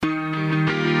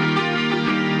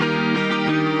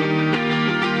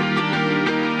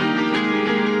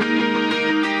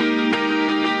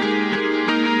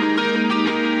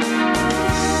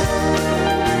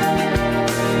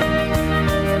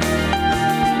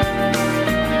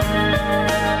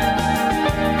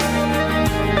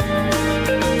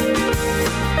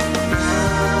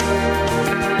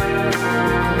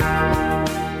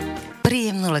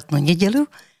nedeľu.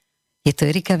 Je to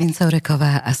Erika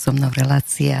Vincoureková a so mnou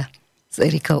relácia s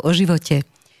Erikou o živote.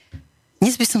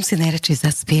 Dnes by som si najradšej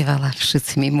zaspievala,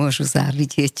 všetci mi môžu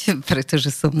závidieť, pretože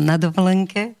som na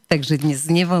dovolenke, takže dnes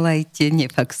nevolajte,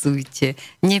 nefaxujte,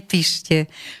 nepíšte,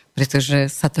 pretože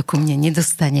sa to ku mne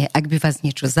nedostane. Ak by vás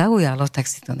niečo zaujalo, tak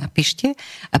si to napíšte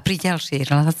a pri ďalšej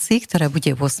relácii, ktorá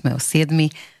bude 8.7.,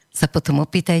 sa potom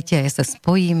opýtajte a ja sa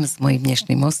spojím s mojím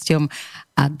dnešným hosťom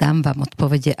a dám vám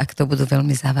odpovede, ak to budú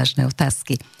veľmi závažné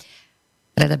otázky.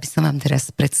 Rada by som vám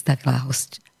teraz predstavila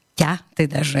hosťa,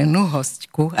 teda ženu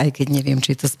hostku, aj keď neviem,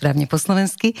 či je to správne po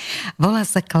slovensky. Volá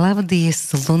sa Klaudie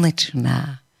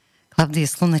Slunečná. Klaudie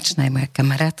Slunečná je moja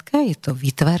kamarátka, je to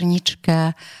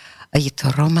výtvarnička, je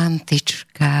to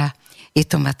romantička, je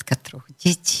to matka 3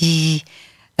 detí,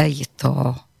 je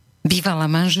to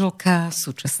bývalá manželka,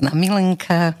 súčasná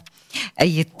milenka,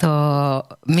 je to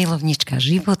milovnička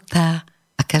života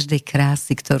a každej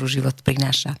krásy, ktorú život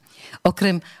prináša.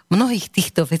 Okrem mnohých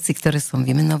týchto vecí, ktoré som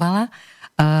vymenovala,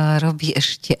 robí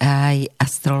ešte aj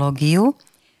astrológiu,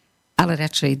 ale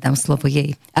radšej dám slovo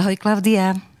jej. Ahoj,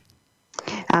 Klaudia.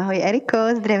 Ahoj,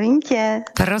 Eriko, zdravím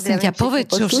ťa. Prosím ťa,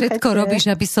 povedz, čo všetko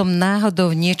robíš, aby som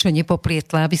náhodou niečo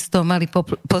nepoprietla, aby z toho mali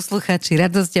poslucháči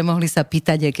radosť a mohli sa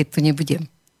pýtať, aj keď tu nebudem.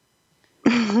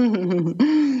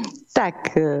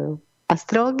 Tak,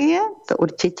 astrologie, to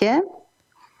určitě.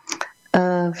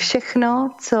 Všechno,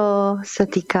 co se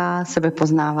týká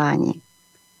sebepoznávání.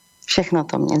 Všechno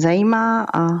to mě zajímá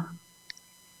a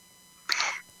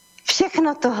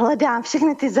všechno to hledám,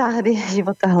 všechny ty záhady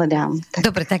života hledám. Tak.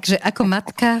 Dobre, takže ako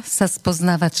matka sa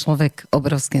spoznáva človek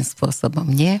obrovským spôsobom,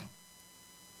 nie?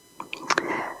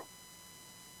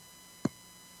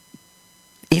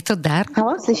 Je to dar?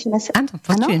 Haló, slyšíme sa? Áno,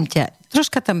 počujem ťa.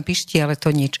 Troška tam pišti, ale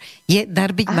to nič. Je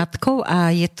dar byť matkou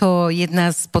a je to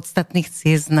jedna z podstatných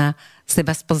ciest na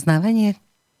seba spoznávanie?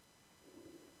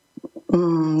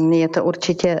 Je to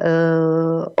určitě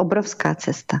obrovská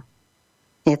cesta.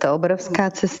 Je to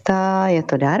obrovská cesta, je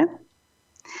to dar.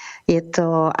 Je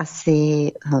to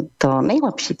asi to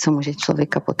nejlepší, co může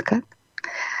člověka potkat.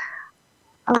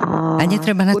 A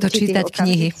netreba na to čítať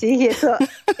knihy.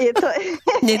 Je to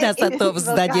Nedá sa to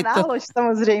vzdať. Je to nálož,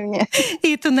 samozrejme.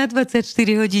 Je to na 24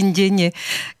 hodín denne.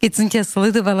 Keď som ťa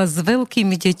sledovala s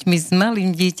veľkými deťmi, s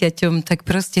malým dieťaťom, tak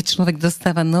proste človek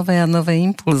dostáva nové a nové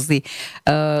impulzy.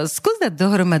 Skús dať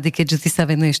dohromady, keďže ty sa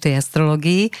venuješ tej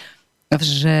astrológii,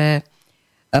 že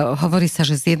hovorí sa,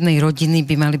 že z jednej rodiny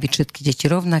by mali byť všetky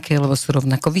deti rovnaké, lebo sú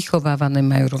rovnako vychovávané,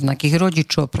 majú rovnakých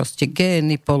rodičov, proste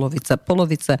gény,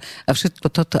 polovica a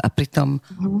všetko toto a pritom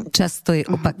často je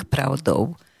opak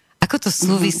pravdou. Ako to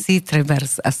súvisí treba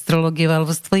s astrologiou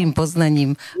alebo s tvojím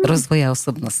poznaním rozvoja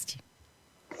osobnosti?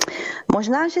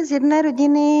 Možná, že z jedné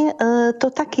rodiny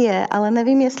to tak je, ale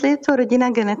nevím, jestli je to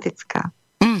rodina genetická.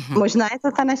 Možná je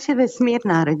to ta naše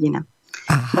vesmírná rodina.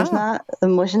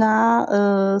 Možná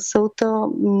jsou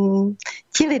to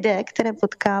ti lidé, které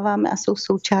potkáváme a jsou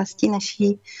součástí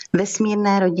naší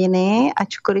vesmírné rodiny,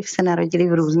 ačkoliv se narodili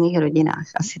v různých rodinách.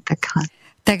 Asi takhle.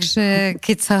 Takže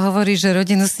keď sa hovorí, že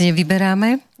rodinu si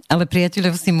nevyberáme, ale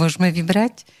priateľov si môžeme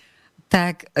vybrať,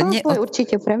 tak to je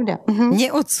určite pravda.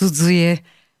 Neodsudzuje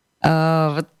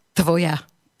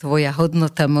tvoja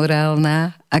hodnota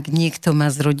morálna, ak niekto má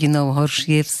s rodinou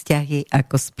horšie vzťahy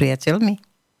ako s priateľmi?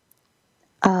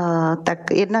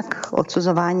 Tak jednak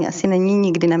odsuzování asi není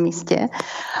nikdy na místě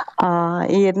a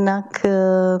jednak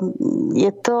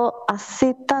je to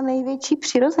asi ta největší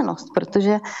přirozenost,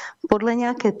 protože podle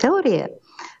nějaké teorie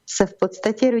se v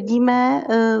podstatě rodíme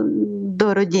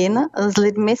do rodin s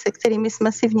lidmi, se kterými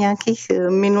jsme si v nějakých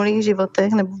minulých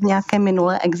životech nebo v nějaké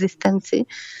minulé existenci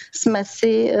jsme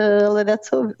si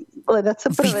ledaco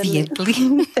provedli.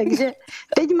 Takže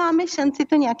teď máme šanci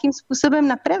to nějakým způsobem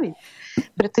napravit.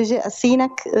 Protože asi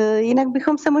jinak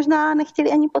bychom se možná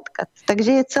nechtěli ani potkat.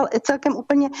 Takže je celkem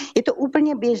je to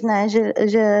úplně běžné,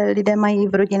 že lidé mají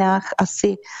v rodinách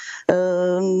asi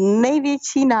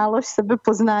největší nálož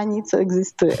sebepoznání, co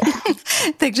existuje.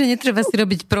 Takže netreba si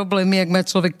robiť problémy, ak má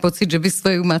človek pocit, že by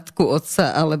svoju matku,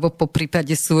 otca alebo po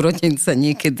prípade súrodenca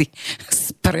niekedy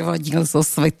sprevodil zo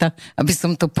sveta, aby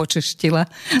som to počeštila.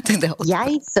 Teda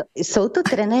jsou to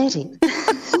trenéři.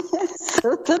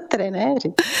 Jsou to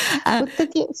trenéři.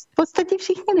 V podstatě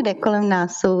všichni lidé kolem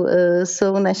nás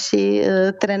jsou naši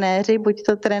trenéři, buď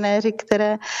to trenéři,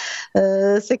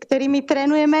 se kterými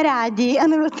trénujeme rádi,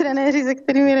 anebo trenéři, se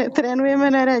kterými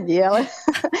trénujeme neradi, ale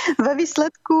ve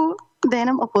výsledku jde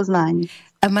jenom o poznání.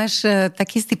 A máš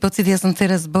taký istý pocit, ja som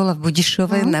teraz bola v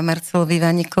Budišove na Marcelovi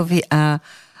Vanekovi a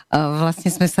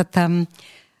vlastne sme sa tam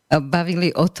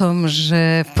bavili o tom,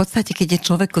 že v podstate, keď je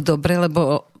človeku dobre,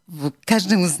 lebo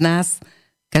každému z nás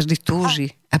Každý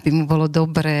túži, aby mu bolo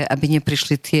dobré, aby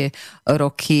neprišli tie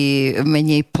roky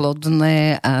menej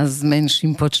plodné a s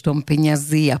menším počtom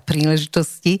peňazí a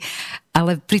príležitostí.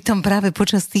 Ale pritom práve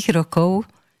počas tých rokov,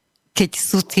 keď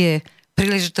sú tie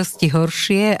príležitosti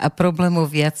horšie a problémov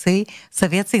viacej,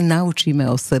 sa viacej naučíme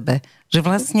o sebe. Že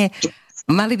vlastne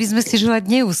mali by sme si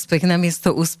želať neúspech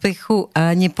namiesto úspechu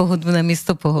a nepohodu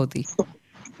namiesto pohody.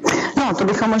 No, to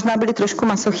bychom možná byli trošku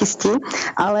masochisti,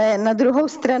 ale na druhou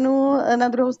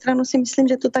stranu si myslím,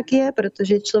 že to tak je,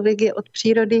 protože člověk je od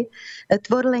přírody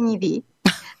tvor lenivý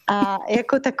a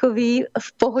jako takový v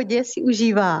pohodě si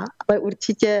užívá, ale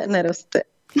určitě neroste.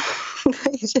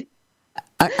 Takže...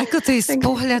 A ako to je z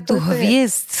pohľadu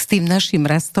hviezd s tým našim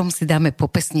rastom, si dáme po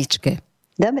pesničke.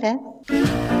 Dobre.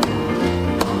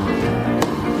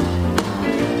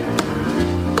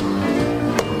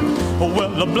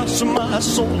 Well, bless my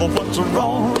soul, what's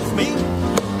wrong with me?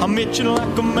 I'm itching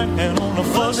like a man on a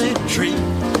fuzzy tree.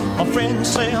 My friends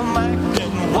say I'm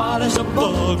acting wild as a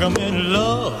bug. I'm in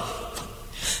love.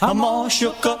 I'm all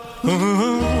shook up.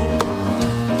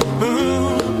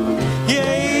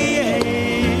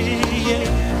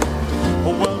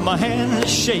 My hands are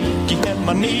shaky and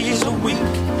my knees are weak.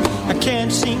 I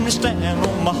can't seem to stand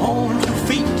on my own 2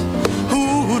 feet.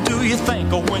 Who do you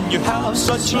think of when you have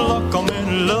such luck? I'm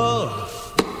in love.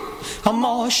 I'm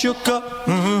all shook up.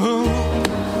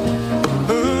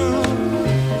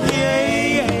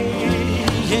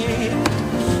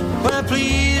 Well,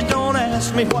 please don't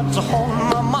ask me what's on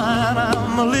my mind.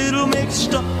 I'm a little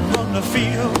mixed up, but I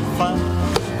feel fine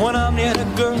when I'm near the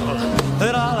girl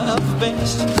that I love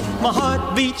best. My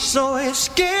heart beats so it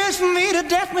scares me to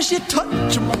death when she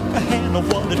touches my hand. Oh,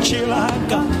 what a chill I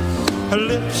got. Her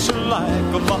lips are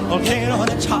like a volcano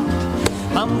that's hot.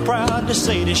 I'm proud to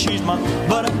say that she's my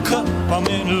buttercup. I'm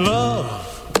in love.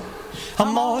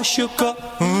 I'm all shook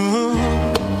up.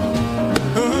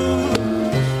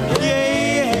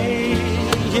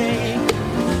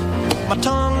 My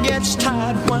tongue gets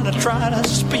tied when I try to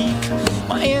speak.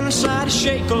 My inside is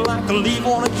shaking like a leaf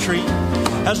on a tree.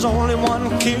 There's only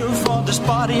one cure for this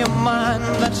body of mine.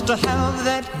 That's to have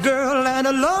that girl and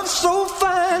a love so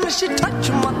fine. She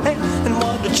touched my hand and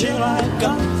what a chill I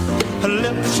got. Her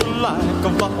lips are like a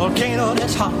volcano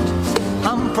that's hot.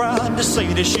 I'm proud to say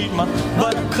that she's my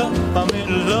buttercup. I'm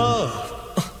in love.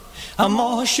 I'm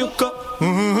all shook up.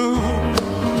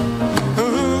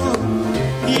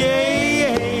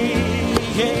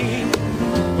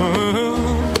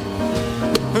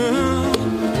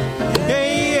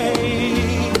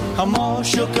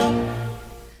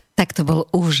 Tak to bol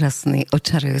úžasný,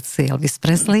 očarujúci Elvis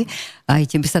Presley. A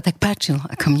aj tebe sa tak páčilo,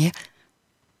 ako mne?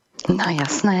 No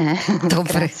jasné.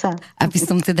 Dobre, aby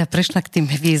som teda prešla k tým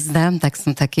hviezdám, tak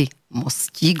som taký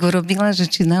mostík urobila, že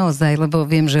či naozaj, lebo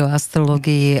viem, že o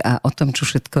astrológii a o tom, čo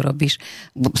všetko robíš,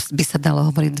 by sa dalo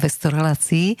hovoriť 200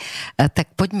 relácií.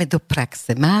 Tak poďme do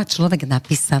praxe. Má človek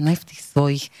napísané v tých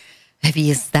svojich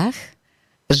hviezdách,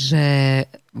 že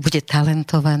bude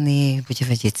talentovaný, bude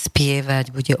vedieť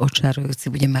spievať, bude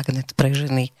očarujúci, bude magnet pre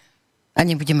ženy a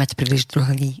nebude mať príliš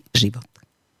dlhý život.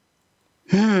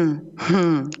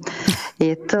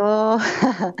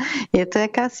 Je to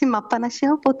jakási mapa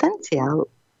našeho potenciálu.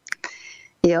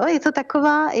 Jo, je to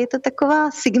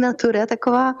taková signatura,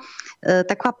 taková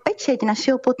pečeť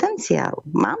našeho potenciálu.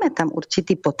 Máme tam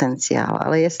určitý potenciál,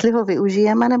 ale jestli ho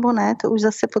využijeme nebo ne, to už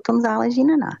zase potom záleží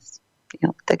na nás.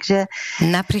 Jo, takže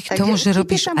tomu, že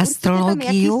robíš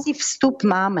astrológiu. Jakýsi vstup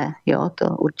máme, jo,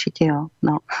 to určite jo.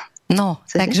 No,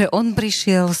 takže on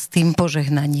prišiel s tým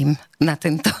požehnaním na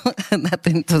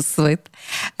tento svet.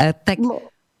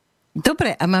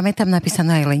 Dobre, a máme tam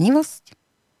napísanú aj lenivosť?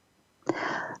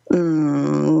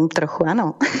 Trochu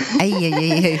ano.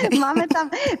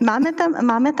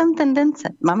 Máme tam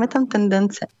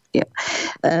tendence. Jo.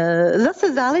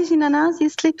 Zase záleží na nás,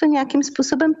 jestli to nějakým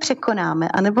způsobem překonáme,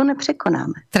 anebo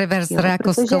nepřekonáme.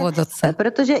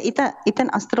 Protože i ten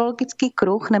astrologický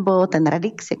kruh, nebo ten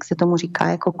radix, jak se tomu říká,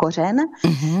 jako kořen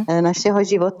našeho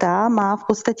života, má v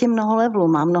podstatě mnoho levelů,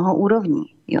 má mnoho úrovní.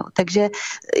 Jo. Takže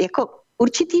jako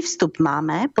určitý vstup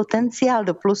máme, potenciál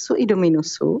do plusu i do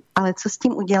minusu, ale co s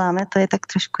tím uděláme, to je tak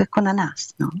trošku jako na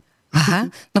nás. No.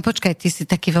 Aha, no počkaj, ty si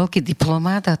taký veľký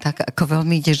diplomát a tak ako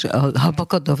veľmi ideš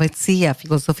hlboko do vecí a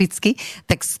filozoficky,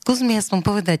 tak skús mi aspoň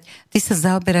povedať, ty sa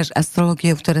zaoberáš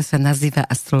astrológiou, ktorá sa nazýva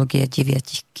astrológia 9.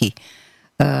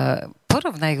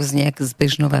 Porovnajú nejak s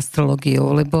bežnou astrológiou,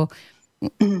 lebo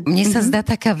mne sa zdá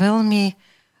taká veľmi,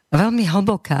 veľmi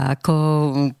hlboká, ako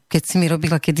keď si mi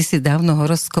robila kedysi dávno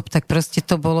horoskop, tak proste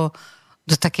to bolo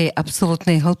do takej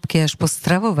absolútnej hĺbky až po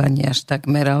stravovanie, až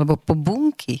takmer, alebo po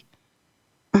bunky.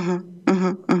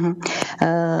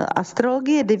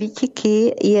 Astrologie 9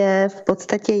 ki je v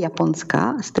podstatě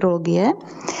japonská astrologie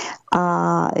a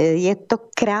je to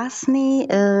krásný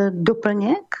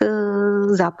doplněk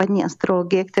západní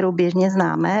astrologie, kterou běžně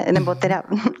známe, nebo teda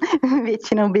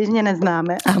většinou běžně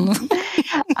neznáme. Ano.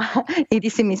 A i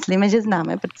když si myslíme, že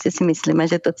známe, protože si myslíme,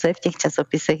 že to, co je v těch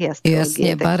časopisech, je astrologie.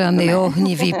 Jasne, barany,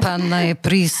 ohnivý, panna je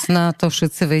prísna, to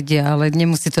všetci vedia, ale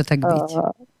nemusí to tak byť.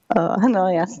 No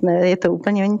jasné, je to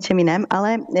úplně o ničem jiném,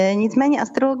 ale nicméně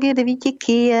astrologie 9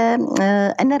 ki je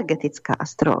energetická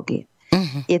astrologie.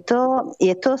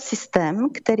 Je to systém,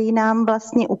 který nám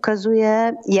vlastně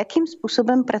ukazuje, jakým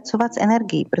způsobem pracovat s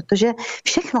energií, protože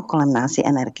všechno kolem nás je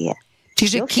energie.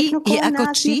 Čiže ki je ako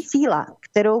či? Je síla,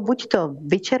 kterou buď to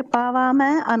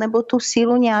vyčerpáváme, anebo tu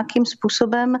sílu nějakým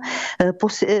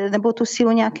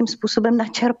způsobem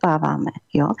načerpáváme.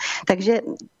 Jo? Takže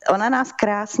ona nás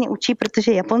krásně učí,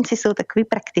 protože Japonci jsou takový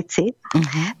praktici,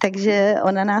 takže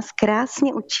ona nás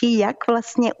krásně učí, jak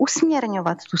vlastně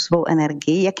usměrňovat tu svou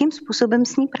energii, jakým způsobem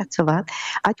s ní pracovat,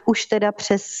 ať už teda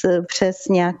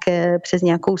přes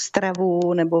nějakou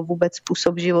stravu nebo vůbec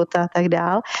způsob života a tak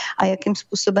dál, a jakým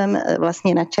způsobem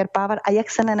vlastně načerpávat a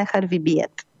jak se nenechat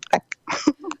vybíjet. Tak.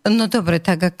 No dobre,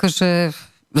 tak akože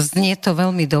znie to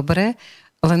veľmi dobre,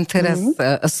 len teraz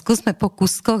skúsme po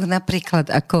kúskoch napríklad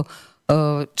ako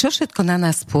čo všetko na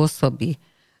nás pôsobí.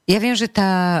 Ja viem, že tá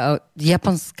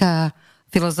japonská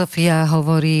filozofia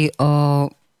hovorí o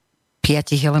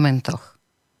 5 elementoch.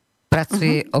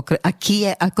 Pracuje a ki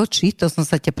je ako či? To som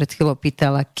sa ťa pred chvíľou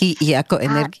pýtala. Ki je ako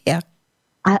energia?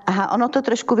 Aha, ono to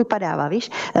trošku vypadává, víš.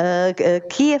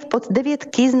 Ki je 9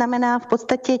 ki znamená v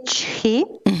podstatě čchy,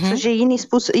 což je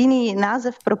jiný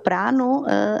název pro pránu,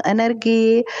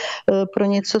 energii, pro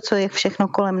něco, co je všechno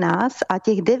kolem nás. A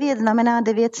těch 9 znamená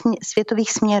 9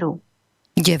 světových směrů.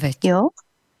 9. Jo?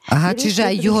 Aha, čiže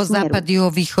aj juhozápad,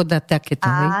 juhovýchod a takéto.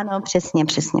 Áno, presne.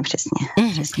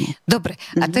 Dobre,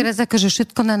 a teraz akože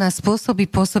všetko na nás pôsobí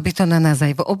to na nás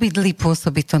aj v obydlí,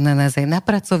 pôsobí to na nás aj na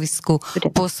pracovisku,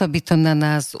 pôsobí to na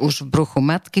nás už v bruchu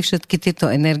matky, všetky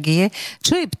tieto energie.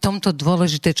 Čo je v tomto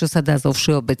dôležité, čo sa dá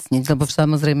zovšeobecniť? Lebo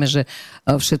samozrejme, že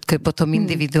všetko je potom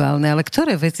individuálne, ale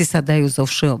ktoré veci sa dajú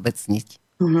zovšeobecniť?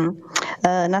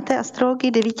 Na té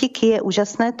astrologii 9 ki je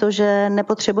úžasné to, že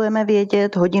nepotřebujeme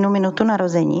vědět hodinu, minutu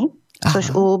narození, což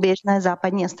u běžné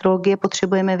západní astrologie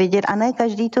potřebujeme vědět a ne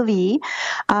každý to ví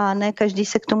a ne každý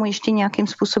se k tomu ještě nějakým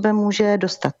způsobem může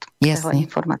dostat. Téhle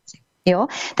informaci. Jo?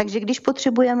 Takže když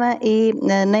potřebujeme i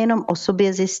nejenom o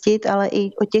sobě zjistit, ale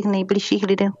i o těch nejbližších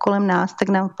lidech kolem nás, tak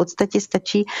nám v podstatě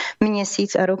stačí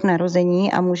měsíc a rok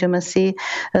narození a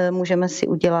můžeme si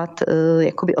udělat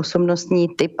jakoby osobnostní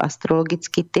typ,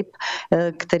 astrologický typ,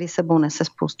 který sebou nese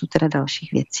spoustu teda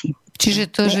dalších věcí. Čiže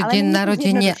to, že deň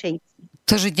narodenia...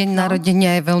 To, že deň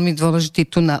narodenia je veľmi dôležitý,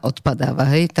 tu na odpadáva,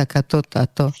 hej? Takáto,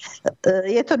 táto.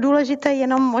 Je to důležité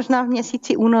jenom možná v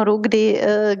měsíci únoru,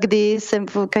 kdy se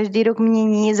každý rok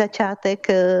mění začátek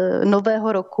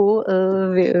nového roku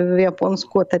v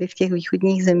Japonsku a tady v těch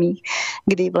východních zemích,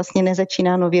 kdy vlastně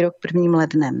nezačíná nový rok 1.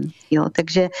 lednem. Jo?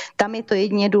 Takže tam je to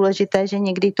jedině důležité, že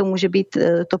někdy to může být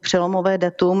to přelomové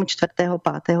datum 4.,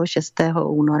 5., 6.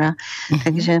 února.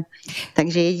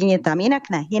 Takže jedině tam, jinak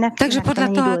ne. Takže podľa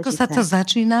toho, ako sa to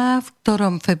začína, v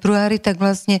ktorom februári, tak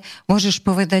vlastne môžeš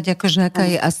povedať, akože aká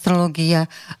je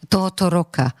astrológia tohoto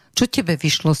roka. Čo tebe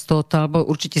vyšlo z tohoto? Alebo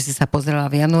určite si sa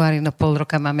pozrela v januári, no pol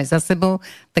roka máme za sebou,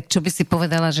 tak čo by si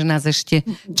povedala, že nás ešte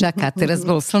čaká? Teraz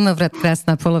bol slnovrat,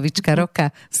 krásna polovička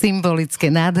roka,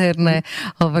 symbolické, nádherné.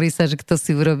 Hovorí sa, že kto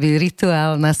si urobí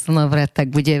rituál na slnovrat,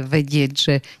 tak bude vedieť,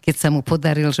 že keď sa mu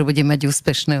podaril, že bude mať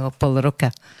úspešného pol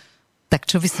roka. Tak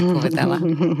čo by si povedala?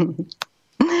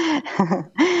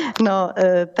 No,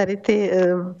 tady ty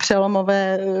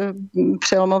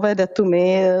přelomové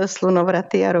datumy,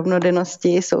 slunovraty a rovnodennosti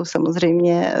jsou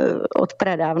samozřejmě od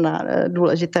pradávna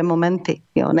důležité momenty.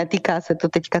 Jo, netýká se to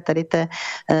teďka tady té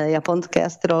japonské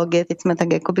astrologie, teď jsme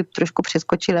tak jakoby trošku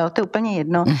přeskočili, ale to je úplně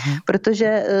jedno,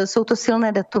 protože jsou to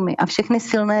silné datumy a všechny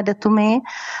silné datumy,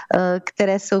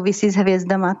 které souvisí s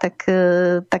hvězdama,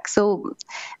 tak jsou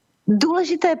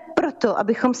důležité proto,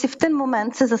 abychom si v ten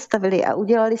moment se zastavili a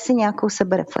udělali si nějakou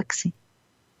sebereflexi.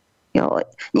 Jo,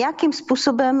 nějakým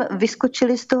způsobem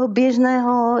vyskočili z toho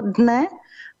běžného dne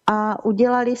a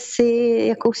udělali si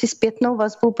jakousi zpětnou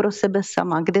vazbu pro sebe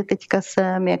sama. Kde teďka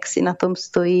jsem, jak si na tom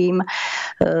stojím,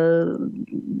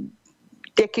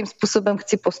 jakým způsobem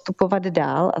chci postupovat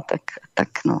dál a tak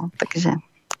no, takže...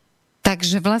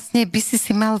 Takže vlastne by si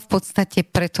mal v podstate,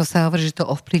 preto sa hovorí, že to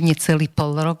ovplyvní celý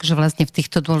pol rok, že vlastne v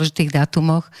týchto dôležitých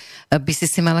dátumoch by si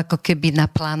mal ako keby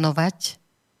naplánovať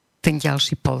ten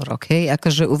ďalší pol rok, hej?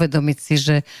 Akože uvedomiť si,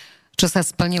 že čo sa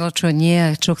splnilo, čo nie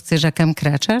a čo chceš a kam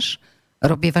kráčaš?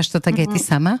 Robívaš to tak aj ty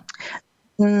sama?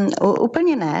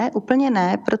 Úplně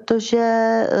ne, protože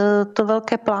to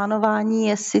velké plánování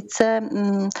je sice,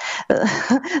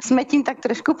 jsme tím tak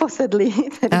trošku posedlí,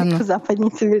 tedy jako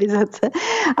západní civilizace,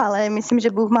 ale myslím, že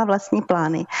Bůh má vlastní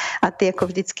plány a ty jako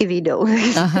vždycky vyjdou.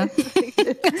 Aha,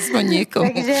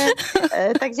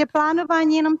 takže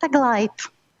plánování jenom tak light.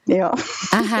 Jo.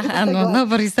 Aha, áno,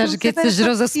 hovorí sa, že keď chceš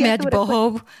rozosmiať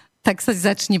Bohov, tak sa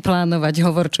začni plánovať,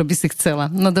 hovor, čo by si chcela.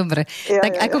 No dobre.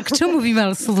 Tak ako k čomu by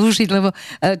mal slúžiť, lebo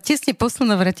tesne po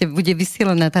Slnovrate bude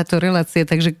vysielaná táto relácia,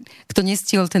 takže kto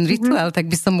nestihol ten rituál, tak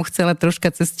by som mu chcela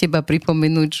troška cez teba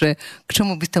pripomenúť, že k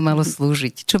čomu by to malo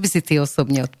slúžiť. Čo by si ty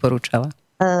osobne odporúčala?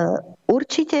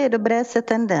 Určitě je dobré se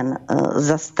ten den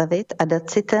zastavit a dát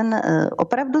si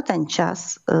opravdu ten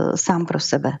čas sám pro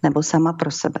sebe, nebo sama pro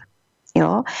sebe.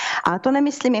 Jo? A to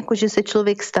nemyslím jako, že se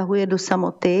člověk stahuje do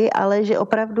samoty, ale že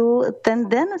opravdu ten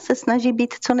den se snaží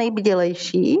být co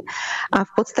nejbdělejší a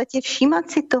v podstatě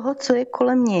všímat si toho, co je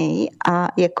kolem něj a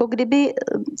jako kdyby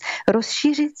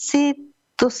rozšířit si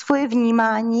to svoje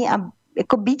vnímání a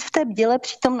jako být v té bdělé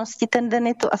přítomnosti ten den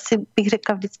je to asi, bych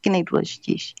řekla, vždycky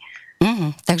nejdůležitější.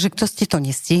 Takže kto ste to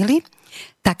nestihli,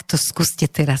 tak to skúste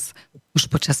teraz. Už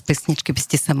počas pesničky by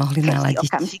ste sa mohli naladiť.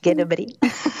 Okamžik je dobrý.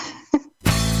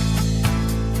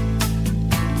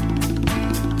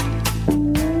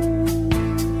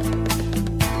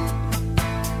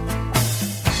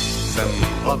 Jsem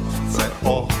hladce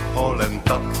oholen,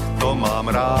 tak to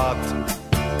mám rád.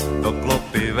 Do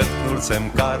klopy vetknul jsem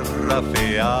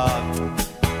karafiát.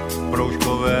 V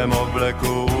proužkovém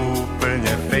obleku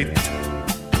úplně fit.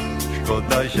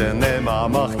 Škoda, že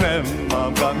nemám ach,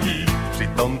 nemám kam jít.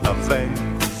 Přitom tam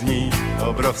zvenku zní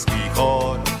obrovský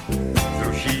chór.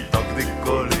 Zruší to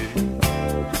kdykoliv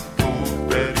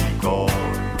úterý kor.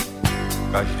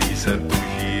 Každý se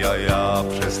tuží a já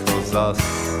přesto zas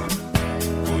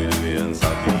půjdu jen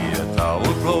zabíjet a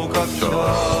utloukat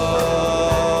čas.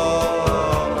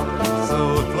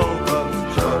 Utloukat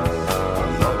čas,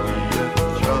 zabíjet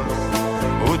čas,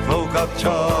 utloukat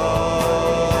čas.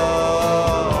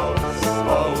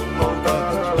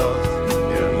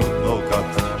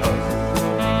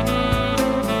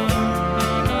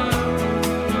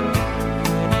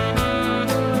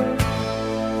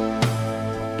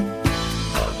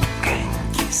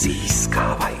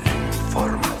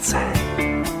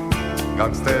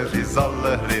 Gangsteři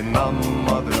zalehli na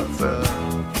madrace,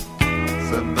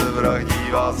 sebevrah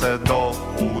dívá se do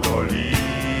údolí.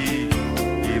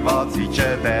 Diváci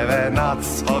ČTV nad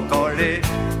okolí,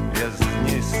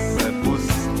 vězni se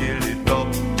pustili do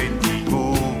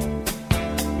pitíků.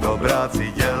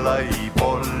 Dobráci dělají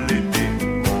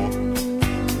politiku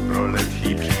pro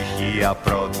lepší příští a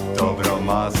pro dobro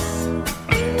mas.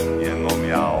 Jenom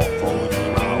já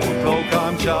opoudím a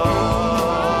utloukám čas.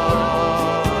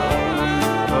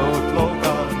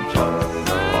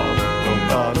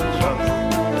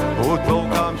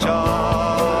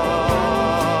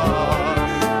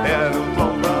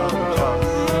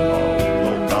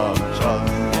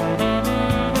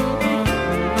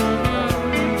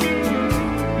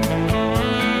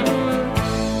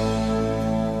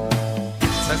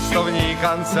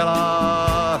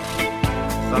 Kancelář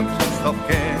za 300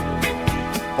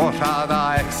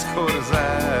 pořádá exkurze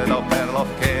do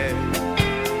Perlovky.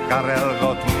 Karel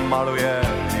Gott maluje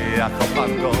jako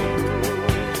Van Gogh.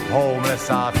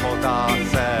 Homelessák motá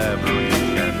se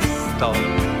bludičkem stol.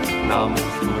 Na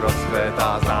můstku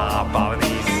rozkvétá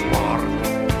zábavný sport.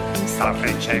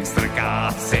 Stařeček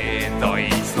strká si do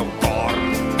jízdu kort.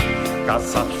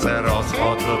 Kasař se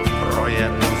rozhodl pro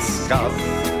jednu vzkaz.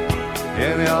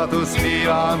 Jen já tu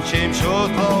zpívám, čímž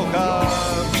utloukám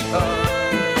čas.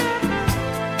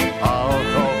 A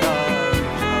utloukám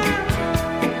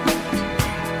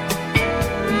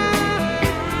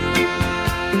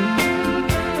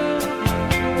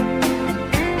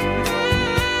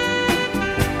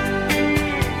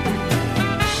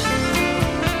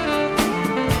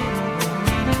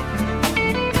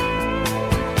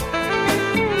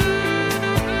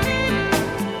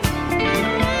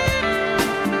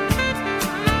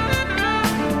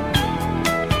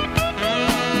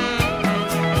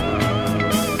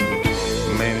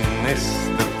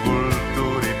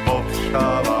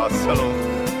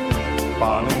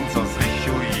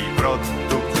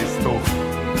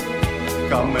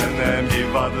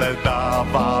divadle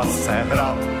dává se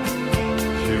hra.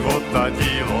 Života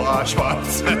dílo a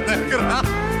Schwarzeneggera.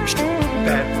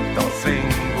 Všude to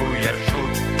swinguje,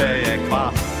 všude je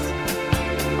kvas.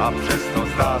 A přesto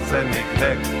zdá se mi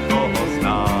kde koho z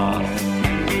nás.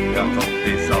 Jako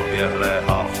ty zaběhlé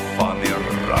hafany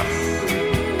raz.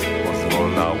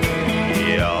 Pozvolna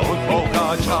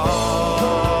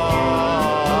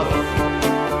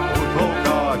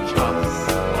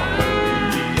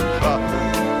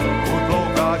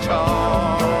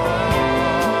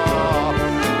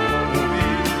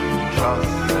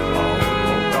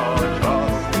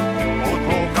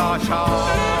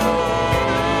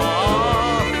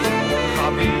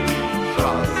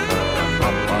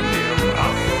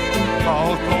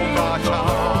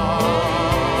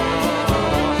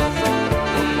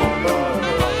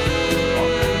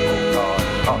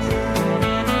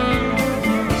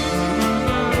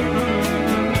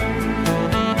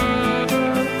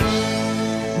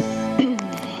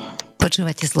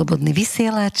Počúvate Slobodný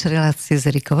vysielač, reláciu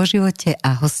z Erikou o živote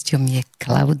a hosťom je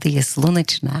Klaudie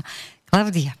Slunečná.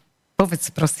 Klaudia,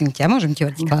 povedz prosím ťa, môžem ti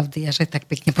hovoriť Klaudia, že tak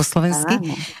pekne po slovensky?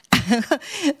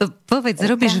 Povedz,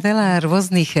 robíš veľa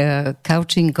rôznych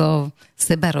coachingov,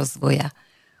 sebarozvoja.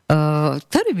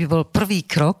 Ktorý by bol prvý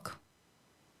krok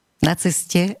na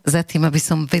ceste za tým, aby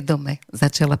som vedome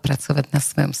začala pracovať na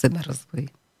svojom sebarozvoji?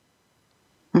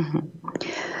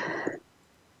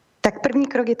 Tak první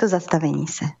krok je to zastavení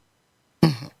se.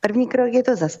 První krok je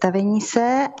to zastavení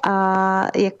se a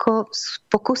jako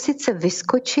pokusit se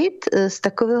vyskočit z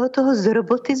takového toho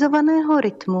zrobotizovaného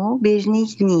rytmu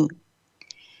běžných dní.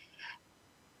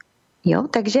 Jo,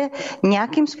 takže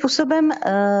nějakým způsobem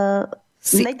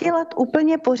nedělat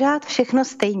úplně pořád všechno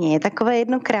stejně. Je takové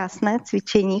jedno krásné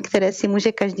cvičení, které si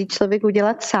může každý člověk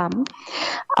udělat sám.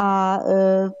 A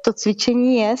to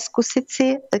cvičení je zkusit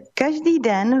si každý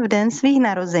den v den svých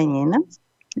narozenin,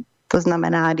 to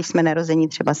znamená, když jsme narození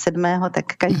třeba 7., tak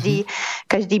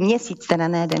každý měsíc, teda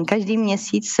ne den, každý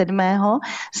měsíc 7.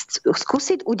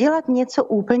 zkusit udělat něco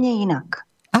úplně jinak.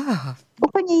 Aha.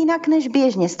 Úplně jinak než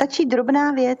běžně. Stačí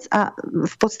drobná věc a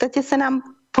v podstatě se nám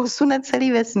posune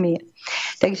celý vesmír.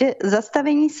 Takže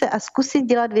zastavení se a zkusit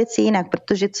dělat věci jinak,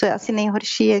 protože co je asi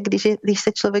nejhorší, je, když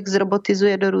se člověk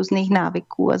zrobotizuje do různých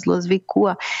návyků a zlozvyků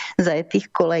a zajetých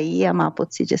kolejí a má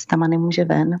pocit, že tam nemůže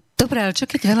ven. Dobre, ale čo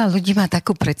keď veľa ľudí má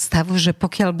takú predstavu, že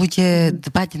pokiaľ bude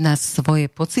dbať na svoje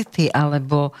pocity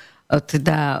alebo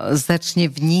teda začne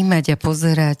vnímať a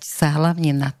pozerať sa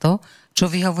hlavne na to, čo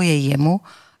vyhovuje jemu,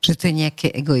 že to je nejaké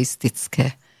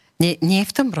egoistické. Nie je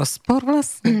v tom rozpor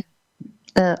vlastne?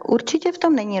 Určitě v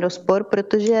tom není rozpor,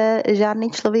 protože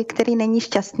žádný člověk, který není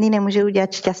šťastný, nemůže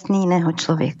udělat šťastný jiného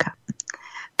člověka.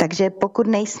 Takže pokud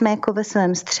nejsme jako ve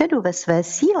svém středu, ve své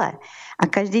síle a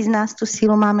každý z nás tu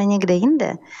sílu máme někde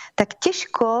jinde, tak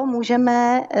těžko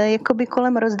můžeme jakoby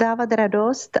kolem rozdávat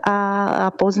radost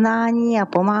a poznání a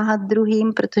pomáhat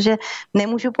druhým, protože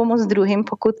nemůžu pomoct druhým,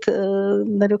 pokud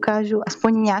nedokážu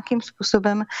aspoň nějakým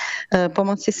způsobem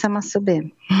pomoci sama sobě.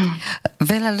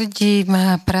 Veľa ľudí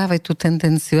má práve tú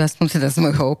tendenciu, aspoň teda z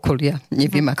môjho okolia,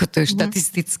 neviem ako to je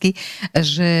štatisticky,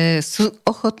 že sú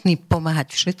ochotní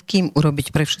pomáhať všetkým,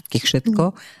 urobiť pre všetkých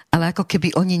všetko, ale ako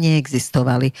keby oni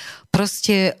neexistovali.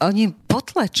 Proste oni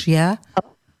potlačia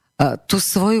tú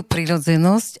svoju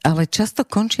prirodzenosť, ale často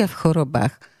končia v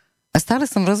chorobách. A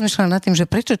stále som rozmýšľala nad tým, že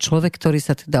prečo človek, ktorý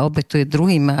sa teda obetuje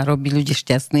druhým a robí ľudí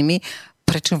šťastnými,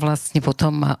 prečo vlastne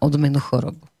potom má odmenu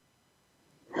chorobu?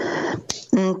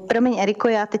 Promiň, Eriko,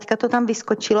 já teďka to tam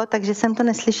vyskočilo, takže jsem to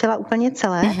neslyšela úplně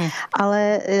celé,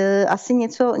 ale asi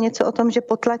něco o tom, že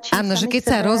potlačí. Áno, že keď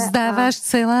sa rozdávaš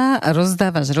celá,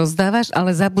 rozdávaš,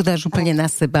 ale zabudáš úplne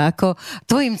na seba. Ako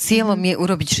tvojim cieľom je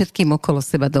urobiť všetkým okolo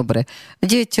seba dobre.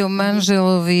 Deťom,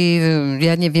 manželovi,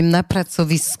 ja neviem, na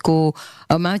pracovisku,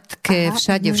 matke,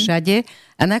 všade.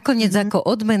 A nakoniec ako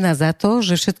odmena za to,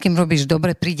 že všetkým robíš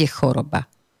dobre, príde choroba.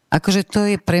 Akože to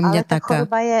je pre mňa taká...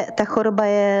 Ta choroba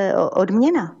je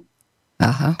odměna.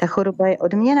 Aha. Ta choroba je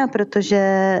odměna, protože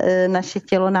naše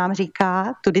tělo nám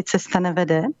říká, tudy cesta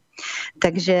nevede.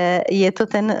 Takže je to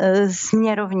ten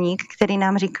směrovník, který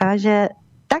nám říká, že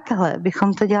takhle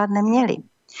bychom to dělat neměli.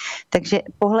 Takže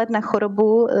pohled na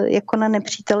chorobu jako na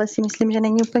nepřítele si myslím, že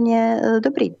není úplně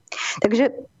dobrý. Takže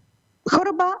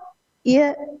choroba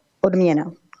je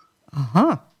odměna.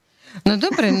 Aha. No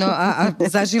dobre, no a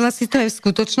zažila si to aj v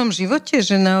skutočnom živote,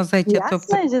 že naozaj ťa to...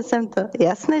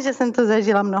 Jasné, že jsem to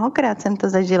zažila, mnohokrát jsem to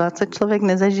zažila, co člověk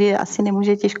nezažije, asi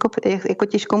nemůže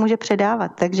těžko může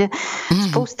předávat, takže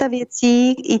spousta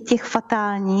věcí, i těch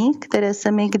fatálních, které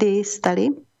se mi kdy staly,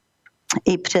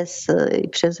 i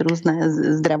přes různé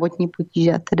zdravotní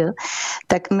potíže a teda,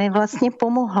 tak mi vlastně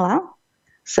pomohla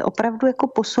se opravdu jako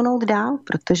posunout dál,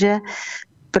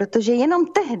 protože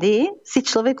jenom tehdy si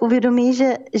člověk uvědomí,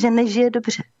 že nežije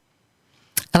dobře.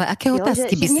 Ale aké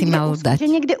otázky by si mal dať?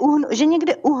 Že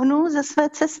někde uhnu ze své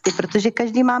cesty, protože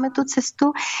každý máme tu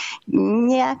cestu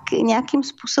nějakým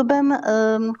způsobem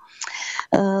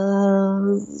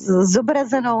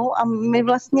zobrazenou a my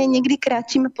vlastně někdy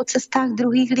kráčíme po cestách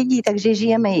druhých lidí, takže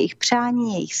žijeme jejich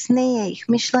přání, jejich sny, jejich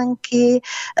myšlenky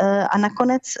a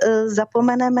nakonec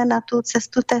zapomeneme na tu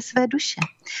cestu té své duše.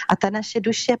 A ta naše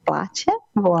duše pláče,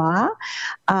 volá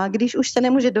a když už se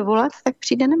nemůže dovolat, tak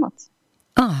přijde nemoc.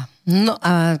 No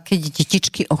a keď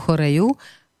detičky ochorejú,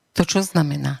 to čo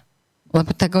znamená?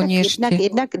 Lebo tak oni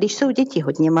jednak, když jsou děti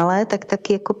hodně malé, tak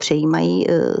taky jako přejímají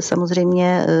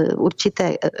samozřejmě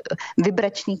určité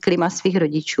vibrační klima svých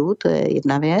rodičů, to je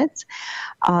jedna věc.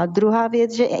 A druhá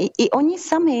věc, že i oni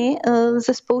sami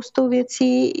se spoustou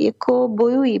věcí jako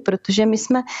bojují, protože my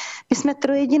jsme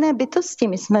trojjediné bytosti,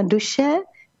 my jsme duše,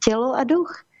 tělo a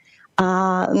duch. A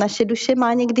naše duše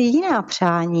má někdy jiná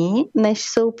přání, než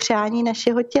jsou přání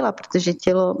našeho těla, protože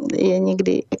tělo je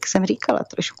někdy, jak jsem říkala,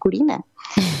 trošku líné.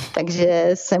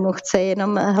 Takže se mu chce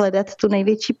jenom hledat tu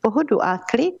největší pohodu a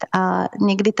klid. A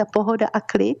někdy ta pohoda a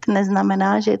klid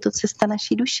neznamená, že je to cesta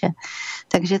naší duše.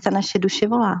 Takže ta naše duše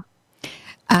volá.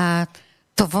 A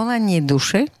to volanie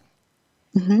duše,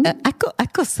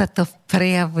 ako sa to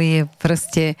prejavuje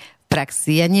proste v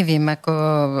praxi? Ja neviem, ako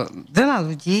veľa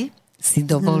ľudí si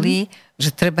dovolí,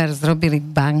 že treba zrobili v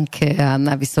banke a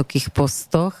na vysokých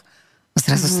postoch,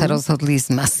 zrazu sa rozhodli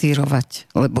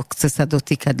zmasírovať, lebo chce sa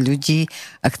dotýkať ľudí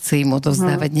a chce im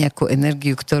odovzdávať nejakú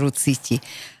energiu, ktorú cíti.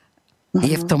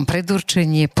 Je v tom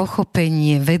predurčenie,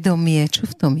 pochopenie, vedomie, čo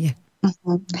v tom je?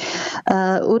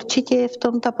 Určitě je v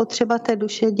tom ta potřeba té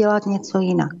duše dělat něco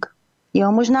jinak.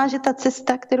 Jo, možná, že ta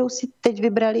cesta, kterou si teď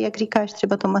vybrali, jak říkáš,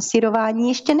 třeba to masírování,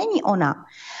 ještě není ona,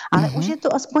 ale už je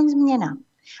to aspoň změna.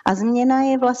 A změna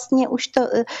je vlastně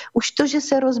už to, že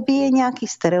se rozbije nějaký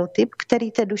stereotyp,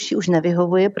 který té duši už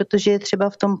nevyhovuje, protože je třeba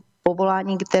v tom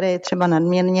povolání, které je třeba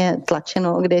nadměrně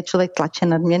tlačeno, kde je člověk tlačen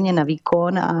nadměrně na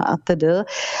výkon a tedy,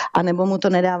 a nebo mu to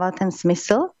nedává ten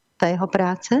smysl, ta jeho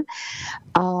práce.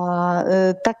 A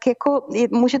tak jako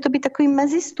může to být takový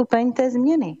mezistupeň té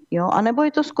změny, jo? A nebo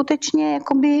je to skutečně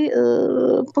jakoby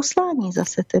poslání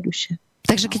zase té duše.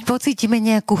 Takže keď pocítime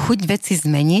nejakú chuť veci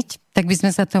zmeniť, tak by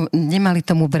sme sa to nemali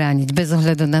tomu brániť, bez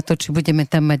ohľadu na to, či budeme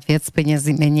tam mať viac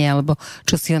peniazy, menej, alebo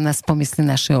čo si o nás pomyslí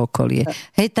naše okolie.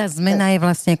 Hej, tá zmena je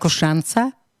vlastne ako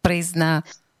šanca prejsť na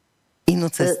inú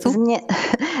cestu?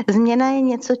 Změna je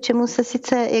něco, čemu se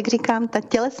sice, jak říkám, ta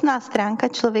tělesná stránka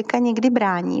člověka někdy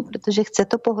brání, protože chce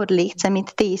to pohodlí, chce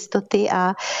mít ty jistoty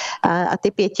a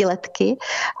ty pětiletky,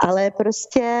 ale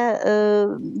prostě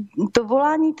to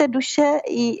volání té duše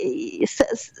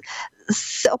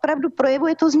se opravdu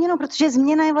projevuje tou změnou, protože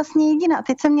změna je vlastně jediná.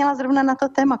 Teď jsem měla zrovna na to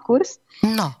téma kurz,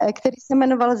 který se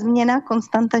jmenoval Změna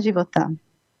konstanta života.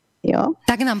 Jo?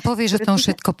 Tak nám povieš o tom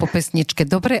všetko po pesničke.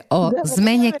 Dobre, o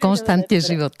zmene konštante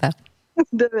života.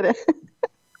 Dobre.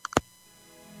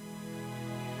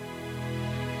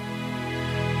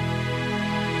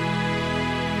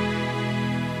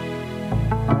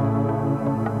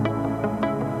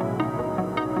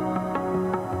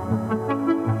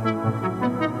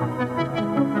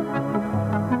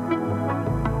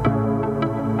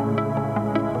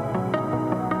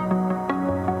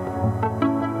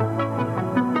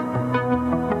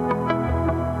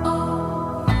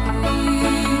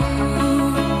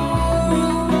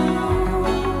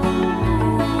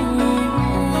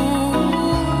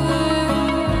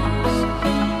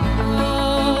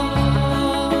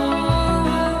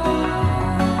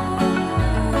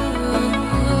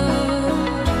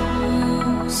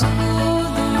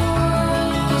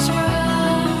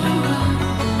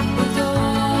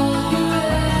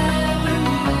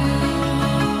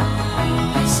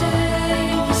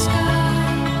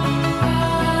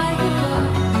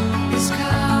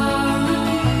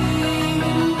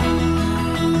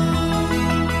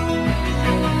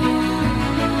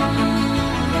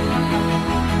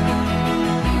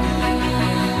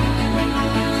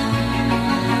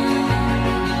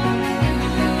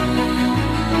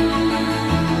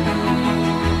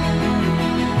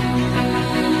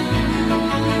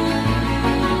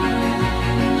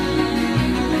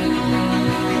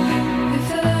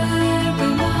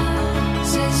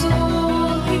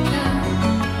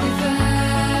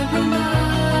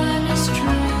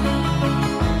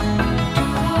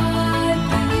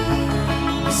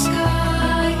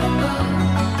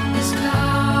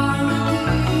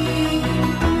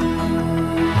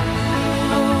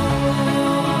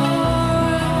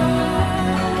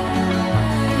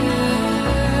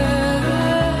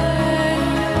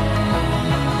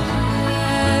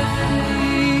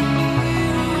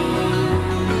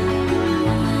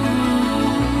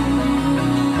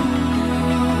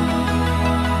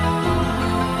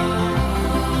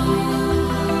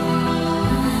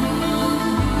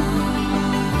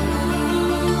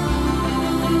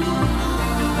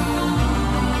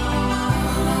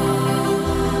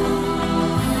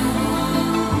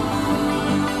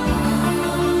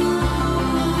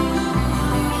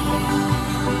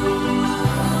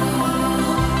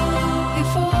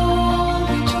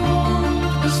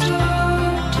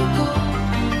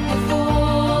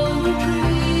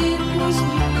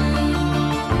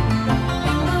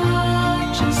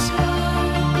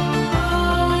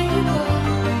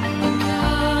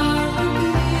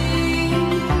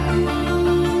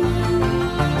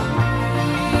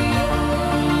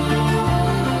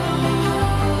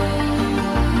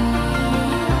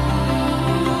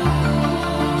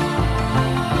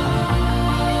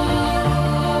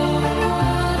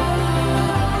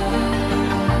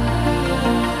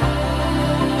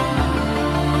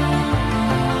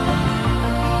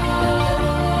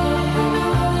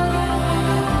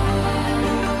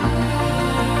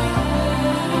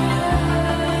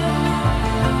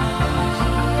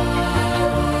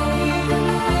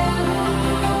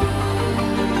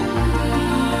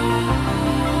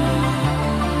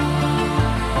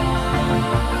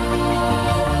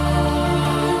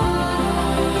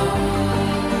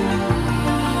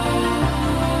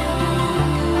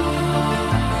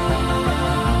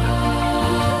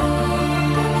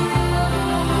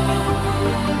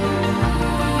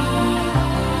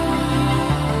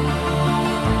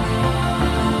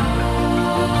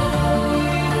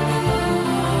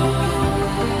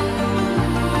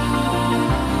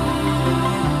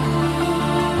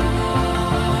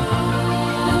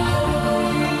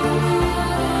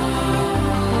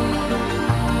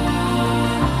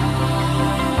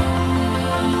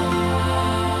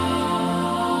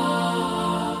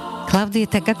 Klaudie,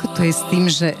 tak ako to je s tým,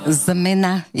 že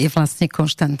zmena je vlastne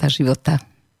konštanta života?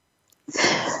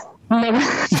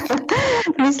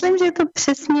 Myslím, že je to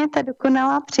přesně ta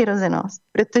dokonalá přirozenost,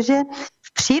 protože v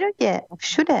přírodě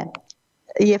všude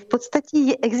je v podstatě,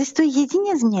 existuje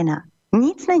jedině změna.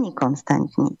 Nic není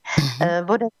konstantní.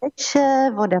 Voda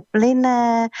teče, voda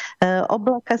plyne,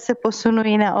 oblaka se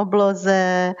posunují na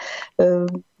obloze.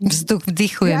 Vzduch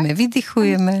vdychujeme,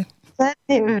 vydychujeme.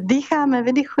 Vdýcháme,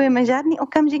 vydychujeme. Žádný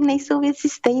okamžik nejsou věci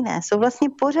stejné. Jsou vlastně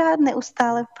pořád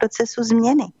neustále v procesu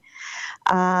změny.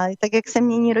 A tak, jak se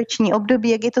mění roční období,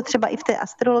 jak je to třeba i v té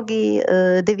astrologii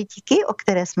devítiky, o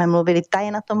které jsme mluvili, ta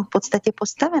je na tom v podstatě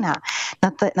postavená.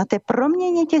 Na té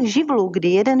proměně těch živlů, kdy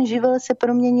jeden živel se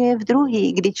proměňuje v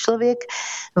druhý, kdy člověk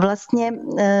vlastně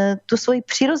tu svoji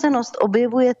přirozenost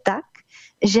objevuje tak,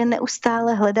 že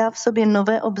neustále hledá v sobě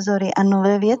nové obzory a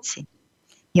nové věci.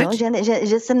 Jo,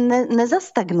 že se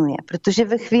nezastagnuje, protože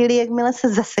ve chvíli, jakmile se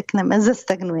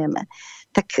zastagnujeme,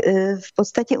 tak v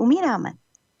podstatě umíráme.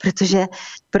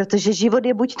 Protože život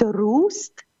je buď to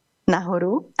růst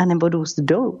nahoru, anebo růst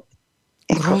dolů.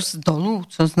 Růst dolů?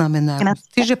 Co znamená růst?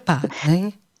 Tyže pád,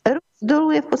 hej? Růst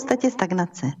dolů je v podstatě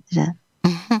stagnace, že?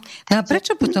 No a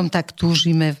prečo potom tak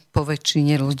túžime, po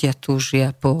väčšine ľudia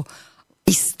túžia po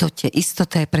istote?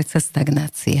 Istota je predsa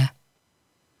stagnácia.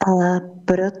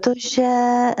 Protože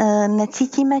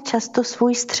necítíme často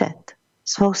svůj střed,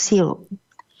 svou sílu.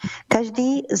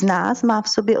 Každý z nás má v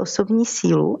sobě osobní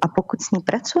sílu a pokud s ní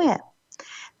pracuje,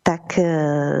 tak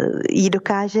ji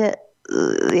dokáže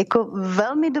jako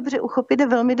velmi dobře uchopit a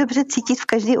velmi dobře cítit v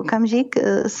každý okamžik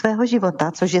svého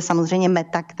života, což je samozřejmě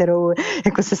meta, kterou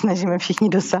jako se snažíme všichni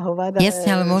dosahovat.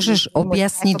 Jasne, ale môžeš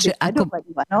objasniť, že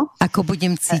ako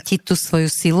budem cítiť tú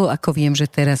svoju silu, ako viem, že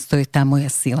teraz to je tá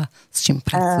moja sila, s čím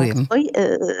pracujem.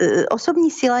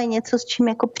 Osobní síla je něco, s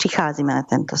čím jako přicházíme na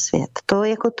tento svět.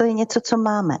 To je něco, co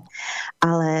máme.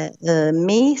 Ale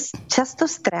my často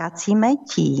ztrácíme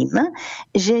tím,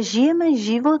 že žijeme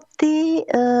životy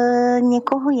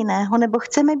někoho jiného, nebo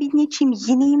chceme být něčím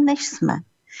jiným, než jsme.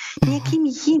 Někým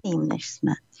jiným, než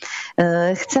jsme.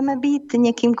 Chceme být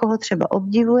někým, koho třeba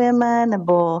obdivujeme,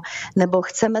 nebo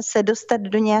chceme se dostat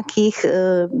do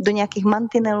nějakých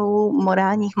mantinelů,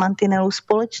 morálních mantinelů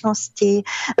společnosti.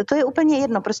 To je úplně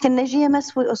jedno. Prostě nežijeme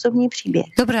svůj osobní příběh.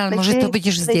 Dobre, ale môže to byť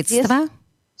už z detstva?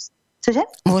 Cože?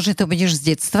 Môže to byť už z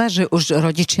detstva, že už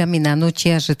rodičia mi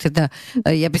nanútia, že teda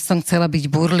ja by som chcela byť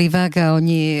burlivák a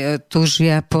oni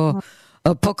túžia po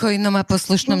pokojnom a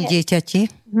poslušnom dieťati?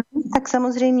 Tak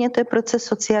samozřejmě to je proces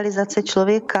socializace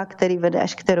člověka, který vede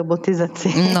až k té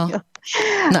robotizaci.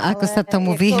 No ako sa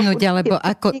tomu vyhnúť, alebo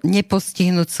ako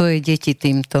nepostihnúť svoje deti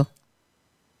týmto?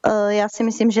 Já si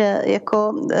myslím, že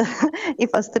jako i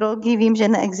v astrologii vím, že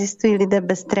neexistují lidé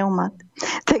bez traumat.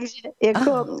 Takže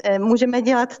jako můžeme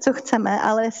dělat, co chceme,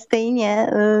 ale stejně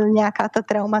nějaká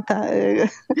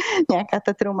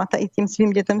ta traumata i tím svým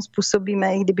dětem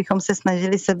způsobíme, i kdybychom se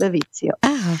snažili sebe víc. Jo.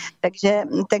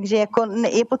 Takže jako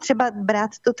je potřeba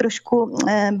brát to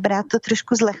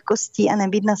trošku s lehkostí a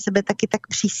nebýt na sebe taky tak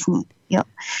přísní. Jo.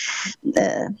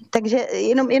 Takže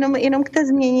jenom k té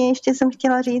změně ještě jsem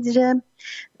chtěla říct, že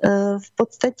v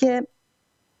podstatě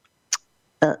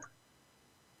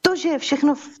to, že je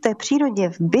všechno v té přírodě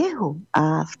v běhu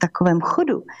a v takovém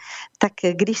chodu, tak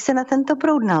když se na tento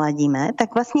proud naladíme,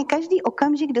 tak vlastně každý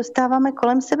okamžik dostáváme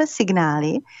kolem sebe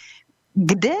signály,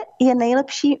 kde je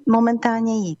nejlepší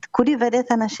momentálně jít, kudy vede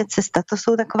ta naše cesta. To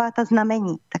jsou taková ta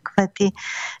znamení,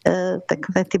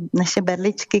 takové ty naše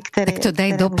berličky, které... Tak to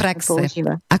daj do praxe.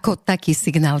 Ako taký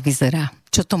signál vyzerá?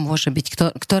 Čo to môže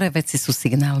byť? Ktoré veci sú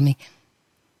signálmi?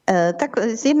 Tak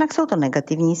jednak jsou to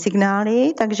negativní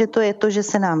signály, takže to je to, že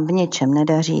se nám v něčem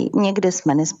nedaří, někde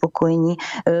jsme nespokojení,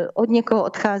 od někoho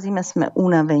odcházíme, jsme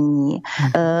unavení,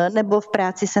 nebo v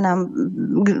práci se nám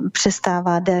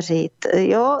přestává dařit.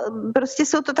 Jo? Prostě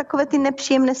jsou to takové ty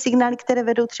nepříjemné signály, které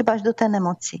vedou třeba až do té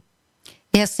nemoci.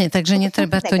 Jasne, takže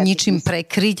netreba to ničím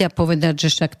prekryť a povedať, že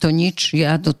však to nič,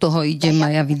 ja do toho idem a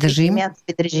ja vydržím. Já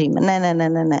vydržím.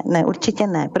 Ne, určitě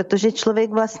ne, protože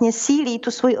člověk vlastně sílí,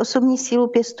 tu svoji osobní sílu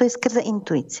pěstuje skrze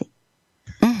intuici.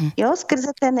 Jo,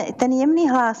 skrze ten jemný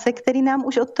hlásek, který nám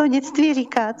už od toho dětství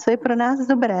říká, co je pro nás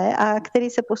dobré a který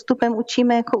se postupem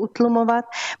učíme jako utlumovat,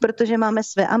 protože máme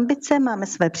své ambice, máme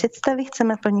své představy,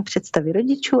 chceme plnit představy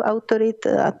rodičů, autorit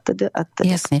a tedy.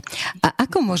 Jasne. A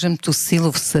ako môžem tú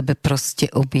silu v sebe proste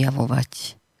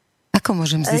objavovať? Ako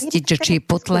môžem zistiť, že či je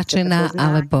potlačená,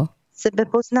 alebo...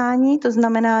 sebepoznání, to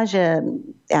znamená, že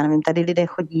já nevím, tady lidé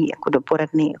chodí jako do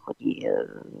poradny, chodí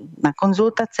na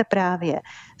konzultace právě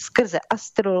skrze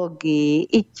astrologii,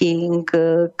 eating,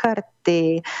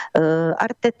 karty,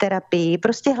 arteterapii,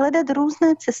 prostě hledat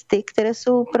různé cesty, které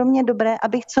jsou pro mě dobré,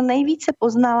 abych co nejvíce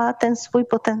poznala ten svůj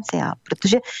potenciál,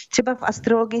 protože třeba v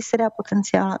astrologii se dá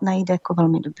potenciál najít jako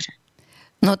velmi dobře.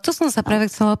 No to som sa práve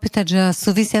chcela opýtať, že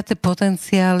súvisia tie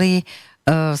potenciály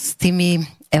s tými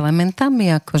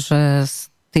elementami, akože s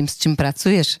tým, s čím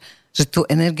pracuješ, že tú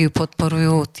energiu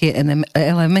podporujú tie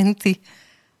elementy?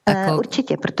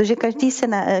 Určitě, protože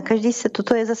každý se,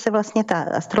 toto je zase vlastně ta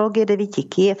astrologie 9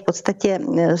 ki, je v podstatě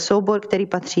soubor, který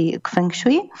patří k feng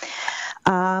shui,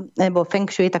 nebo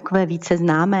feng shui je takové více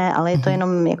známé, ale je to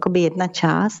jenom jakoby jedna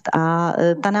část a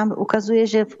ta nám ukazuje,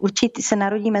 že se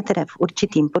narodíme teda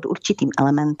pod určitým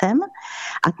elementem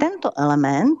a tento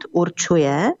element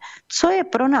určuje, co je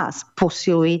pro nás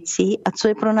posilující a co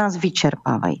je pro nás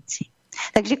vyčerpávající.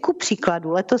 Takže ku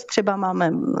příkladu, letos třeba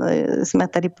jsme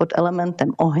tady pod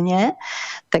elementem ohně,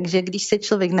 takže když se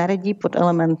člověk narodí pod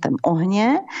elementem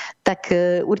ohně, tak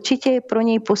určitě je pro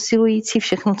něj posilující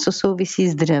všechno, co souvisí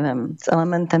s dřevem, s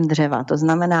elementem dřeva. To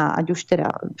znamená, ať už teda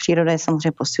příroda je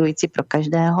samozřejmě posilující pro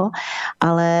každého,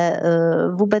 ale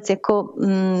vůbec jako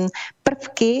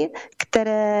prvky,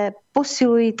 které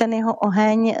posilují ten jeho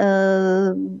oheň,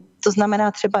 to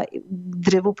znamená třeba k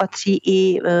dřevu patří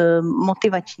i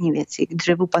motivační věci, k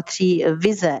dřevu patří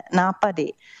vize, nápady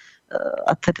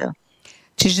a teda.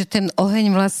 Čiže ten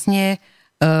oheň vlastne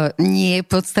nie je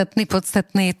podstatný,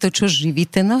 podstatné je to, čo živí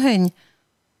ten oheň?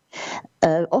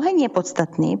 Oheň je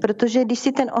podstatný, protože když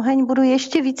si ten oheň budu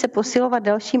ještě více posilovat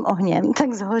dalším ohněm,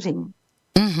 tak zhořím.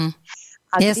 Mm-hmm.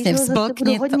 A když ho zase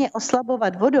budu hodně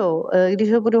oslabovat vodou,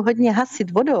 když ho budu hodně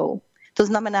hasit vodou, to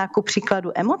znamená jako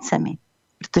příkladu emocemi,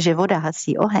 protože voda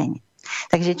hasí oheň.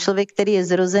 Takže člověk, který je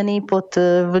zrozený pod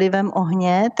vlivem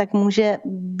ohně, tak může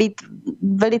být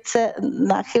velice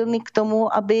náchylný k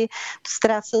tomu, aby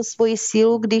ztrácel svoji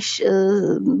sílu, když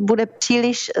bude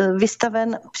příliš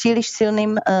vystaven příliš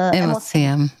silným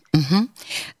emociám. Mhm.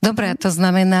 Dobre, to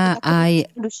znamená aj...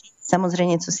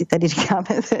 Samozřejmě, co si tady říkáme,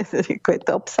 je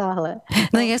to obsáhle.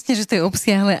 No jasne, že to je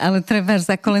obsiahle, ale treba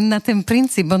ako len na ten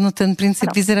princíp, ono ten princíp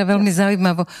vyzerá veľmi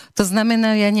zaujímavo. To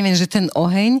znamená, ja neviem, že ten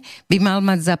oheň by mal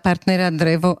mať za partnera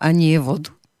drevo a nie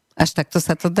vodu. Až tak to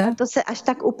sa to dá? To se až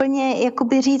tak úplně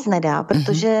jakoby říct nedá,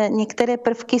 protože některé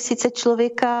prvky sice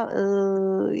člověka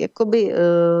jakoby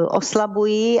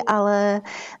oslabují, ale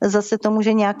zase to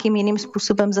může nějakým jiným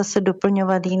způsobem zase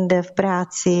doplňovat jinde v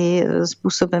práci,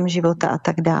 způsobem života a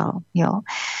tak dál. Jo?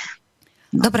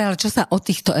 No. Dobre, ale čo sa o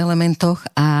týchto elementoch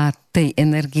a tej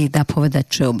energii dá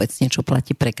povedať všeobecne, čo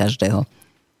platí pre každého?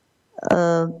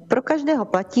 Pro každého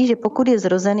platí, že pokud je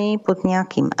zrozený pod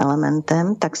nějakým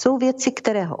elementem, tak jsou věci,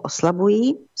 které ho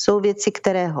oslabují, jsou věci,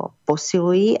 které ho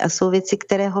posilují a jsou věci,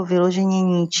 které ho vyloženě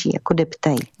ničí, jako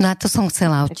deptají. No a to som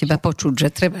chcela od teba počuť, že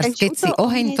treba, keď si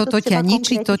oheň toto ťa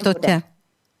ničí, toto ťa...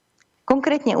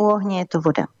 Konkrétne u ohně je to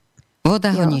voda. Voda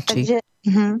ho ničí. Takže,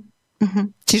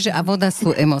 Čiže a voda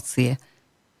sú emócie.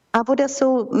 A voda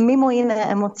sú mimo jiné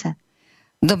emoce.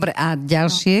 Dobre, a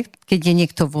ďalšie, keď je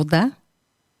niekto voda?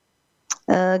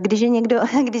 Když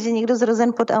je někdo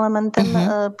zrozen pod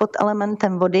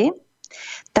elementem vody,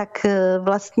 tak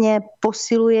vlastně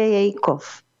posiluje její kov.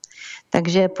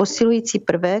 Takže posilující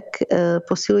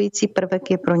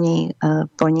prvek je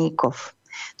pro něj kov.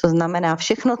 To znamená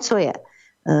všechno, co je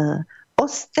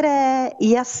ostré,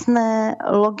 jasné,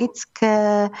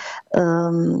 logické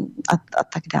a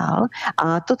tak dál.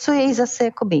 A to, co jej zase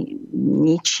jakoby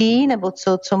ničí, nebo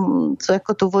co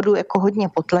jako tu vodu jako hodně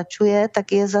potlačuje,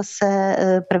 tak je zase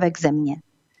prvek země.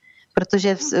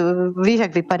 Protože víš,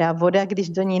 jak vypadá voda, když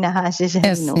do ní nahážeš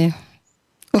hlínu. Jasně.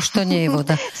 Už to nie je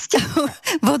voda.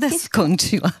 Voda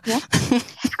skončila.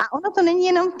 A ono to není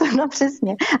jenom to, no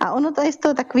přesně. A ono to je z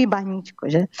toho takový baníčko,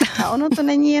 že? A ono to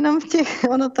není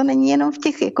jenom v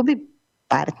těch jakoby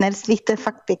partnerstvích, to je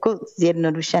fakt jako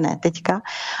zjednodušené teďka,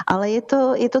 ale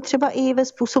je to třeba i ve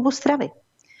způsobu stravy.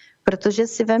 Protože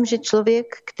si vem, že člověk,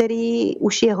 který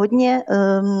už je hodně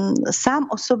sám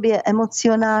o sobě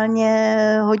emocionálně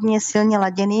hodně silně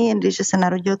laděný, když se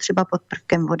narodil třeba pod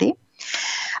prvkem vody,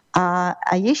 a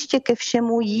ještě ke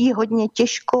všemu jí hodně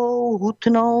těžkou,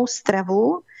 hutnou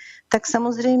stravu, tak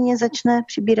samozřejmě začne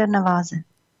přibírat na váze.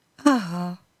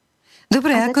 Aha.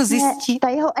 Dobre, ako zistí? Ta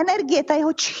jeho energie, ta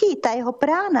jeho čchy, ta jeho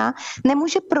prána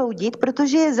nemůže proudit,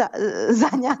 protože je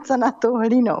zaňácaná tou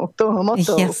hlinou, tou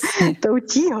hmotou, tou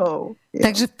tíhou. Jo.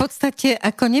 Takže v podstate,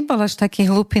 ako nebol až taký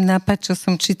hlúpy nápad, čo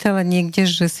som čítala niekde,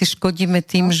 že si škodíme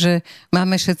tým, že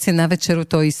máme všetci na večeru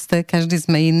to isté, každý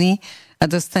sme iný a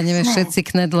dostaneme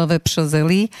všetci knedlové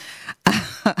pšozely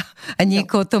a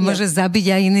niekoho to môže zabiť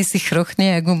a iný si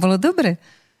chrochne, jak mu bolo dobre.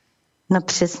 No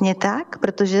přesně tak,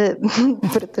 protože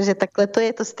takhle to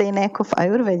je to stejné jako v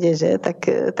ajurvedě, že? Tak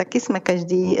taky jsme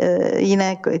každý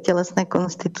jiné tělesné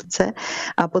konstituce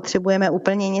a potřebujeme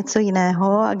úplně něco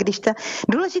jiného. A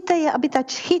důležité je, aby ta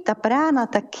čchy, ta prána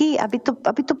taky,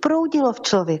 aby to proudilo v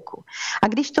člověku. A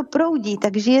když to proudí,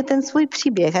 tak žije ten svůj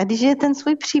příběh. A když žije ten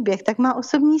svůj příběh, tak má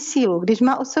osobní sílu. Když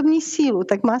má osobní sílu,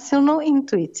 tak má silnou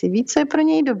intuici. Ví, co je pro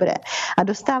něj dobré. A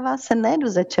dostává se ne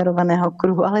do začarovaného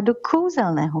kruhu, ale do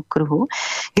kouzelného kruhu,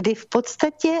 kdy v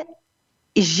podstatě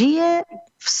žije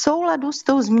v souladu s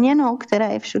tou změnou, která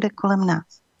je všude kolem nás.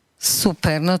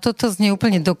 Super, no toto znie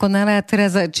úplne dokonalé. A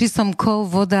teraz, či som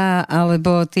kov, voda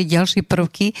alebo tie ďalšie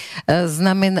prvky,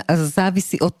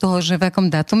 závisí od toho, že v akom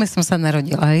dátume som sa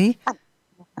narodila, hej?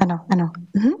 Áno.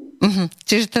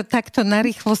 Čiže to takto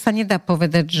narýchlo sa nedá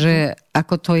povedať, že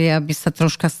ako to je, aby sa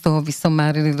troška z toho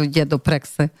vysomárili ľudia do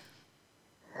praxe.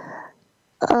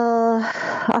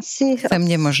 Asi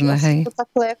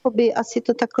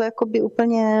to takhle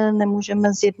úplně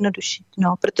nemůžeme zjednodušit,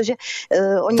 no, protože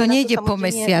oni to nejde po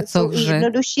mesiacoch, že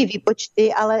jednodušší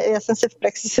výpočty, ale já jsem se v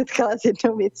praxi setkala s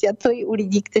jednou věcí a to i u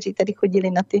lidí, kteří tady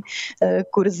chodili na ty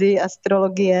kurzy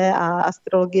astrologie a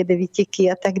astrologie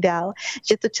devítiky a tak dál,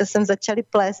 že to časem začali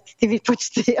plést ty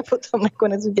výpočty a potom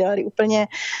nakonec udělali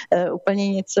úplně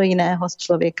něco jiného z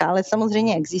člověka, ale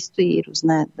samozřejmě existují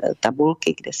různé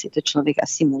tabulky, kde si to člověk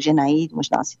asi může najít,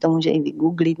 možná si to může i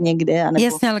vygooglit někde,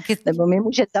 nebo mi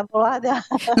může zavolat.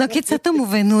 No keď sa tomu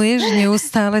venuješ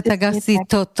neustále, tak asi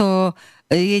toto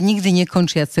je nikdy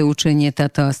nekončiace učenie,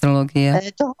 táto astrologie.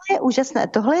 Tohle je úžasné.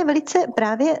 Tohle je velice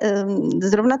právě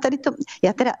zrovna tady to,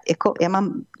 já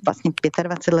mám vlastně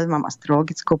 25 let, mám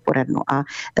astrologickou poradnu a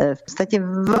v podstatě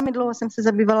velmi dlouho jsem se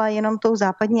zabývala jenom tou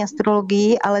západní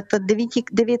astrologií, ale to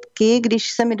devětky,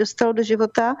 když se mi dostalo do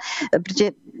života,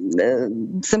 protože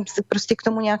jsem prostě k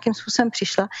tomu nějakým způsobem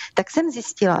přišla, tak jsem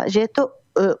zjistila, že je to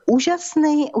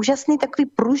úžasný takový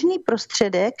pružný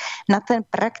prostředek na ten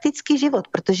praktický život,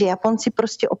 protože Japonci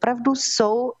prostě opravdu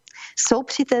jsou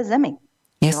při té zemi.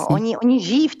 Jo, oni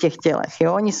žijí v těch tělech,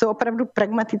 jo? Oni jsou opravdu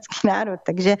pragmatický národ,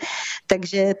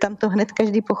 takže tam to hned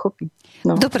každý pochopí.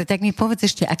 No. Dobre, tak mi povedz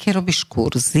ešte, aké robíš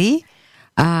kurzy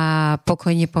a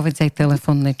pokojne povedz aj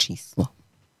telefónne číslo.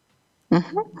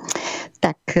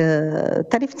 Tak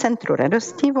tady v Centru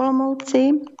radosti v Olomouci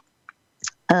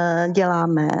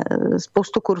děláme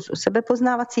spoustu kurzů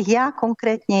sebepoznávacích.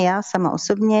 Já sama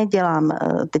osobně dělám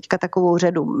teďka takovou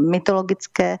řadu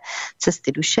mytologické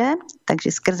cesty duše,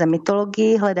 takže skrze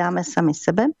mytologii hledáme sami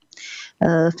sebe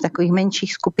v takových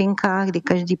menších skupinkách, kdy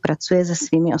každý pracuje se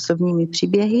svými osobními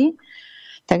příběhy.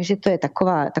 Takže to je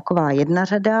taková jedna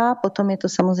řada. Potom je to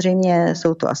samozřejmě,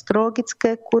 jsou to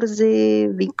astrologické kurzy,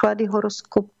 výklady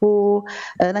horoskopu.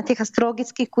 Na těch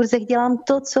astrologických kurzech dělám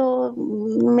to, co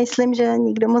myslím, že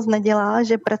nikdo moc nedělá,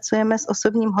 že pracujeme s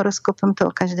osobním horoskopem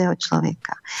toho každého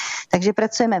člověka. Takže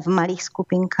pracujeme v malých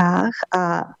skupinkách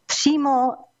a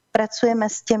přímo pracujeme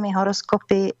s těmi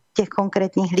horoskopy těch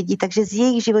konkrétních lidí, takže s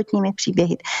jejich životními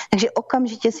příběhy. Takže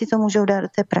okamžitě si to můžou dát do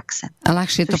té praxe. A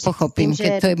ľahšie to pochopím,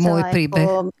 keď to je môj príbeh.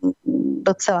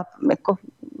 Docela,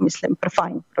 myslím,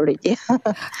 fajn pro lidi.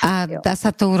 A dá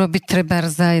sa to urobiť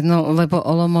trebárs za jedno, lebo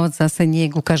Olomouc zase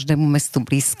nie je ku každému mestu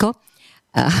blízko.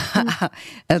 A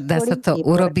dá sa to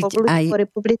urobiť aj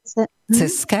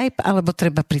cez Skype, alebo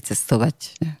treba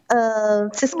pricestovať?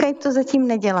 Cez Skype to zatím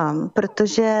nedělám,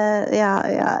 protože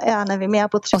já nevím, já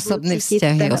potřebuji cítit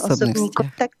ten osobní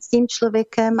kontakt s tím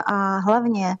člověkem a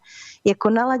hlavně jako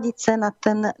naladit se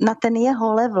na ten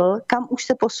jeho level, kam už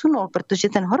se posunul, protože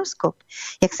ten horoskop,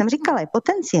 jak jsem říkala, je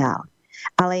potenciál.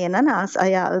 Ale je na nás a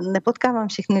já nepotkávám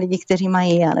všechny lidi, kteří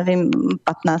mají, já nevím,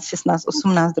 15, 16,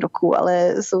 18 roků,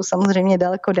 ale jsou samozřejmě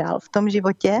daleko dál v tom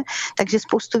životě, takže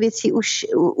spoustu věcí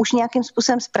už nějakým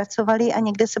způsobem zpracovali a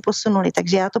někde se posunuli,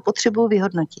 takže já to potřebuji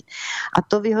vyhodnotit. A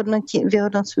to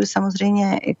vyhodnocuju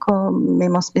samozřejmě jako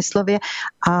mimo smyslově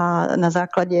a na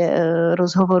základě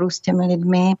rozhovoru s těmi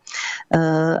lidmi,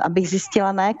 abych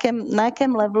zjistila, na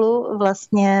jakém levelu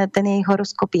vlastně ten jejich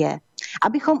horoskop je.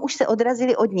 Abychom už se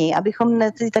odrazili od něj, abychom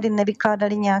tady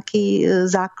nevykládali nějaký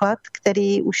základ,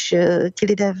 který už ti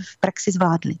lidé v praxi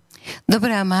zvládli.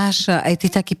 Dobre, a máš aj ty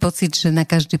taký pocit, že na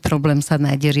každý problém sa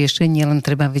nájde riešenie, len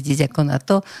treba vidieť ako na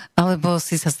to, alebo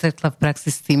si sa stretla v praxi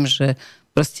s tým, že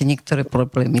proste niektoré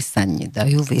problémy sa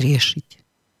nedajú vyriešiť?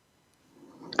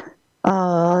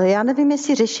 Já nevím,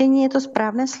 jestli řešení je to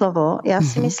správné slovo. Já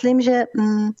si myslím, že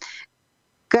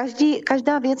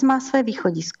každá věc má své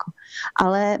východisko,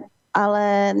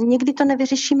 ale někdy to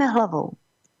nevyřešíme hlavou.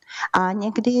 A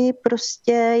někdy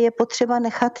prostě je potřeba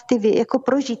nechat jako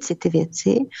prožít si ty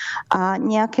věci a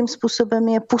nějakým způsobem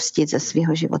je pustit ze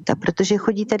svého života, protože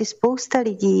chodí tady spousta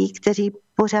lidí, kteří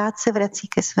pořád se vrací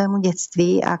ke svému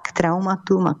dětství a k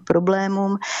traumatům a k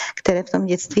problémům, které v tom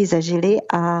dětství zažili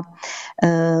a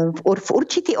v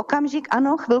určitý okamžik,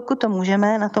 ano, chvilku to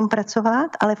můžeme na tom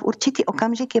pracovat, ale v určitý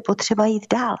okamžik je potřeba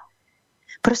jít dál.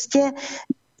 Prostě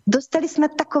dostali jsme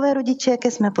takové rodiče,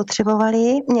 jaké jsme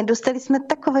potřebovali, dostali jsme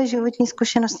takové životní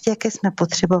zkušenosti, jaké jsme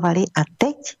potřebovali a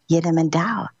teď jedeme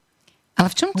dál. Ale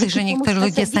v čom to je, že niektorí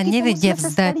ľudia sa nevedia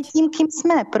vzdať? Tím, kým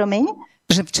sme, promiň?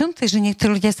 Že v čom to je, že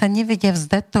niektorí ľudia sa nevedia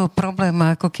vzdať toho problému,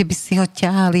 ako keby si ho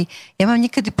ťahali? Ja mám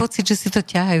niekedy pocit, že si to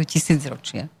ťahajú 1000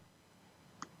 ročia.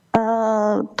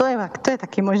 To je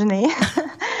taky možný.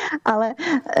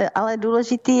 ale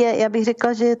důležitý je, já bych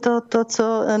řekla, že je to,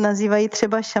 co nazývají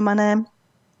třeba šamané,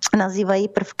 nazývají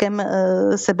prvkem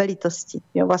sebelítosti.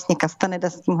 Jo, vlastně Castaneda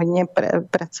s tím hodně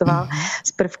pracoval,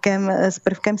 s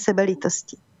prvkem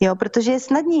sebelítosti. Jo, protože je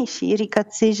snadnější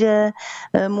říkat si, že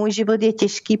můj život je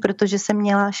těžký, protože jsem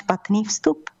měla špatný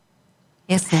vstup.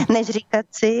 Jasně. Než říkat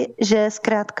si, že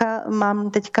zkrátka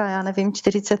mám teďka, já nevím,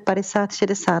 40, 50,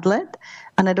 60 let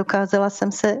a nedokázala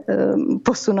jsem se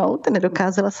posunout,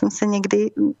 nedokázala jsem se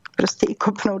někdy prostě i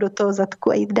kopnout do toho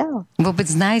zadku a jít dál.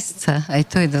 Vôbec nájsť sa, aj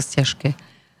to je dosť ťažké.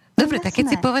 Dobre, tak keď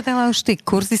si povedala už tie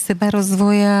kurzy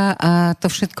sebarozvoja a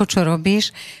to všetko, čo robíš,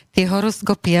 tie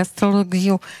horoskopy,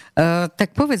 astrológiu,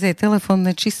 tak povedz aj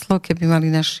telefónne číslo, keby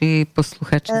mali naši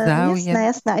posluchači záujem.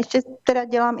 Jasné. Ještě teda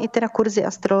dělám i teda kurzy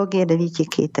astrologie 9,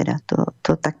 teda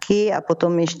to taky a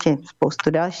potom ještě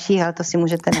spoustu dalších, ale to si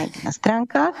můžete najít na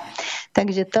stránkách.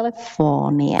 Takže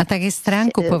telefon je... A tak je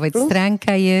stránku povedz.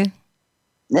 Stránka je...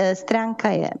 Stránka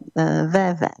je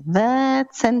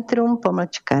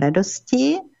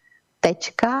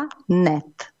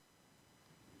www.centrum-radosti.net.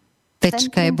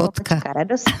 Tečka je bodka.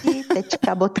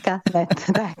 Radosti.net.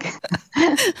 Tak.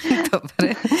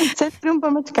 Dobre.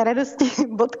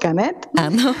 Centrum-radosti.net.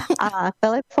 Áno. A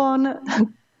telefon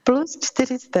plus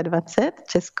 420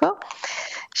 Česko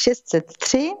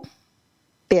 603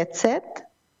 500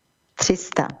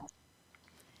 300.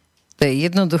 To je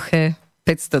jednoduché.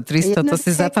 500, 300, to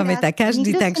si zapamätá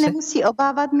každý. Nikdo se nemusí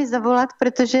obávat mi zavolat,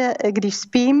 protože když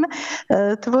spím,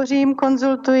 tvořím,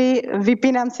 konzultuji,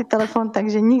 vypínám si telefon,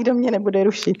 takže nikdo mě nebude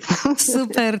rušit.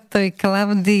 Super, to je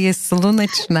Klaudie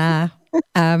Slunečná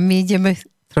a my ideme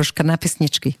troška na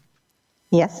pesničky.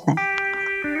 Jasné.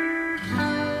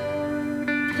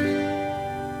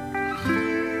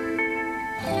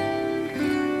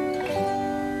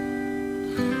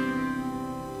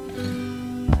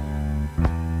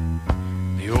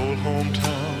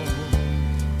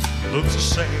 Looks the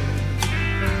same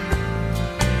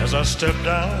as I step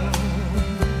down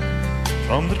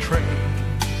from the train,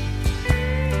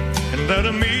 and there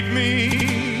to meet me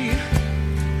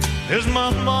is my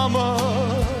mama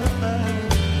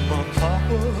and my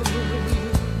papa.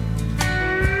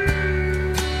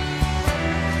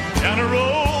 Down the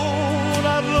road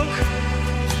I look,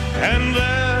 and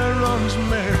there runs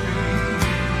Mary,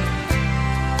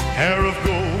 hair of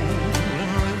gold and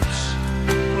lips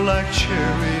like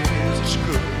cherries. It's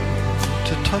good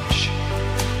to touch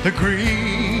the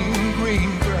green,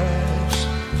 green grass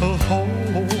of home.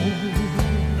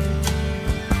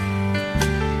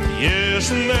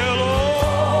 Yes, and they'll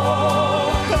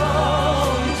all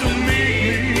come to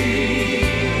meet me,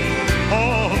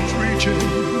 arms reaching,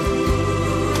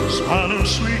 smiling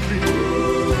sweetly.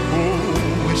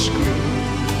 Oh, it's good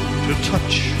to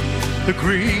touch the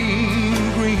green,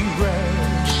 green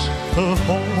grass of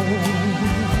home.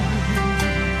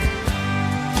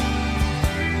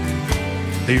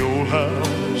 The old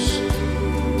house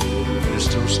is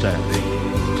still standing,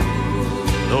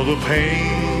 though the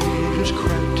paint is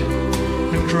cracked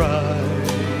and dry.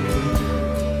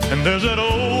 And there's that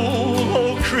old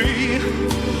oak tree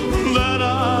that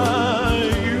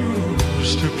I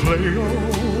used to play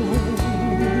on.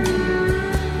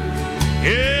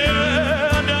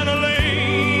 Yeah, down a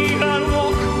lane I'd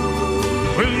walk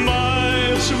with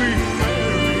my sweet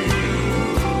Mary,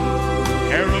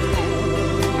 hair of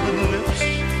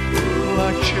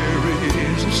like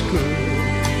cherries. It's good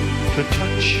to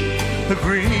touch the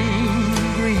green,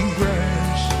 green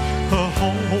grass of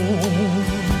home.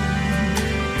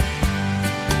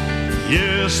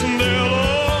 Yes, and they'll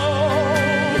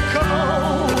all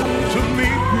come to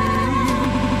meet me,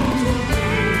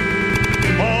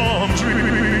 arms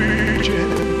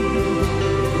reaching,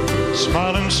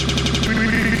 smiling sweetly.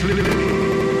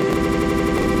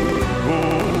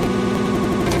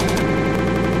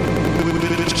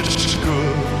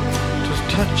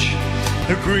 Touch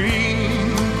the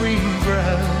green, green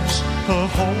grass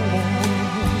home.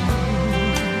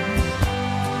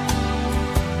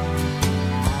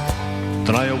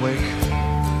 Then I awake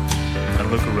and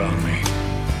look around me.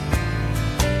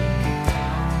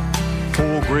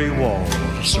 4 gray walls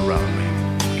surround me.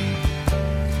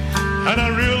 And I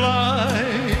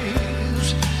realize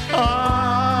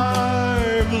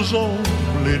I was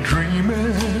only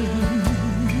dreaming.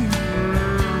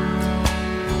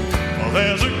 Well,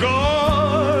 there's a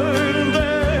guard and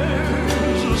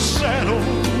there's a sad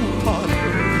old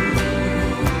potter.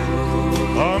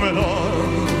 Arm in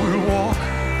arm we'll walk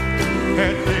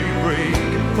at daybreak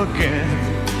again.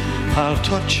 I'll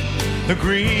touch the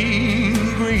green,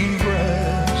 green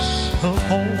grass of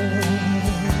home.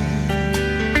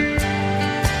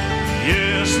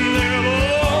 Yes, and they'll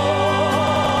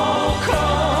all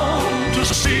come to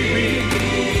see me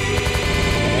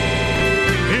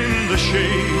in the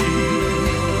shade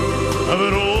of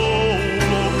an old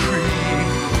oak tree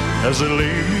as they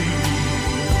lay me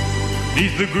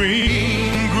beneath the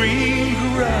green, green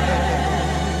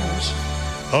grass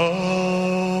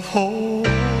of home.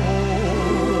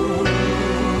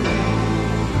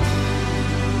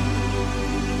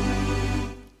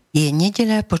 Je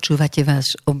nedeľa, počúvate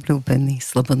váš obľúbený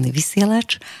slobodný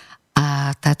vysielač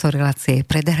a táto relácia je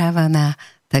predhrávaná,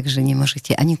 takže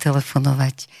nemôžete ani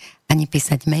telefonovať, ani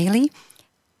písať maily,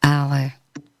 ale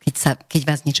keď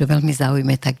vás niečo veľmi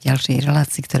zaujíme, tak v ďalšej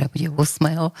relácii, ktorá bude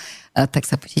 8., tak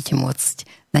sa budete môcť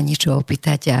na niečo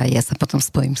opýtať a ja sa potom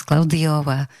spojím s Klaudiou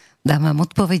a dám vám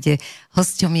odpovede.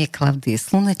 Hosťom je Klaudie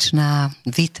Slunečná,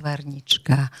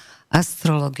 výtvarnička,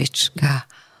 astrologička,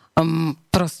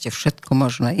 proste všetko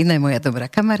možné. Iné moja dobrá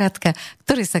kamarátka,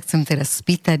 ktorej sa chcem teraz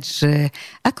spýtať, že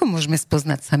ako môžeme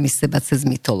spoznať sami seba cez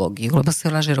mytológiu? Lebo si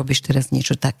hovorila, že robíš teraz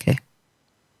niečo také.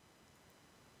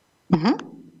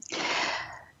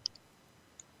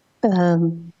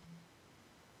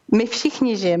 My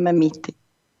všichni žijeme mýty.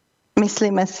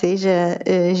 Myslíme si, že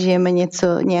žijeme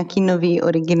nějaký nový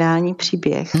originální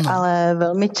příběh, ale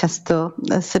velmi často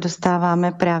se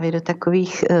dostáváme právě do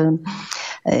takových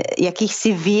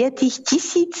jakýchsi vyjetých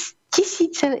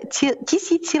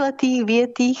tisíciletých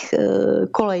vyjetých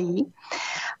kolejí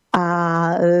a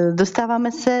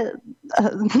dostáváme se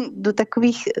do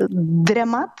takových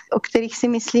dramat, o kterých si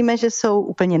myslíme, že jsou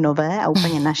úplně nové a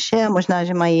úplně naše a možná,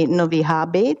 že mají nový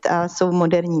hábit a jsou v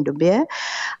moderní době,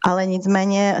 ale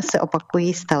nicméně se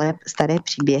opakují staré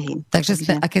příběhy. Takže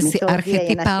jsme akési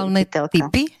archetypálne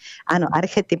typy? Ano,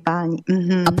 archetypální.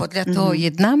 A podle toho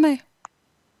jednáme?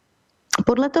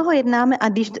 Podle toho jednáme a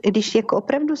když jako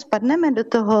opravdu spadneme do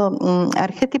toho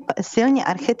silně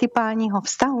archetypálního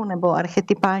vztahu nebo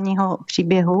archetypálního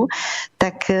příběhu,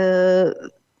 tak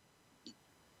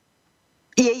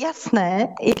je jasné,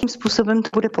 jakým způsobem to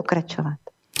bude pokračovat.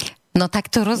 No tak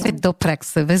to rozveď do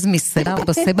praxe, vezmi seba,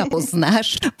 lebo seba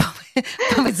poznáš,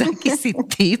 povedz, aký si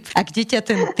typ a kde ťa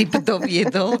ten typ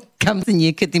doviedol, kam si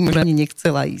niekedy možno ani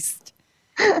nechcela ísť.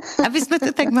 Aby jsme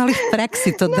to tak mali v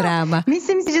praxi, to dráma.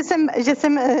 Myslím si, že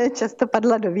jsem často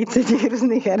padla do více těch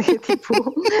různých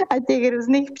archetypů a těch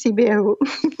různých příběhů.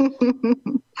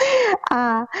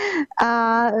 a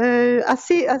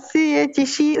asi je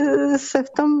těžší se v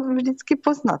tom vždycky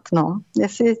poznat, no.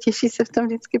 Asi je těžší se v tom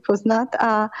vždycky poznat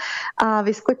a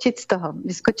vyskočit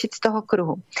z toho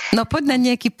kruhu. No poď na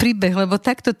nejaký príbeh, lebo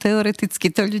takto teoreticky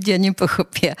to ľudia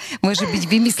nepochopia. Môže byť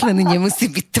vymyslený, nemusí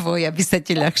byť tvoj, aby sa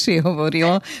ti ľahšie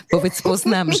hovorilo. Povedz,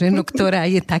 poznám ženu, ktorá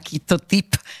je takýto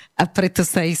typ a preto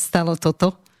sa jej stalo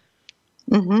toto.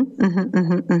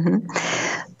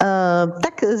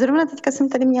 Tak zrovna teďka jsem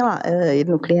tady měla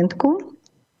jednu klientku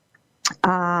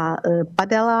a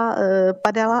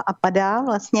padala a padá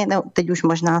vlastně, no teď už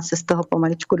možná se z toho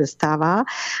pomaličku dostává,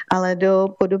 ale do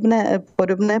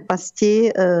podobné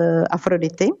pasti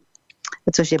Afrodity,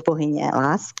 což je bohyně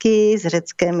lásky z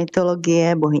řecké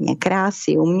mytologie, bohyně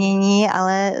krásy, umění,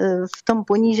 ale v tom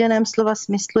poníženém slova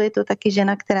smyslu je to taky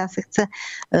žena, která se chce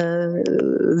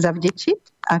zavděčit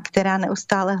a která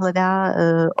neustále hledá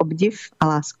obdiv a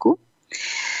lásku.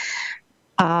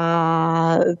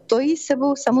 A to jí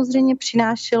sebou samozřejmě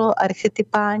přinášelo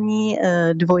archetypální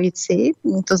dvojici,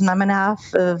 to znamená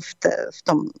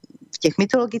v těch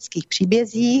mytologických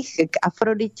příbězích k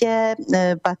Afroditě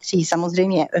patří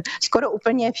samozřejmě skoro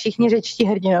úplně všichni řečtí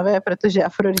hrdinové, protože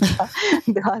Afrodita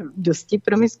byla dosti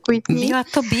promiskuitní. Byla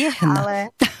to běhna.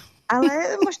 Ale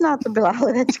možná to byla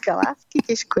hledačka lásky,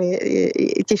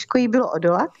 těžko jí bylo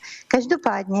odolat.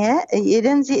 Každopádně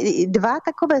dva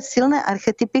takové silné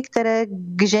archetypy, které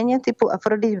k ženě typu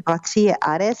Afrodity patří, je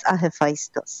Ares a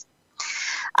Hephaistos.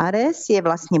 Ares je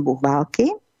vlastně bůh války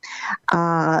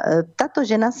A tato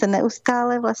žena se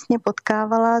neustále vlastně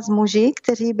potkávala s muži,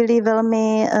 kteří byli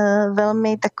velmi,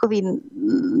 velmi takový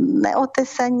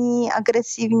neotesaní,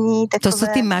 agresivní. To jsou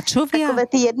ty mačovia? Takové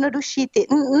ty jednodušší,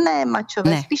 ne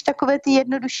mačové, spíš takové ty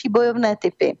jednodušší bojovné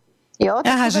typy. Jo,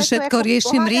 aha, že všetko jako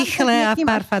riešim rýchle a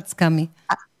pár fackami.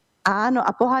 Áno,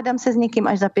 a pohádám se s někým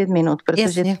až za 5 minut,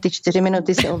 protože ty 4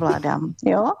 minuty se ovládám.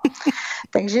 Jo?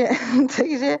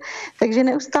 takže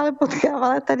neustále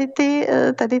potkávala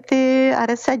tady ty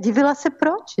Aresa. Divila se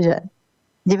proč, že?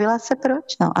 Divila se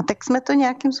proč, no. A tak jsme to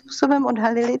nějakým způsobem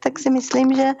odhalili, tak si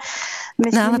myslím, že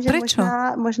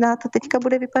možná to teďka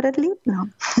bude vypadat líp, no.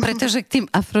 Pretože k tým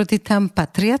Afroditám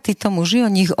patria títo muži,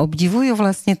 oni ich obdivujú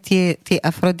vlastne tie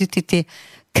Afrodity, tie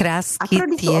krásky.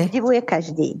 Afroditu obdivuje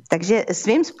každý. Takže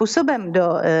svým způsobem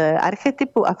do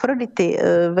archetypu Afrodity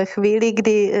ve chvíli,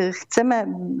 kdy chceme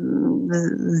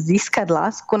získat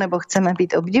lásku nebo chceme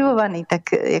být obdivovaný, tak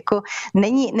jako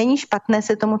není špatné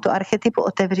se tomuto archetypu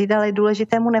otevřít, ale je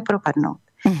důležité mu nepropadnout.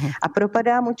 Mm-hmm. A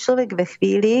propadá mu člověk ve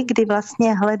chvíli, kdy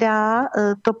vlastně hledá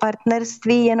to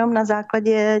partnerství jenom na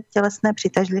základě tělesné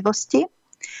přitažlivosti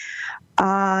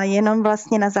a jenom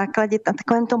vlastně na základě, na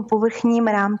takovém tom povrchním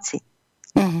rámci.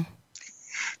 Mm.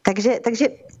 Takže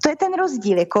to je ten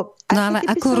rozdíl. Jako no ale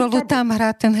akú rolu tam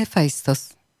hrá ten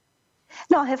Hefajstos?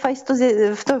 No Hefajstos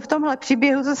je v tomhle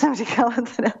příběhu, co jsem říkala,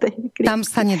 teda tam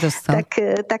se nedostal.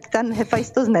 Tak ten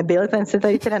Hefajstos nebyl, ten se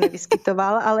tady teda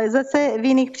nevyskytoval, ale zase v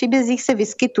jiných příbězích se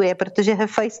vyskytuje, protože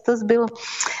Hefajstos byl,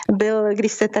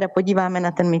 když se teda podíváme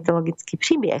na ten mytologický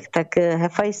příběh, tak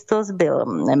Hefajstos byl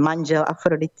manžel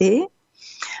Afrodity,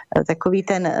 takový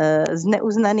ten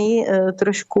zneuznaný,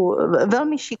 trošku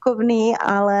velmi šikovný,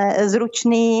 ale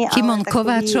zručný. Kým on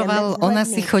kováčoval, ona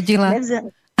si chodila.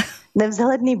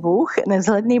 Nevzhledný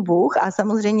bůh a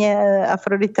samozřejmě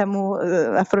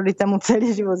Afrodita mu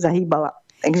celý život zahýbala.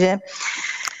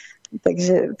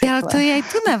 Takže ale to je aj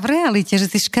tu v realite,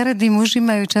 že tí škaredí muži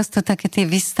majú často také tie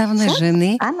výstavné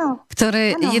ženy,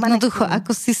 ktoré jednoducho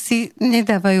ako si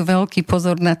nedávajú veľký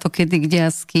pozor na to, kedy, kde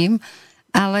a s kým.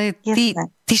 Ale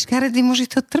ty škaredí muži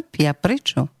to trpia.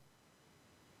 Prečo?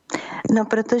 No,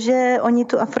 protože oni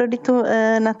tu Afroditu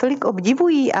natolik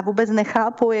obdivují a vůbec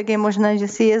nechápou, jak je možné, že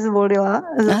si je zvolila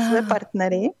za své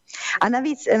partnery. A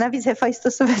navíc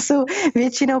Hefajstosové jsou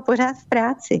většinou pořád v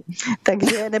práci.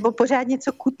 Takže, nebo pořád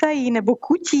něco kutají, nebo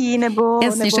kutí, nebo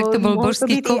však to byl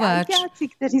božský kováč. Antiáci,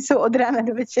 kteří jsou od rána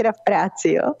do večera v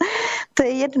práci. Jo? To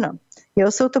je jedno.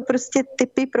 Jo, jsou to prostě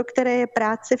typy, pro které je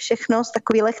práce všechno,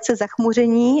 takový lehce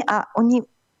zachmuření a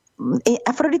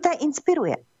Afrodita je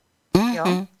inspiruje.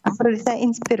 Jo? Afrodita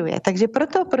inspiruje. Takže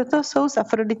proto jsou s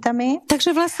Afroditami.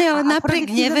 Takže vlastně ale napriek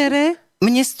nevere,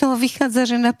 mne z toho vychádza,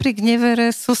 že napriek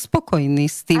nevere sú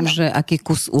spokojní s tým, že aký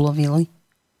kus ulovili.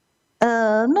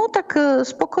 No tak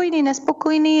spokojný,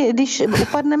 nespokojný, když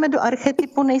upadneme do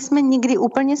archetypu, nejsme nikdy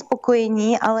úplně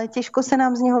spokojení, ale těžko se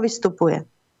nám z něho vystupuje.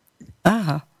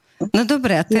 Aha. No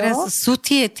dobré, a teraz sú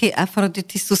tie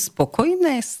Afrodity sú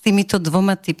spokojné s týmito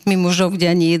dvoma typmi mužov,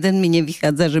 kde ani jeden mi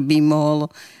nevychádza, že by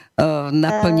mohol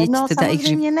naplniť teda ich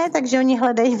život? No samozřejmě ne, takže oni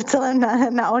hledají v celém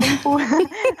na Olympu.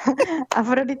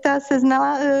 Afrodita se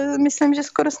znala, myslím, že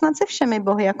skoro snad se všemi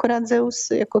bohy, akorát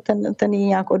Zeus, jako ten jí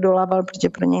nějak odolával, protože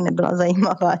pro něj nebyla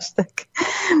zajímavá až tak.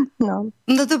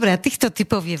 No dobré, a týchto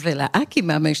typov je veľa. Aký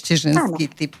máme ešte ženský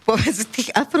typ? Povedz, tých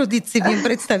Afrodit si viem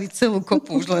predstaviť celú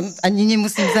kopu, už len ani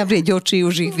nemusím zavrieť oči,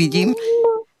 už ich vidím.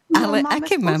 Ale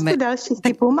aké máme? Dalších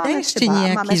typů.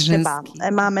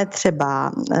 Máme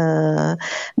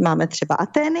třeba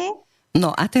Atény.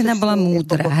 No, Aténa byla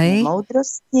múdra, hej?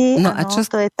 Moudrosti, no, a čo?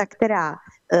 To je ta,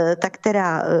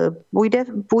 která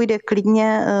půjde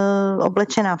klidně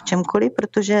oblečená v čemkoliv,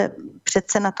 protože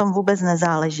přece na tom vůbec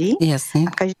nezáleží. Jasně.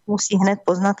 A každý musí hned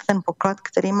poznat ten poklad,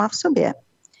 který má v sobě.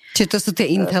 Čiže to sú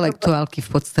tie intelektuálky v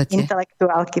podstate.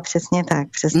 Intelektuálky, přesně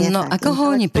tak. No a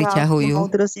koho oni priťahujú?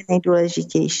 Moudrost je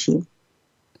nejdůležitější.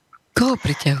 Koho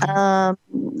priťahujú?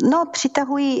 No,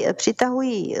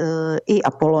 přitahují i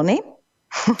Apolony.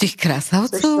 Tých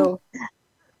krásavcov?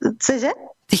 Cože?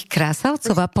 Tých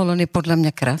krásavcov? Apolon je podľa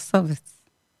mňa krásavec.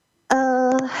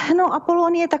 No,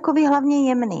 Apolon je takový hlavně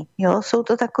jemný. Jo? Jsou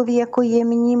to takový jako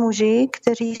jemní muži,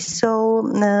 kteří jsou,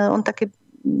 on taky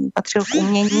patřil k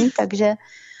umění,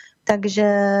 takže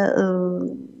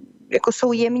jako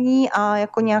jsou jemní a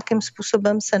jako nějakým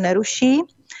způsobem se neruší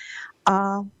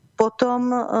a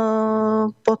potom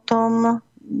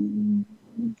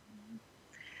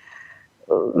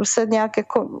se nějak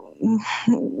jako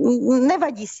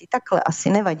nevadí si, takhle asi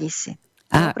nevadí si.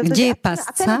 A kde je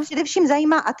pasca?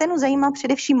 Atenu zajímá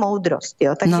především moudrost,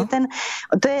 jo? Takže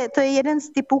to je jeden z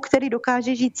typů, který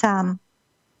dokáže žít sám.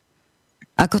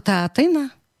 Ako tá Atena?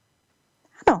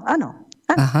 Ano.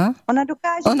 Aha. Ona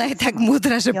dokáže... Ona je tak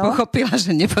múdra, že pochopila,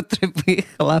 že nepotrebuje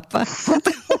chlapa.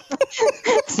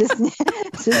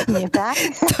 Přesně tak.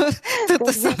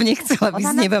 Toto som nechcela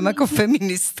vyznievam ako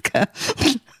feministka.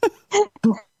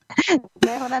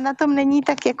 Ne, ona na tom není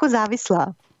tak jako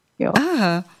závislá. Jo.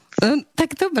 Aha, tak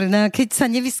dobre, no keď sa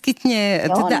nevyskytne,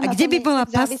 teda, kde by bola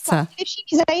pasca?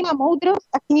 Všichni zajímá moudrost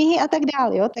a knihy a tak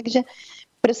dále, jo, takže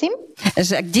prosím?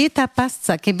 Že kde je tá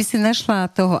pasca? Keby si našla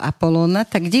toho Apolóna,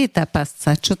 tak kde je tá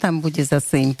pasca? Čo tam bude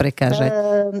zase im prekážať?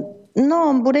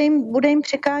 Bude jim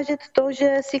překážet to,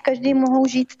 že si každý mohou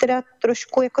žít teda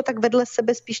trošku jako tak vedle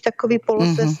sebe, spíš takový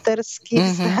polosesterský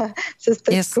vztah,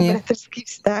 sestersko-bratrský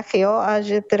vztah, jo, a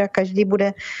že teda každý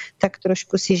bude tak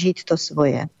trošku si žít to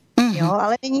svoje. Jo,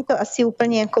 ale není to asi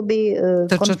úplně jakoby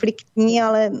konfliktní,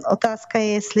 ale otázka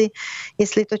je,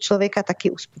 jestli to člověka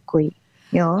taky uspokojí.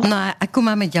 Jo. No a ako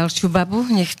máme ďalšiu babu?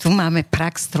 Nech tu máme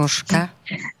prax troška.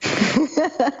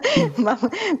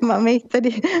 máme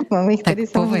ich tady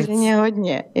samozřejmě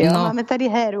hodně. Jo? No. Máme tady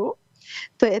Héru,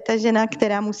 to je ta žena,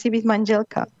 která musí být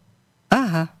manželka.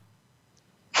 Aha.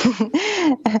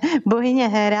 Bohyně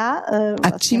Héra. A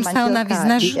čím sa ona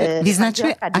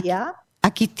vyznačuje?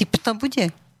 Aký typ to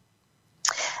bude?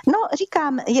 No,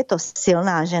 říkám, je to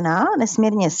silná žena,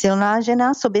 nesmírně silná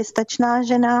žena, soběstačná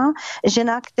žena,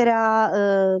 žena, která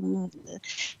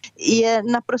je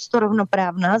naprosto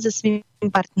rovnoprávná se svým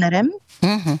partnerem.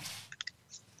 Uh-huh.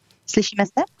 Slyšíme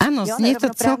se? Ano, znie to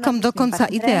celkom dokonca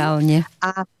ideálně.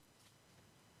 A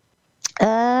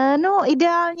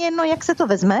ideálně, jak se to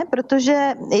vezme,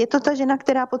 protože je to ta žena,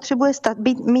 která potřebuje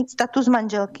mít status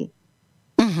manželky.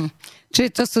 Uh-huh. Čiže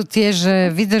to sú tie,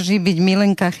 že vydrží byť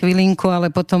milenka chvilinku,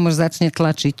 ale potom už začne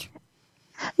tlačiť.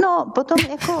 No, potom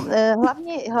jako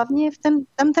hlavně je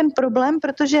tam ten problém,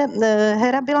 protože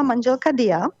Hera byla manželka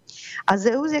Dia a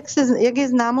Zeus, jak je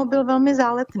známo, byl velmi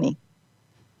záletný.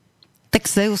 Tak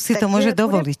Zeus si to může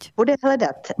dovoliť.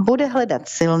 Bude hledat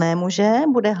silné muže,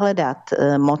 bude hledat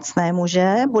mocné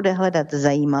muže, bude hledat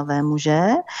zajímavé muže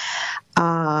a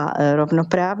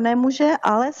rovnoprávné muže,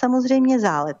 ale samozřejmě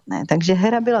záletné. Takže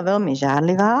Hera byla velmi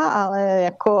žárlivá, ale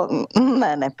jako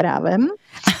neprávem.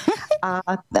 A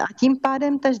tím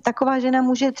pádem taková žena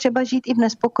může třeba žít i v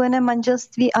nespokojeném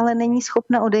manželství, ale není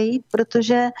schopna odejít,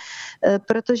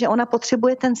 protože ona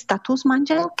potřebuje ten status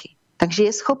manželky. Takže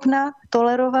je schopná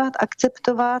tolerovat,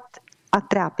 akceptovat a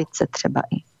trápit se třeba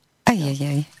i.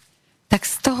 Ajajaj. Tak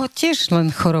z toho tiež len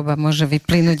choroba môže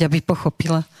vyplynúť, aby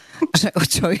pochopila, že o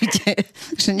čo ide.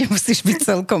 Že nemusíš byť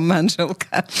celkom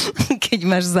manželka, keď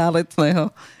máš záletného.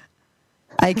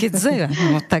 Aj keď Zeus,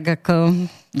 tak ako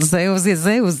Zeus je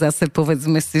Zeus, zase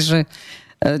povedzme si, že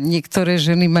niektoré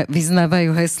ženy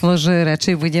vyznávajú heslo, že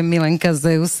radšej budem milenka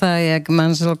Zeusa, jak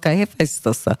manželka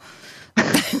Hefajstosa.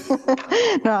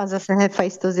 No a zase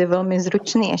Hefajstos je veľmi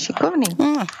zručný a šikovný.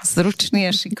 Zručný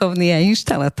a šikovný a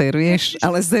inštalatéruješ,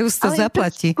 ale Zeus to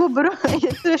zaplatí.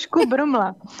 Je trošku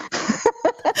brumla.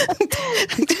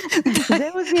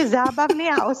 Zeus je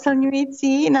zábavný a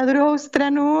oslňující, na druhou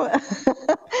stranu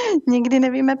nikdy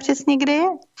nevíme přesně, kde je.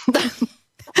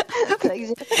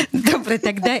 Takže... Dobre,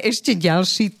 tak daj ešte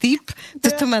ďalší tip.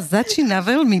 Toto ma začína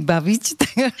veľmi baviť.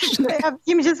 No ja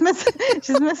vidím, že sme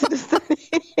sa dostali.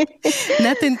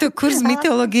 Na tento kurz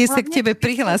mytológie sa k tebe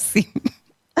prihlasím.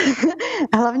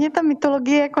 Hlavně ta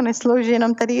mytologie jako neslouží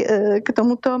jenom tady k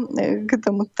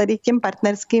tomu tady těm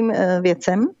partnerským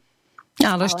věcem.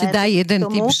 Ale ešte daj jeden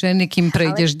tip ženy, kým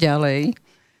prejdeš ďalej.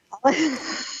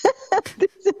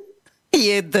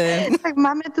 Jeden. Tak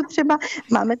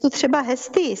máme tu třeba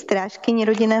Hestii, strážkyni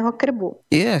rodinného krbu.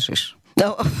 Ježiš.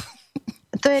 No.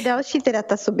 To je další teda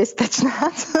ta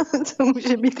soběstačná, co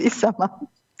může být i sama.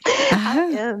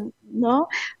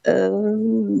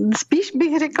 Spíš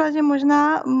bych řekla, že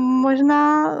možná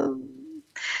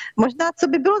co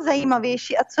by bylo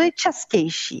zajímavější a co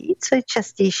je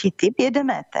častější typ, je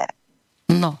Deméter.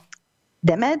 No.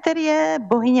 Deméter je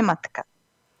bohyně matka.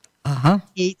 Aha.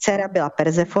 Její dcera byla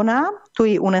Persefona, tu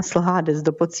ji unesl Hades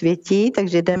do podsvětí,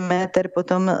 takže Deméter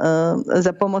potom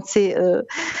za pomoci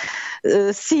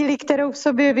síly, kterou v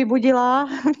sobě vybudila,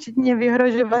 včetně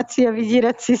vyhrožovací a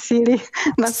vydírací síly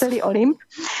na celý Olymp,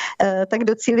 tak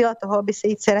docílila toho, aby se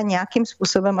jí dcera nějakým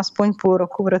způsobem aspoň půl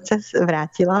roku v roce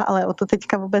vrátila, ale o to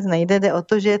teďka vůbec nejde. Jde o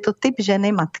to, že je to typ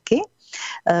ženy matky,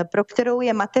 pro kterou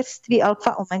je mateřství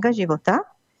alfa omega života.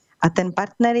 A ten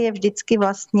partner je vždycky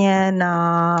vlastně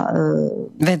na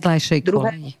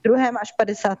druhém až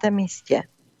 50. místě.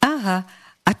 Aha,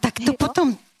 a tak to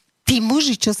potom tí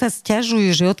muži, čo sa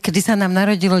sťažujú, že odkedy sa nám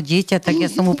narodilo dieťa, tak ja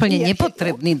som úplne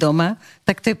nepotrebný doma,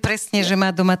 tak to je presne, že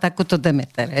má doma takúto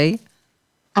Demeter, hej?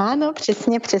 Ano,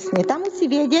 přesně. Tam musí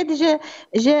vědět,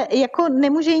 že jako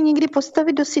nemůže ji nikdy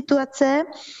postavit do situace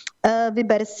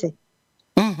vyber si.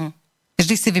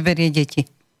 Vždy si vyberie děti.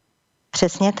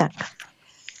 Přesně tak.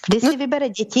 Vždy si vybere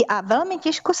děti a velmi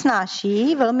těžko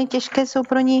snáší, velmi těžké jsou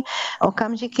pro ní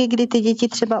okamžiky, kdy ty děti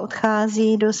třeba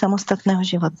odchází do samostatného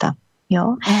života.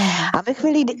 Jo? A ve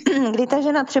chvíli, kdy ta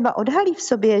žena třeba odhalí v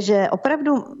sobě, že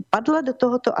opravdu padla do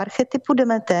tohoto archetypu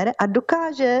Demeter a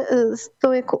dokáže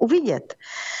to jako uvidět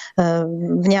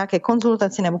v nějaké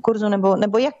konzultaci nebo kurzu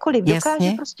nebo jakkoliv,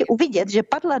 dokáže prostě uvidět, že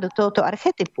padla do tohoto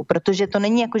archetypu, protože to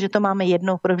není jako, že to máme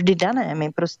jednou provždy dané,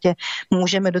 my prostě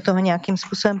můžeme do toho nějakým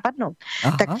způsobem padnout.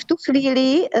 Aha. Tak v tu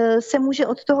chvíli se může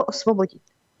od toho osvobodit.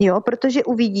 Jo, protože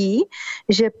uvidí,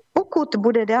 že pokud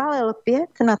bude dále lpět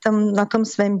na tom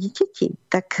svém dítěti,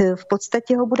 tak v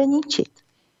podstatě ho bude ničit.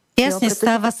 Jasně,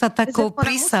 stáva sa takou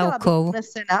prísavkou.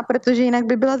 Protože jinak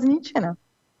by byla zničena.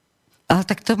 Ale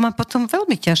tak to má potom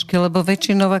veľmi ťažké, lebo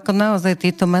väčšinou ako naozaj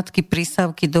tieto matky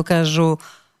prísavky dokážu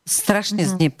strašne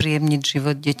znepríjemniť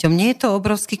život deťom. Nie je to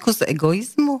obrovský kus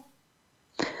egoizmu?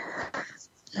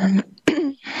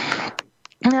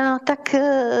 No, tak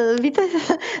víte,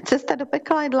 cesta do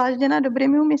pekla je dlážděna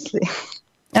dobrými úmysly.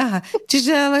 Aha,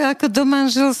 čiže ale ako do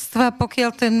manželstva,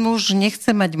 pokiaľ ten muž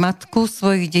nechce mať matku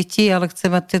svojich detí, ale chce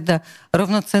mať teda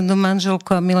rovnocennú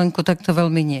manželku a milenku, tak to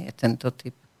veľmi nie je tento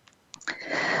typ.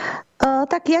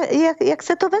 Tak jak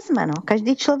se to vezme, no?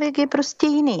 Každý člověk je prostě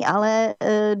jiný, ale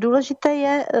důležité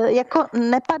je jako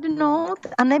nepadnout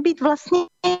a nebýt vlastně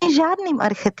žádným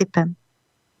archetypem.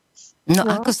 No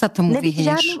ako sa tomu vyhneš?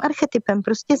 Žádným archetypem,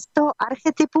 prostě z toho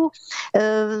archetypu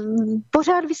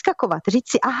pořád vyskakovat. Říct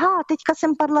si, aha, teďka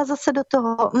jsem padla zase do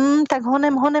toho, tak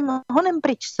honem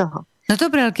pryč z toho. No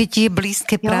dobré, ale keď ti je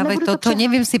blízke práve toto,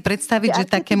 neviem si predstaviť, že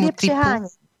takému typu,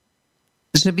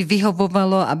 že by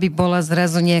vyhovovalo, aby bola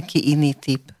zrazu nejaký iný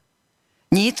typ.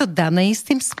 Nie je to dané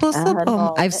istým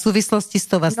spôsobom? Aj v súvislosti s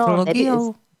tou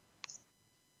astrologiou?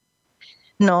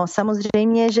 No,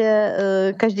 samozřejmě, že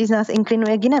každý z nás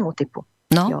inklinuje k jinému typu.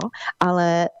 No. Jo?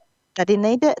 Ale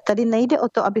tady nejde o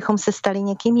to, abychom se stali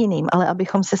někým jiným, ale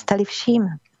abychom se stali vším.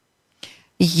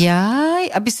 Jaj,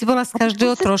 aby si bola z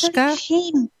každého troška?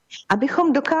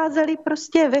 Abychom dokázali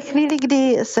prostě ve chvíli,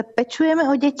 kdy se pečujeme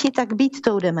o děti, tak být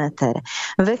tou Demeter.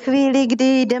 Ve chvíli,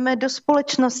 kdy jdeme do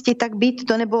společnosti, tak být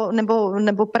to,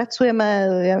 nebo pracujeme,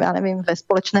 já nevím, ve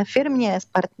společné firmě s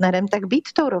partnerem, tak být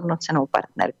tou rovnocennou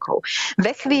partnerkou.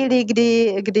 Ve chvíli,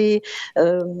 kdy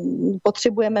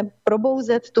potřebujeme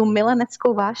probouzet tu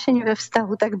mileneckou vášeň ve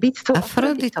vztahu, tak být tou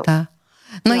Afroditou.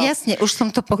 No jasně, už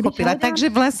jsem to pochopila. Takže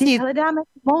vlastně... Když hledáme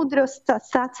moudrost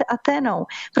stát se Aténou.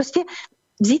 Prostě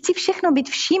vzít si všechno, být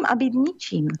vším a být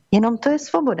ničím. Jenom to je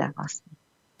svoboda vlastne.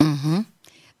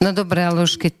 No dobré, ale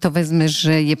už keď to vezmeš,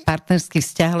 že je partnerský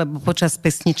vzťah, lebo počas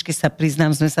pesničky sa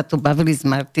priznám, sme sa tu bavili s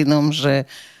Martinom, že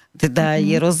teda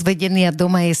je rozvedený a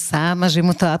doma je sám a že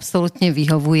mu to absolútne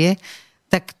vyhovuje,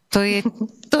 tak to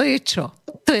je čo?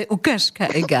 To je ukážka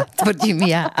ega, tvrdím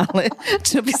ja, ale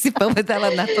čo by si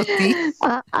povedala na to ty?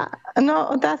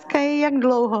 No, otázka je, jak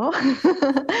dlouho,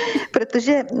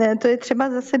 protože to je třeba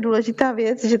zase důležitá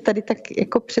věc, že tady tak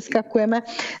jako přeskakujeme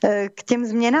k těm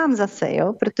změnám zase,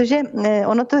 jo, protože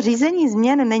ono to řízení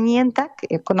změn není jen tak,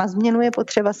 jako na změnu je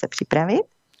potřeba se připravit.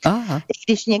 Aha. I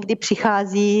když někdy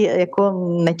přichází jako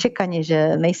nečekaně,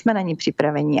 že nejsme na ní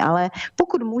připraveni, ale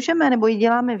pokud můžeme nebo ji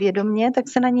děláme vědomě, tak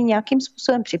se na ní nějakým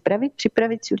způsobem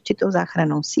připravit si určitou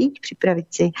záchrannou síť, připravit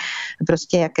si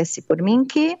prostě jakési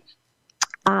podmínky.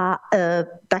 A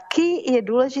taky je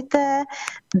důležité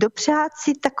dopřát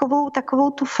si takovou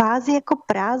tu fázi jako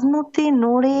prázdnoty,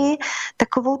 nuly,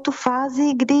 takovou tu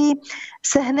fázi, kdy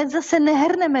se hned zase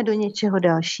nehrneme do něčeho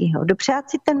dalšího. Dopřát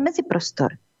si ten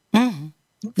meziprostor.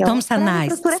 V tom sa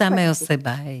nájsť samého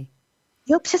seba, hej.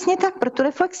 Jo, přesně tak, pro tu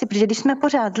reflexi, protože když jsme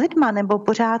pořád s lidma, nebo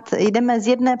pořád jdeme z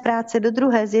jedné práce do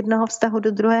druhé, z jednoho vztahu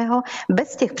do druhého,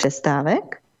 bez těch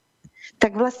přestávek,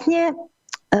 tak vlastně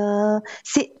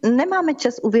si nemáme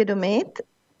čas uvědomit,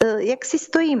 jak si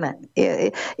stojíme.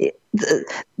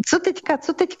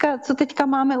 Co teďka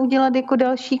máme udělat jako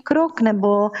další krok,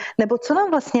 nebo co nám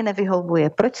vlastně nevyhovuje?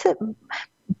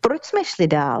 Proč jsme šli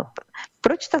dál?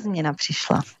 Proč ta změna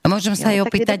přišla? A môžem sa aj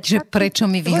opýtať, že prečo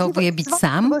mi vyhovuje byť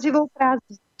sám?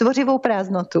 Tvořivou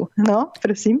prázdnotu. No,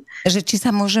 prosím. Že či sa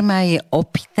môžeme aj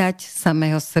opýtať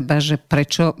samého seba, že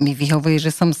prečo mi vyhovuje, že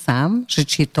som sám? Že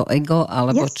či je to ego,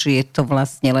 alebo či je to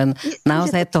vlastne len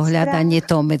naozaj to hľadanie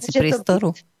toho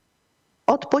medzipriestoru?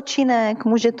 odpočinek,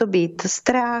 může to být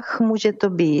strach, může to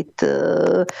být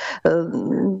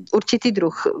určitý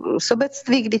druh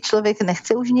sobectví, kdy člověk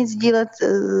nechce už nic sdílet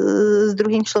s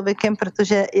druhým člověkem,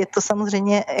 protože je to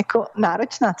samozřejmě jako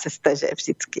náročná cesta, že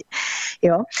vždycky.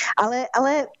 Jo?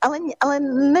 Ale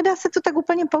nedá se to tak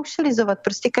úplně paušalizovat.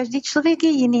 Prostě každý člověk je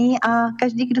jiný a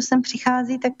každý, kdo sem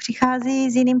přichází, tak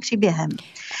přichází s jiným příběhem.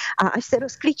 A až se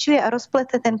rozklíčuje a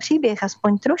rozplete ten příběh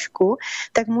aspoň trošku,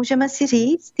 tak můžeme si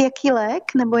říct, jaký lék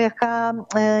nebo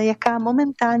jaká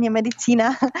momentálně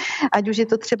medicína, ať už je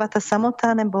to třeba ta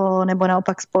samota nebo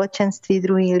naopak společenství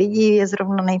druhých lidí, je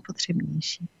zrovna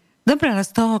nejpotřebnější. Dobre, ale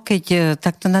z toho, keď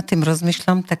takto nad tým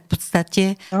rozmýšľam, tak v podstate,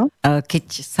 keď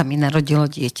sa mi narodilo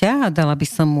dieťa a dala by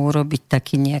som mu urobiť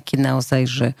taký nejaký naozaj,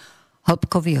 že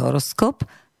hĺbkový horoskop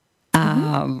a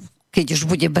keď už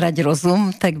bude brať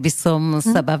rozum, tak by som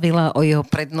sa bavila o jeho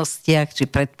prednostiach, či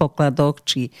predpokladoch,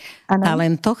 či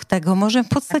talentoch, tak ho môžem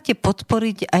v podstate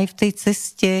podporiť aj v tej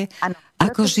ceste,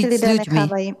 ako žiť s ľuďmi.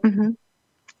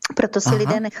 Proto si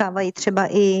lidé nechávají třeba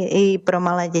i pro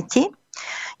malé děti.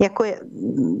 Jako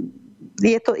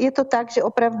je to tak, že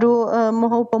opravdu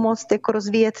mohou pomoct jako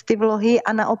rozvíjet ty vlohy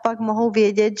a naopak mohou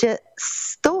vědět, že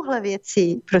s touhle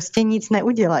věcí prostě nic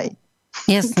neudělají.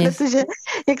 Jasně. Protože,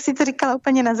 jak si to říkala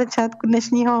úplně na začátku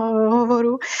dnešního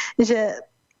hovoru, že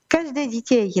každé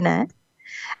dítě je jiné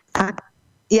a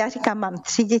já říkám, mám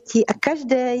 3 děti a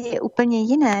každé je úplně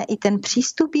jiné. I ten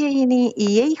přístup je jiný,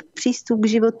 i jejich přístup k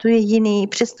životu je jiný,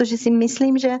 přestože si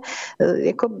myslím, že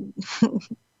jako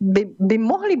by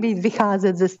mohli být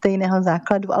vycházet ze stejného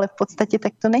základu, ale v podstatě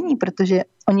tak to není, protože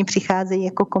oni přicházejí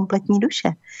jako kompletní duše.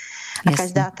 A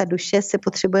každá ta duše se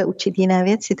potřebuje učit jiné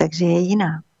věci, takže je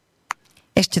jiná.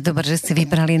 Ešte dobre, že si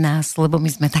vybrali nás, lebo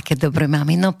my sme také dobré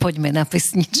mami. No poďme na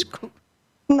pesničku.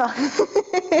 No.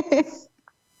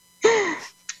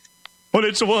 Well,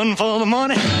 it's 1 for the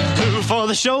money, 2 for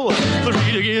the show, 3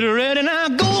 to get ready. Now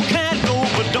go, cat, go,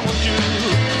 but don't you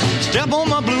step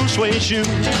on my blue suede shoe.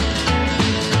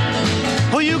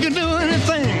 Well, you can do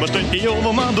anything but take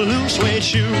over my blue suede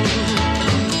shoe.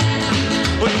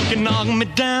 Well, you can knock me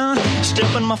down,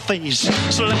 step in my face,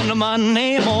 slander my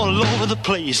name all over the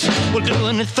place. Well, do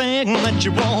anything that you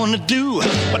want to do,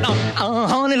 but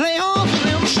honey, lay off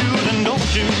them shoes and don't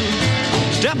you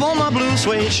step on my blue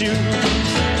suede shoe.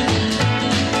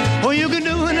 Well, you can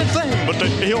do anything but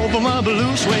take over my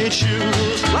blue suede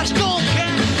shoes. Let's go,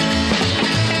 cat!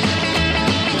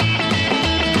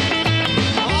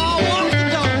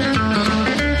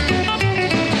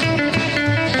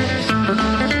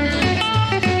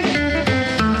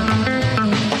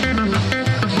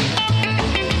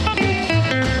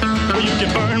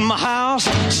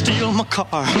 Steal my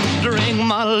car, drink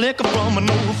my liquor from an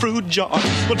old fruit jar.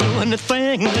 Well, do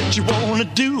anything that you wanna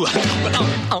do, but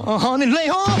honey, lay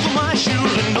off of my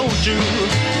shoes and don't you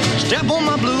step on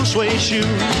my blue suede shoe.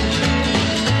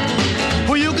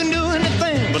 Well, you can do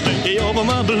anything but lay off of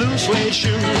my blue suede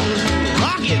shoe.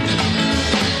 Rock it!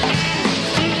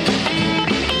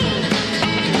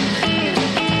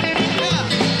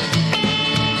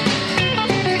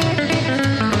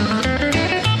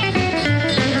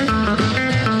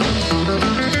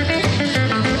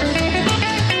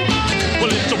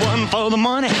 For the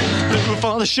money, 2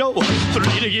 for the show,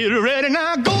 3 to get ready.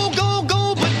 Now go, go,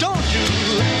 go, but don't you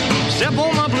step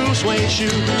on my blue suede shoe.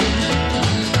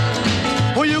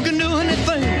 Well, you can do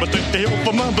anything but take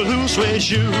over my blue suede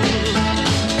shoe.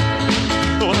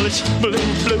 Well, it's blue,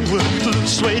 blue, blue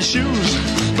suede shoes,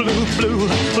 blue,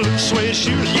 blue, blue suede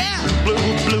shoes, yeah, blue,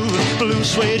 blue, blue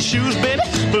suede shoes, baby,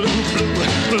 blue, blue,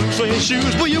 blue suede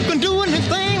shoes. Well, you can do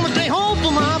anything but take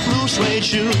over my blue suede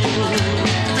shoes.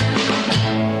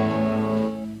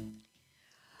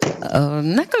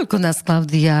 Nakoľko nás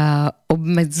Klaudia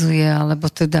obmedzuje, alebo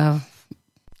teda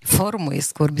formuje,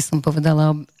 skôr by som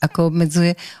povedala, ako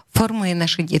obmedzuje, formuje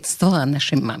naše detstvo a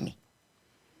naše mamy.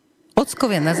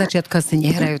 Ockovia na začiatku asi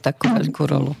nehrajú takú veľkú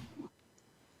rolu.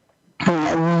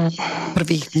 V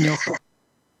prvých dňoch.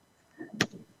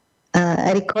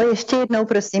 Eriko, ešte jednou,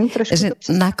 prosím, trošku že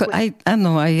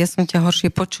áno, aj ja som ťa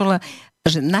horšie počula,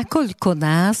 že nakoľko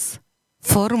nás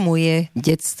formuje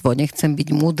detstvo. Nechcem byť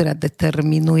múdra,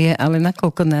 determinuje, ale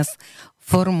nakoľko nás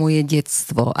formuje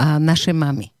detstvo a naše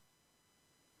mamy?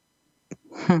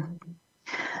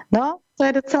 No, to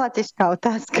je docela těžká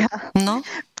otázka. No,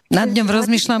 nad ňom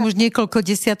rozmýšľam už niekoľko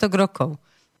desiatok rokov.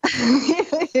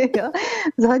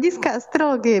 Z hlediska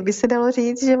astrologie by se dalo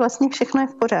říct, že vlastně všechno je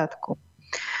v pořádku.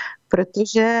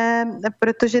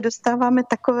 Protože dostáváme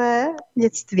takové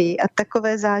dětství a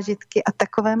takové zážitky a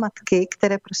takové matky,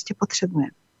 které prostě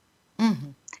potřebujeme.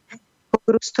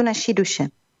 Po růstu naší duše.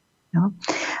 Jo?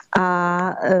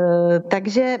 A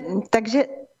takže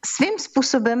svým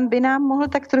způsobem by nám mohl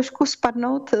tak trošku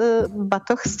spadnout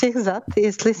batoh z těch zad,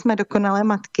 jestli jsme dokonalé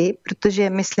matky, protože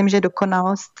myslím, že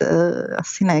dokonalost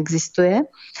asi neexistuje.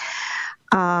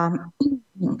 A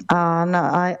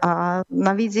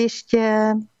navíc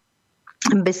ještě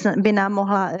by nám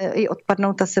mohla i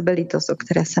odpadnout ta sebelítost, o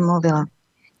které jsem mluvila.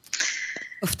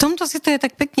 V tomto si to ja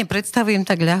tak pekne predstavujem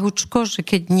tak ľahučko, že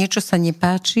keď niečo sa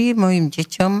nepáči mojim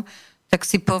deťom, tak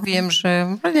si poviem,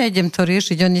 že nejdem to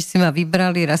riešiť, oni si ma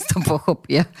vybrali, raz to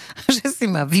pochopia, že si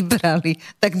ma vybrali,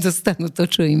 tak dostanú to,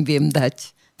 čo im viem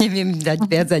dať. Neviem dať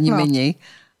viac ani menej.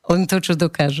 Len to, čo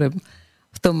dokážem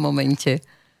v tom momente.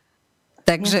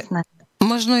 Takže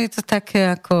možno je to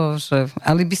také ako, že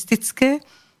alibistické,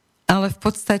 ale v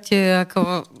podstate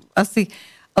ako asi...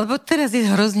 Lebo teraz je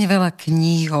hrozne veľa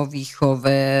kníh o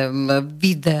výchove,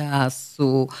 videá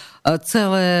sú,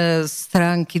 celé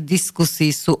stránky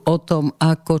diskusí sú o tom,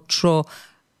 ako čo,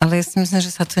 ale ja si myslím,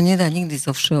 že sa to nedá nikdy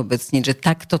zovšeobecniť, že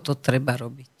takto to treba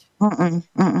robiť.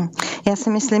 Já si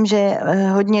myslím, že je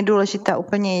hodně důležitá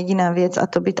úplně jediná věc a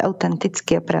to být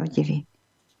autentický a pravdivý.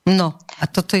 No, a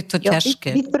toto je to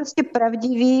ťažké. Být prostě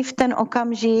pravdivý v ten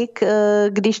okamžik,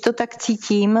 když to tak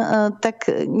cítím, tak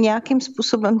nějakým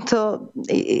způsobem to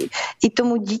i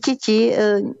tomu dítěti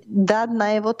dát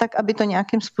najevo tak, aby to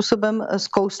nějakým způsobem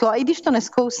zkouslo. A i když to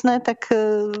neskousne, tak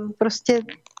prostě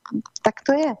tak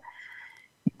to je.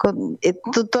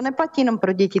 To neplatí jenom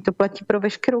pro děti, to platí pro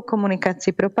veškerou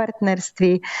komunikaci, pro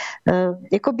partnerství.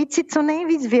 Jako být si co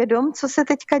nejvíc vědom, co se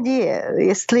teďka děje.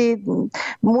 Jestli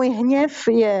můj hněv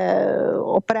je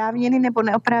oprávněný nebo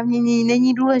neoprávněný,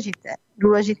 není důležité.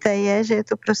 Důležité je, že je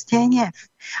to prostě hněv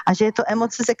a že je to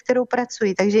emoce, se kterou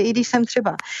pracuji. Takže i když jsem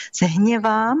třeba se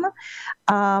hněvám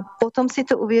a potom si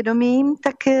to uvědomím,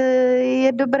 tak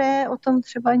je dobré o tom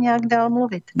třeba nějak dál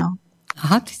mluvit. No.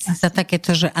 Aha, ty si za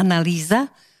takéto, že analýza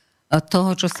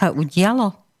toho, čo sa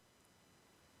udialo?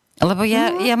 Lebo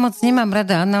ja moc nemám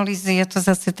rada analýzy, ja to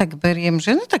zase tak beriem,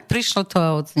 že no tak prišlo to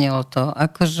a odznelo to.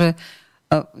 Akože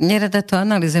nerada to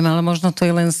analýzujem, ale možno to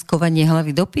je len skovanie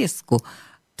hlavy do piesku.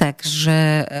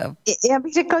 Takže... Já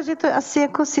bych řekla, že to je asi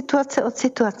jako situace od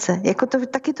situace. Jako to,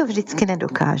 taky to vždycky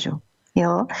nedokážu.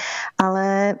 Jo,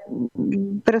 ale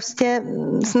prostě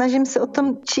snažím se o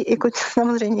tom, jako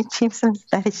samozřejmě čím jsem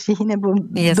starší, nebo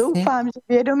doufám, že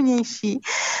vědomější,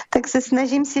 tak se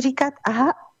snažím si říkat,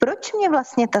 aha, proč mě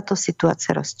vlastně tato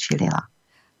situace rozčilila?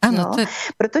 Ano, to...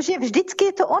 Protože vždycky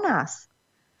je to o nás.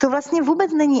 To vlastně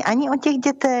vůbec není ani o těch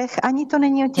dětech, ani to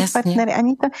není o těch partnerech,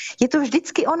 ani to, je to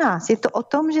vždycky o nás. Je to o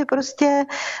tom, že prostě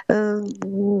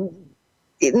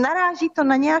naráží to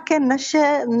na nějaké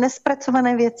naše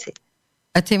nespracované věci.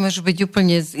 A tie môžu byť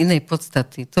úplne z inej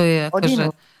podstaty. To je ako,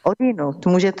 že... Odinut.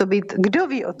 Môže to byť, kdo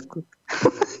ví odkud.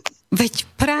 Veď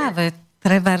práve,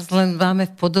 trebárs len máme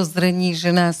v podozrení,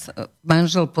 že nás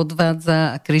manžel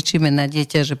podvádza a kričíme na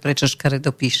dieťa, že prečo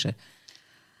škaredo píše.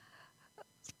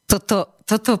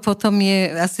 Toto potom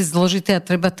je asi zložité a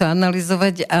treba to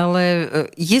analyzovať, ale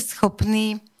je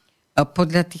schopný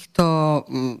podľa týchto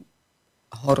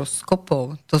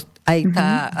horoskopov,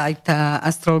 aj tá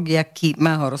astrologia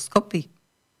má horoskopy?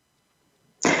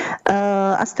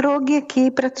 Astrologie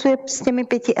Ki pracuje s těmi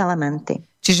 5 elementy.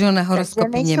 Čiže ona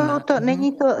horoskopy nemá.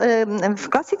 Není to v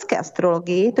klasické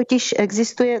astrologii, totiž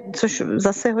existuje, což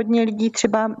zase hodně lidí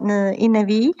třeba i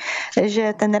neví,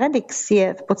 že ten radix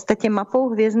je v podstatě mapou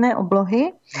hvězdné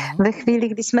oblohy ve chvíli,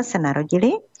 kdy jsme se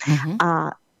narodili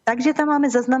a takže tam máme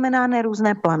zaznamenané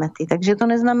různé planety. Takže to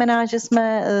neznamená, že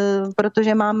jsme,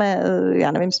 protože máme,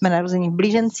 já nevím, jsme narození v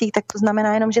blížencích, tak to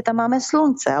znamená jenom, že tam máme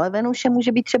slunce, ale Venuše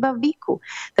může být třeba v býku.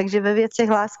 Takže ve věcech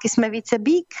lásky jsme více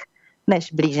býk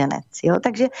než blíženec. Jo?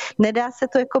 Takže nedá se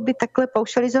to jakoby takhle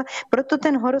paušalizovat. Proto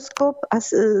ten horoskop a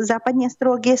západní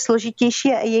astrologie je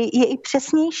složitější a je i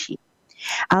přesnější.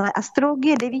 Ale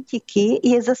astrologie 9 Ki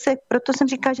je zase, proto jsem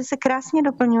říkala, že se krásně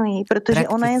doplňují, protože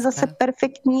ona je zase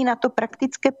perfektní na to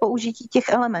praktické použití těch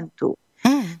elementů.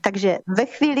 Takže ve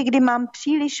chvíli, kdy mám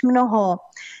příliš mnoho,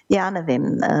 já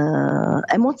nevím,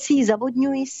 emocí,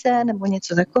 zavodňuji se nebo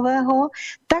něco takového,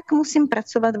 tak musím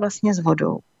pracovat vlastně s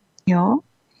vodou. Jo?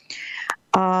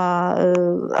 A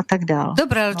tak dál.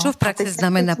 Dobre, ale čo v praxi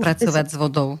znamená pracovať s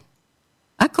vodou?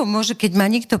 Ako môže, keď má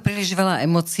niekto príliš veľa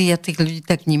emócií, ja tých ľudí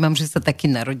tak vnímam, že sa taky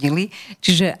narodili,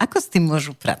 čiže ako s tým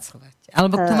môžu pracovať?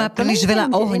 Alebo kto má príliš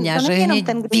veľa ohňa, že hneď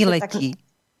vyletí?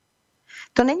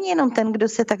 To není jenom ten, kdo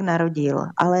se tak narodil,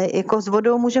 ale jako s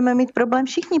vodou můžeme mít problém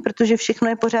všichni, protože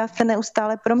všechno je pořád v té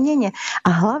neustále proměně. A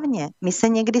hlavně, my se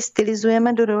někdy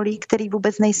stylizujeme do rolí, který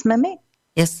vůbec nejsme my.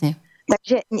 Jasně.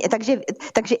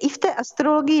 Takže i v té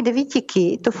astrologii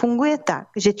devítiky to funguje tak,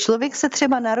 že člověk se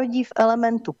třeba narodí v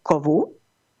elementu kovu,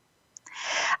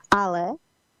 ale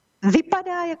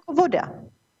vypadá jako voda.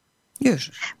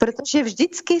 Ježiš. Protože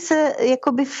vždycky se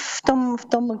jakoby v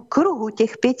tom kruhu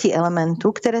těch 5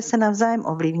 elementů, které se navzájem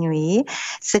ovlivňují,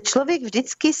 se člověk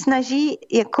vždycky snaží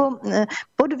jako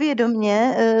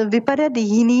podvědomě vypadat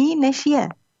jiný, než je.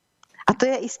 A to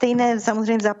je i stejné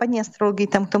samozřejmě v západní astrologii,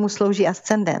 tam k tomu slouží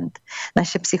ascendent,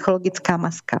 naše psychologická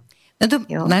maska. No to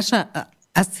naša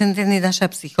ascendent je naša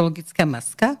psychologická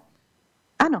maska?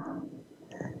 Ano.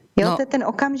 Jo, to je ten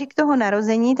okamžik toho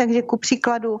narození, takže ku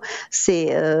příkladu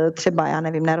si třeba, já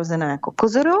nevím, narozená jako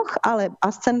kozoroch, ale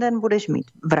ascendent budeš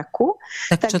mít v raku.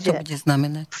 Tak čo to bude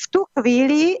znamenat? V tu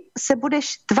chvíli se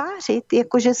budeš tvářit,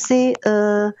 jakože si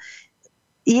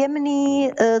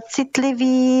jemný,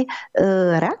 citlivý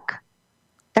rak,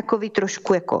 takový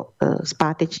trošku jako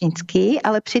zpátečnický,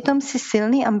 ale přitom si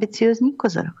silný, ambiciozní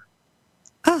kozoroch.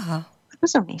 Aha.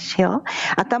 Rozumíš, jo?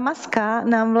 A ta maska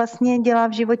nám vlastně dělá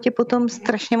v životě potom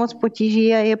strašně moc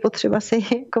potíží a je potřeba se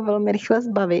ji jako velmi rychle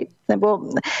zbavit nebo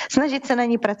snažit se na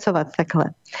ní pracovat takhle.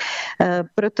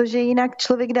 Protože jinak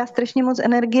člověk dá strašně moc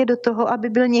energie do toho, aby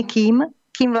byl někým,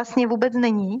 kým vlastně vůbec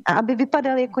není a aby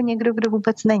vypadal jako někdo, kdo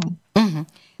vůbec není. Mm-hmm.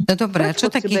 No dobré, čo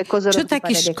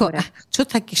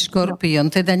taký škorpión? No.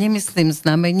 Teda nemyslím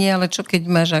znamenie, ale čo keď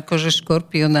máš akože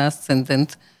škorpión a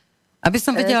ascendent? Aby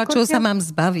som vedela, čoho sa mám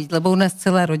zbaviť, lebo u nás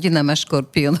celá rodina má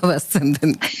škorpiónov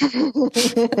ascendent.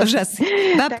 Už asi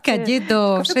babka,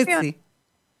 dedo, všetci.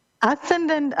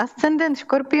 Ascendent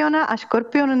škorpiona a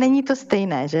škorpion není to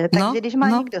stejné, že? Takže když má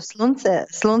někdo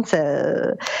slunce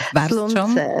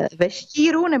ve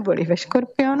štíru neboli ve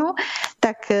škorpionu,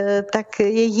 tak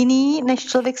je jiný než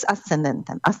člověk s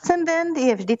ascendentem. Ascendent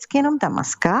je vždycky jenom ta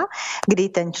maska, kdy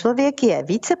ten člověk je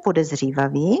více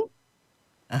podezřívavý.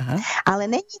 Aha. Ale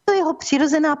není to jeho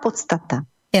přirozená podstata.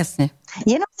 Jasně.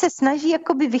 Jenom se snaží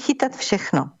jakoby vychytat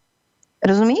všechno.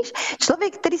 Rozumíš?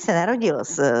 Člověk, který se narodil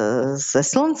se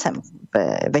sluncem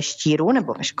ve štíru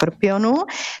nebo ve škorpionu,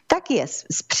 tak je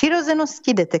z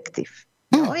přirozenosti detektiv.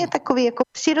 Jo? Je takový jako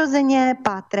přirozeně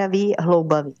pátravý,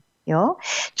 hloubavý. Jo?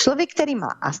 Člověk, který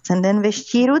má ascendent ve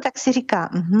štíru, tak si říká,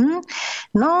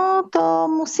 no to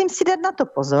musím si dát na to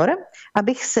pozor,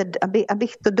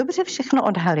 abych to dobře všechno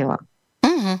odhalila.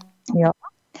 Jo?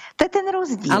 To je ten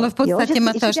rozdíl. Ale v podstatě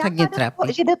má to až tak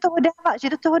netrápí. Že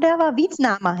do toho dává víc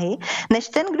námahy, než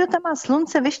ten, kdo tam má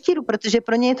slunce ve štíru, protože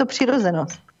pro ně je to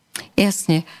přirozenost.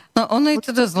 Jasně. No ono je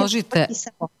to dosť zložité.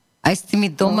 Aj s tými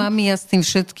domami a s tým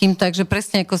všetkým, takže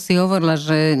presne ako si hovorila,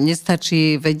 že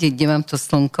nestačí vedieť, kde mám to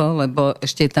slnko, lebo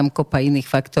ešte je tam kopa iných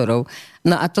faktorov.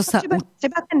 No a to sa...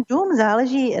 Třeba ten dům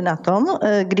záleží na tom,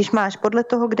 když máš podle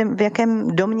toho, v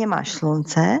jakém domě máš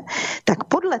slunce, tak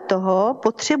podle toho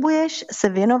potřebuješ se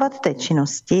věnovat té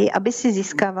činnosti, aby si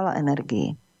získávala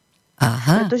energii.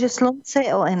 Aha. Protože slunce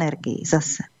je o energii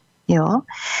zase. Jo?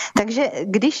 Takže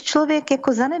když člověk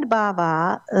jako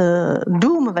zanedbává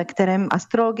dům, ve kterém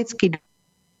astrologicky...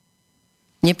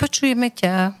 Nepočujeme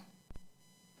ťa.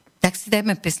 Tak si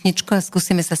dajme pesničku a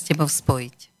skúsime sa s tebou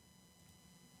spojiť.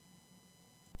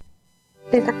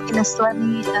 To je takový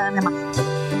nesledný nemá.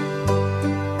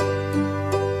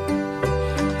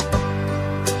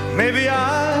 Maybe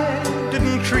I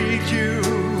didn't treat you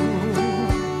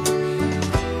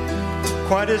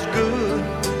quite as good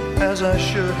as I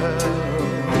should have.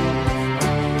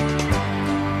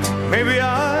 Maybe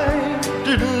I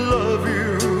didn't love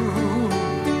you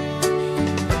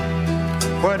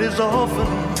quite as often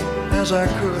as I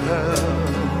could have.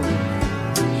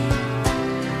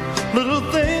 Little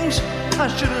things I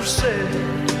should have said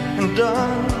and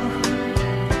done,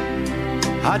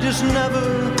 I just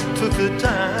never took the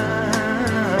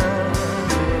time.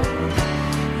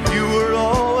 You were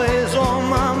always on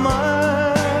my mind.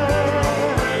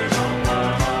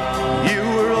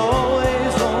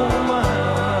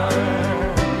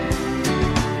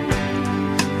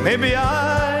 Maybe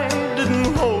I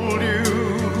didn't hold you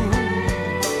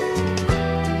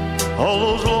all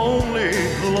those lonely,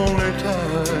 lonely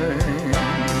times.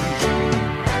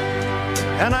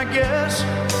 And I guess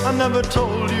I never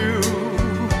told you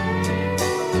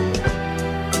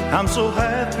I'm so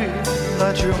happy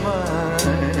that you're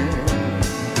mine.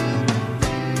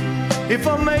 If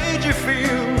I made you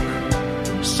feel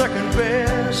second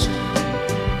best,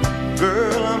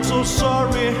 girl, I'm so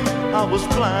sorry I was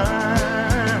blind.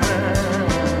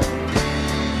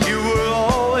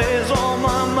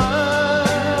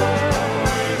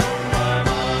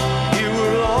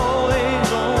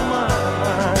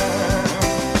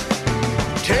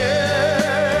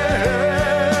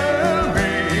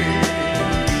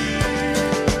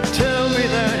 Tell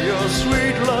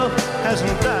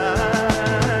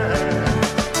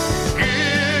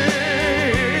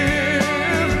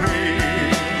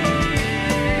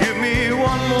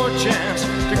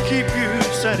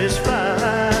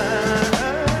satisfied.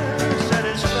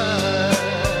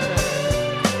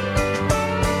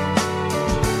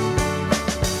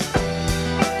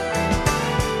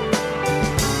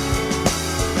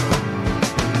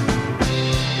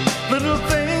 Little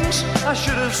things I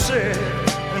should have said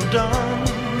and done,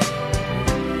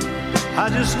 I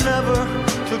just never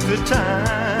took the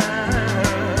time.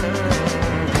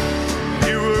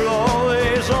 You were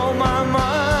always on my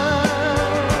mind.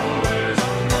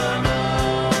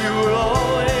 You were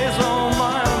always on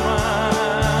my mind.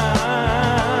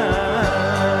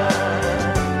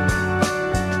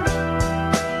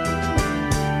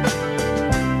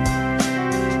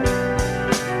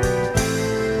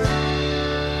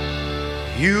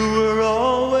 You were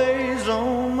always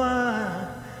on my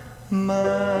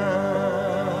mind.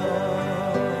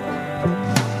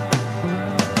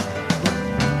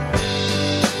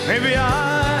 Maybe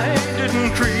I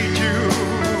didn't treat you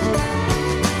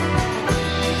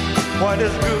quite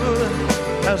as good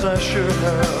as I should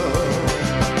have.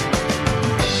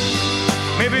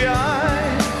 Maybe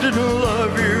I didn't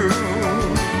love you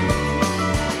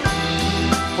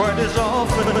quite as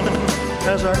often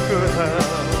as I could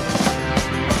have.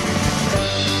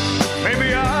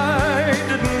 Maybe I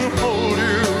didn't hold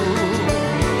you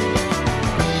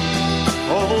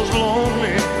all those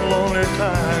lonely, lonely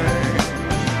times.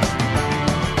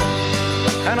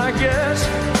 And I guess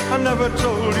I never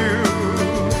told you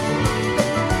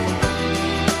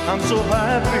I'm so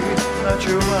happy that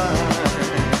you're mine.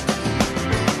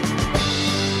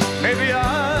 Maybe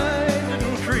I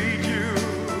didn't treat you.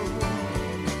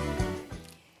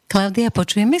 Klaudia,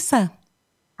 počujeme sa?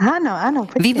 Áno, áno.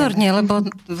 Počujem. Výborne, lebo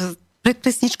pred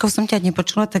pesničkou som ťa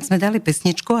nepočula, tak sme dali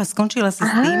pesničku a skončila sa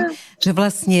s tým, že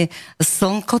vlastne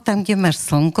slnko, tam, kde máš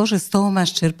slnko, že z toho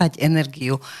máš čerpať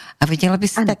energiu. A vedela by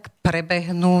si tak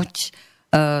prebehnúť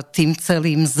tým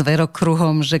celým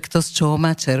zverokruhom, že kto z čoho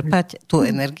má čerpať tú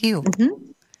energiu?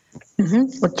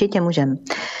 Určitě můžem.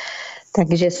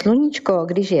 Takže sluníčko,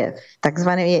 když je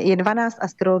takzvané, je 12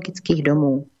 astrologických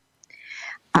domů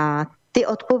a ty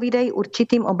odpovídají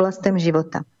určitým oblastem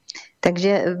života.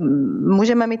 Takže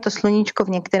můžeme mít to sluníčko v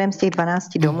některém z těch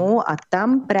 12 domů a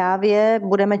tam právě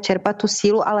budeme čerpat tu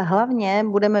sílu, ale hlavně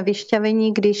budeme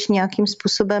vyšťavení, když nějakým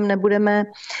způsobem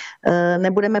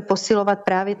nebudeme posilovat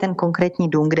právě ten konkrétní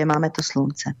dům, kde máme to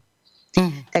slunce.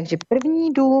 Takže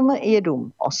první dům je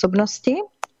dům osobnosti,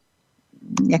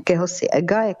 jakéhosi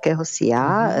ega, jakéhosi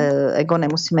já. Ego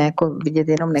nemusíme jako vidět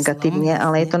jenom negativně,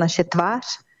 ale je to naše tvář.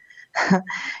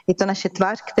 Je to naše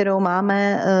tvář,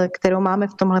 kterou máme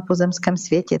v tomhle pozemském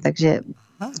světě, takže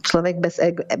člověk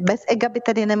bez ega by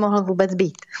tady nemohl vůbec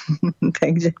být.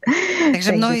 takže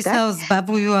mnohí sa ho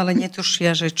zbavujú, ale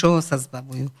netušia, že čoho sa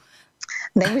zbavujú.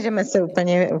 Nemůžeme se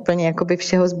úplně jakoby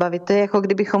všeho zbavit. To je jako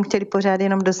kdybychom chtěli pořád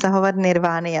jenom dosahovat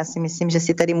nirvány. Já si myslím, že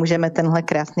si tady můžeme tenhle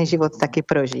krásný život taky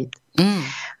prožít.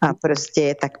 A prostě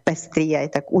je tak pestrý a je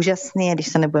tak úžasný a když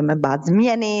se nebudeme bát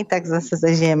změny, tak zase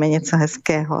zažijeme něco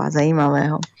hezkého a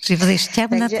zajímavého. Život je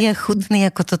šťavnatý a chutný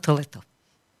jako toto leto.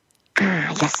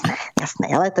 Jasné,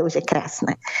 ale to už je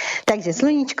krásné. Takže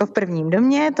sluníčko v prvním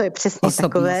domě, to je přesně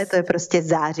takové, to je prostě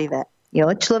zářivé. Jo,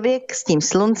 člověk s tím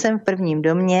sluncem v prvním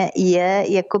domě je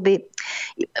jakoby,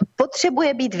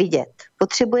 potřebuje být vidět,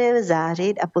 potřebuje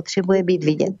zářit a potřebuje být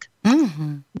vidět.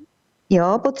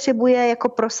 Jo, potřebuje jako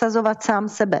prosazovat sám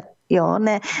sebe. Jo,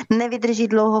 nevydrží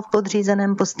dlouho v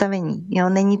podřízeném postavení. Jo,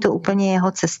 není to úplně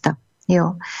jeho cesta.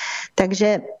 Jo,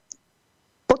 takže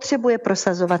potřebuje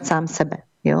prosazovat sám sebe.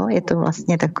 Jo, je to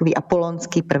vlastně takový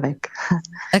apolonský prvek.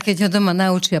 A keď ho doma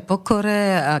naučia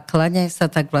pokore a kláňaj sa,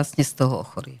 tak vlastne z toho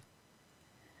ochorí.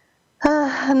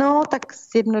 No, tak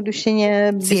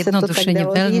zjednodušeně by se to tak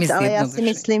dalo říct, ale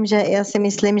já si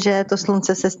myslím, že to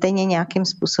slunce se stejně nějakým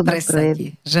způsobem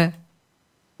projeví. Že?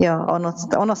 Jo,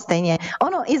 ono stejně.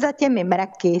 Ono i za těmi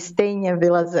mraky stejně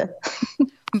vyleze.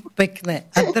 Pekné.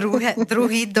 A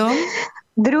druhý dom?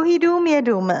 Druhý dům je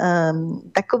dům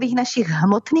takových našich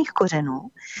hmotných kořenů.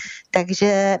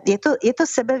 Takže je to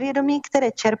sebevědomí,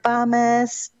 které čerpáme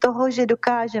z toho, že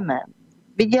dokážeme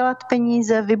vydělat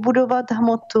peníze, vybudovat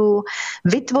hmotu,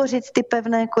 vytvořit ty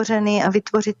pevné kořeny a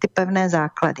vytvořit ty pevné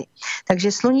základy.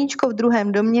 Takže sluníčko v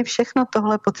druhém domě všechno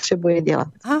tohle potřebuje dělat.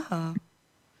 Aha.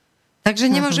 Takže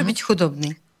nemůže být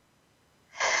chudobný.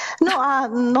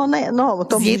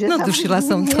 To zjednodušila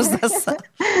som to zasa.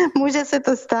 Může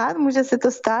se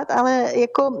to stát, ale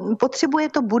jako potřebuje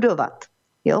to budovat.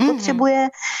 Jo, potřebuje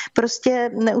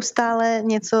prostě neustále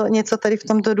něco tady v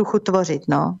tomto duchu tvořit,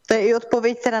 no. To je i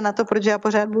odpověď teda na to, proč já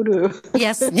pořád buduju.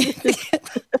 Jasně.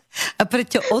 A A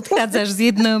preto odchádzaš z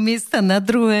jedného miesta na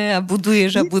druhé a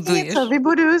buduješ a buduješ. Něco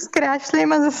vybuduju,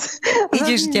 zkrášlím a zase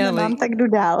ideš ďalej. Mám, tak jdu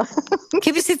dál.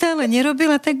 Keby si to ale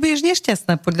nerobila, tak budeš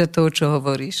nešťastná podľa toho, čo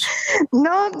hovoríš.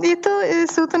 No,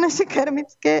 jsou to naše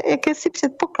karmické jakési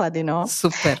předpoklady, no.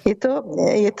 Super.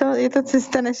 Je to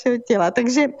cesta našeho těla,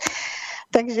 takže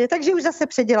už zase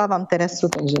předělávám Teresu,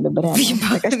 takže dobré. No.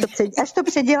 Tak až to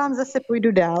předělám, zase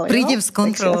půjdu dál. Prídem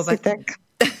zkontrolovat.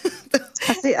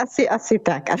 Asi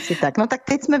tak. No tak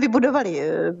teď jsme vybudovali,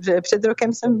 že před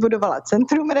rokem jsem vybudovala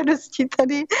Centrum radosti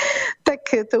tady, tak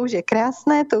to už je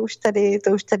krásné, to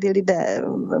už tady lidé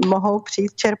mohou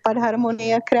přijít čerpat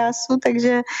harmonii a krásu,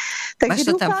 takže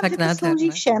doufám, že to slouží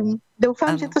všem.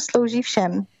 Že to slouží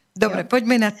všem. Dobre,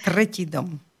 poďme na tretí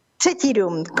dom. Třetí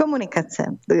dům, komunikace.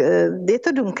 Je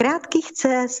to dům krátkých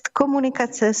cest,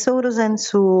 komunikace,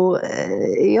 sourozenců,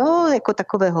 jako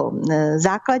takového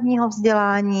základního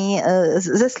vzdělání.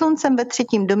 Se sluncem ve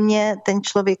třetím domě ten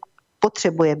člověk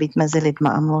potřebuje být mezi lidma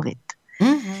a mluvit.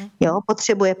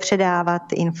 Potřebuje předávat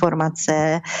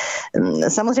informace.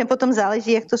 Samozřejmě potom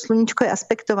záleží, jak to sluníčko je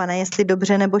aspektované, jestli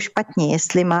dobře nebo špatně,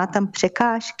 jestli má tam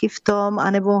překážky v tom,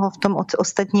 anebo ho v tom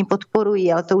ostatní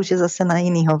podporují, ale to už je zase na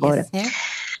jiný hovor. Jasně.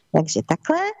 Takže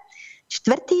takhle.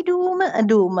 Čtvrtý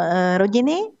dům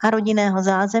rodiny a rodinného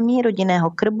zázemí,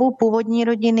 rodinného krbu, původní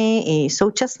rodiny i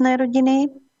současné rodiny.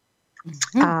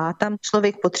 A tam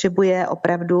člověk potřebuje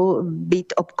opravdu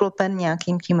být obklopen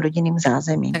nějakým tím rodinným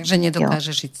zázemím. Takže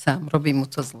nedokáže žít sám, robí mu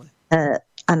to zle.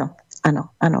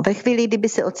 Ano. Ve chvíli, kdyby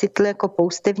se ocitl jako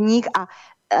poustevník a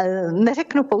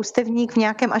neřeknu poustevník v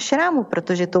nějakém ašrámu,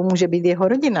 protože to může být jeho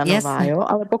rodina nová,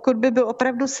 ale pokud by byl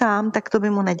opravdu sám, tak to by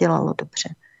mu nedělalo dobře.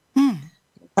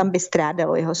 Tam by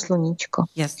strádalo jeho sluníčko.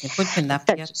 Jasně, pojďme na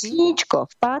pětý. Takže sluníčko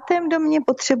v pátém domě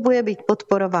potřebuje být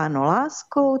podporováno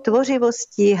láskou,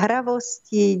 tvořivostí,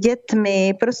 hravostí,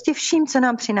 dětmi, prostě vším, co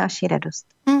nám přináší radost.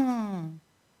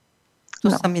 To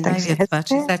sa mi najviac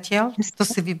páči zatiaľ, to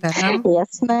si vyberám.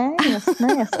 Jasné.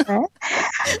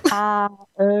 A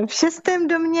v šestém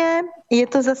domě je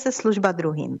to zase služba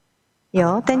druhým.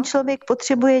 Ten člověk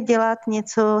potřebuje dělat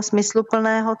něco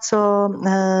smysluplného, co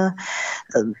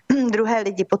druhé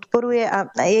lidi podporuje a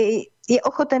je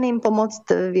ochoten jim pomoct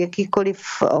v jakýkoliv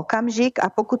okamžik a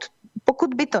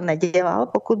pokud by to nedělal,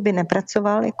 pokud by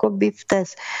nepracoval jakoby v té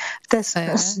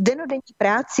denodenní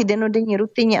práci, denodenní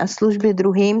rutině a službě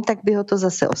druhým, tak by ho to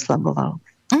zase oslabovalo.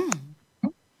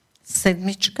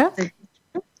 Sedmička?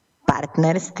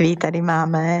 Partnerství tady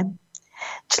máme.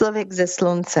 Člověk se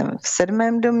sluncem v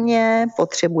 7. domě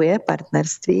potřebuje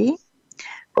partnerství,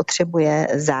 potřebuje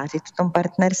zářit v tom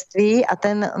partnerství a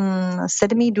ten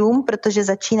 7. dům, protože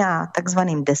začíná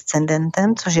takzvaným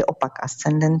descendentem, což je opak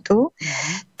ascendentu,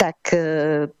 tak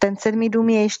ten 7. dům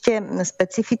je ještě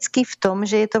specifický v tom,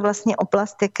 že je to vlastně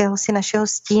oblast jakéhosi našeho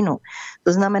stínu.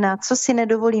 To znamená, co si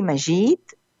nedovolíme žít,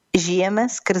 žijeme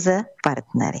skrze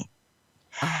partnery.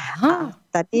 A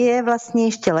tady je vlastně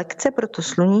ještě lekce pro to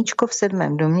sluníčko v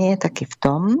 7. domě je taky v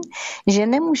tom, že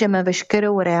nemůžeme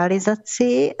veškerou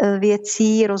realizaci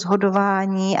věcí,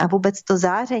 rozhodování a vůbec to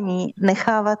záření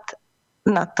nechávat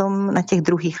na těch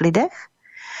druhých lidech,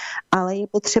 ale je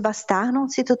potřeba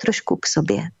stáhnout si to trošku k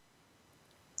sobě.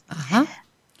 Aha.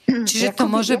 Čiže to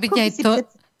môže byť aj to,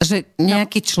 že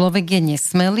nejaký človek je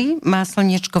nesmelý, má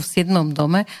slniečko v 7.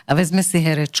 dome a vezme si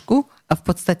herečku a v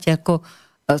podstate ako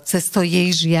cez to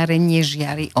jej žiarenie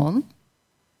žiari on?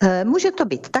 Může to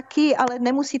být taky, ale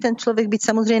nemusí ten člověk být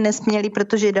samozřejmě nesmělý,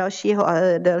 protože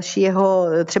další jeho,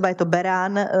 třeba je to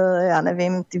berán, já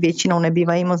nevím, ty většinou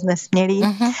nebývají moc nesmělý,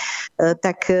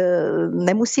 tak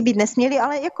nemusí být nesmělý,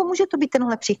 ale jako může to být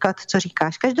tenhle příklad, co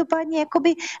říkáš. Každopádně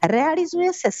jakoby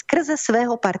realizuje se skrze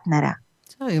svého partnera.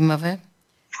 Zajímavé.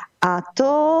 A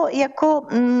to jako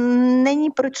není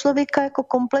pro člověka jako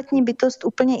kompletní bytost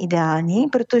úplně ideální,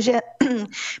 protože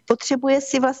potřebuje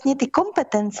si vlastně ty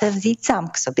kompetence vzít sám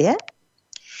k sobě,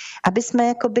 aby jsme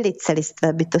jako byli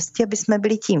celistvé bytosti, aby jsme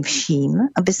byli tím vším,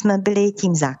 aby jsme byli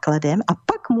tím základem a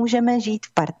pak můžeme žít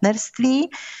v partnerství,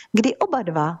 kdy oba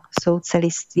dva jsou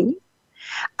celiství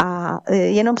a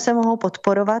jenom se mohou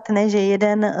podporovat, ne že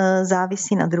jeden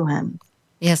závisí na druhém.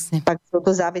 Jasně. Pak jsou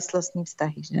to závislostní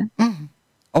vztahy, že?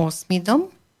 8. dům?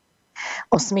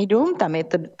 8. dům,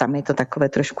 tam je to takové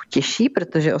trošku těžší,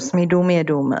 protože 8. dům je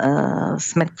dům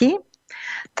smrti,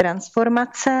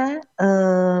 transformace,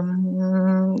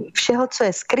 všeho, co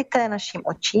je skryté naším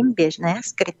očím, běžné,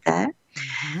 skryté.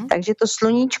 Takže to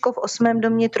sluníčko v 8.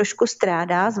 domě trošku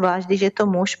strádá, zvlášť když je to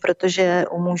muž, protože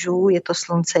u mužů je to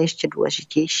slunce ještě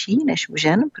důležitější než u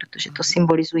žen, protože to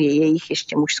symbolizuje jejich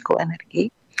ještě mužskou energii.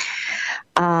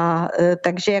 A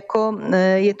takže jako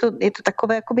je to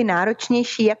takové jakoby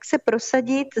náročnější, jak se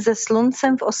prosadit se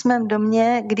sluncem v 8.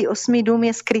 domě, kdy 8. dům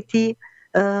je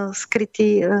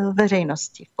skrytý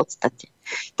veřejnosti v podstatě.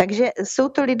 Takže jsou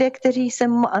to lidé, kteří se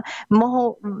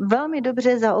mohou velmi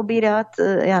dobře zaobírat,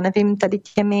 já nevím, tady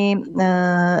těmi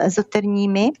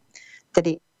ezoterními,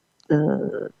 tedy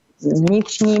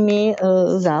vnitřními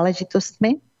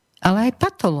záležitostmi. Ale aj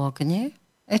patológ, nie?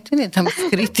 Ten je tam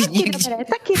skrytý niekde.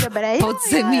 Taky dobré. Pod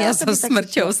zemi a so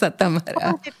smrťou sa tam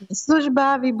hrá.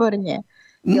 Služba, výborně.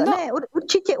 Jo, no. Ne,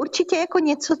 určitě jako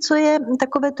něco, co je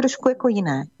takové trošku jako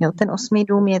jiné. Jo, ten 8.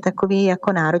 dům je takový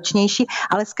jako náročnější,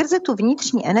 ale skrze tu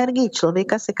vnitřní energii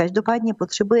člověka se každopádně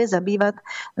potřebuje zabývat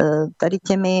tady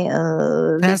těmi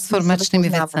transformačními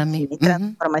věcami.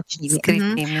 Transformačními.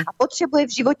 A potřebuje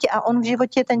v životě, a on v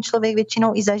životě ten člověk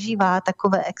většinou i zažívá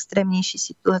takové extrémnější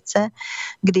situace,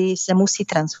 kdy se musí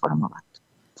transformovat.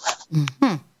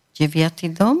 9.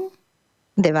 dom?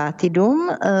 9. dům,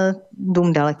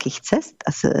 dům dalekých cest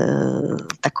a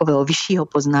takového vyššího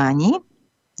poznání.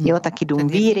 Jo, taky dům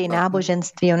víry,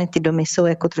 náboženství, ony ty domy jsou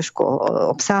jako trošku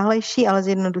obsáhlejší, ale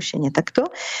zjednodušeně takto.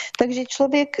 Takže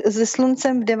člověk se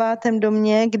sluncem v 9.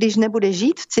 domě, když nebude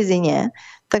žít v cizině,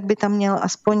 tak by tam měl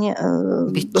aspoň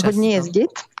hodně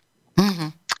jezdit.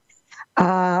 Mm-hmm.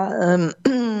 A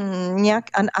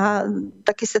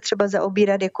taky se třeba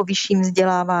zaobírat jako vyšším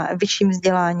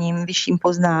vzděláním, vyšším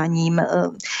poznáním.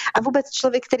 A vůbec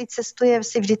člověk, který cestuje,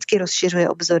 si vždycky rozšiřuje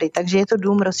obzory. Takže je to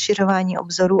dům rozšiřování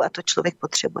obzorů a to člověk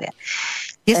potřebuje.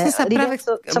 Jestli se právě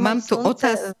mám tu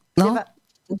otázku.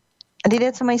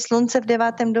 Lidé, co mají slunce v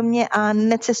 9. domě a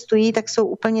necestují, tak jsou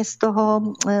úplně z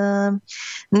toho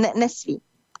nesví.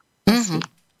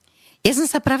 Ja som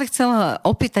sa práve chcela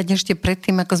opýtať ešte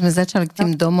predtým, ako sme začali k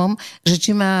tým domom, že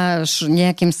či máš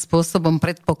nejakým spôsobom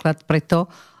predpoklad pre to,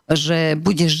 že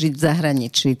budeš žiť v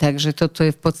zahraničí. Takže toto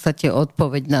je v podstate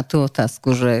odpoveď na tú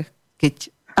otázku, že keď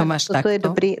to máš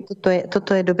takto.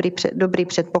 Toto je dobrý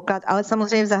předpoklad, ale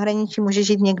samozřejmě v zahraničí může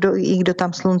žít někdo, i kdo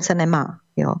tam slunce nemá.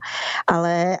 Jo.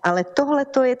 Ale tohle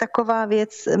to je taková věc,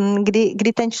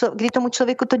 kdy tomu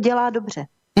člověku to dělá dobře.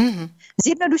 Mm-hmm.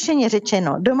 Zjednodušeně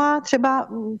řečeno, doma třeba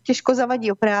těžko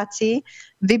zavadí o práci,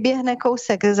 vyběhne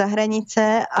kousek za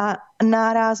hranice a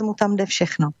náraz mu tam jde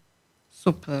všechno.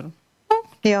 Super.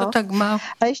 Jo. To tak má.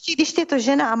 A ještě když je to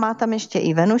žena a má tam ještě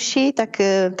i Venuši,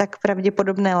 tak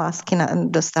pravděpodobné lásky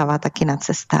dostává taky na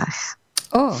cestách.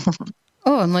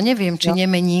 No neviem, či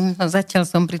nemením. No zatiaľ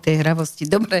som pri tej hravosti.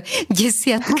 Dobre,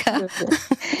 10.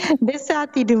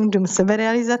 10. dům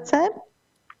seberealizace.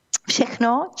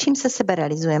 Všechno, čím se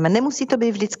seberealizujeme. Nemusí to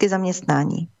být vždycky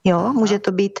zaměstnání. Jo? Může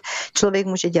to být, člověk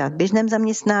může dělat v běžném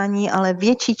zaměstnání, ale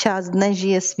větší část dne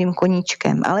žije svým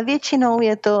koníčkem. Ale většinou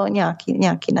je to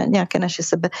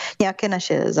nějaké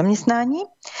naše zaměstnání.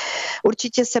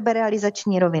 Určitě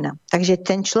seberealizační rovina. Takže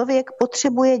ten člověk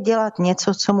potřebuje dělat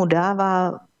něco, co mu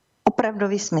dává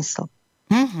opravdový smysl.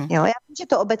 Mm-hmm. Jo, já vím, že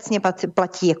to obecně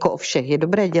platí jako o všech. Je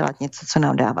dobré dělat něco, co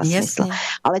nám dává smysl.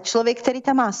 Ale člověk, který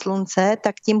tam má slunce,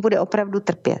 tak tím bude opravdu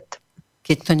trpět.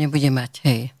 Keď to nebude mať,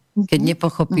 hej. Keď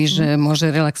nepochopí, že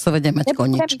může relaxovat a mať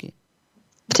koníčky.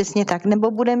 Přesně tak.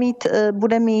 Nebo bude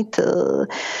mít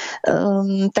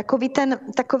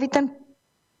takový ten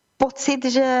pocit,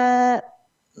 že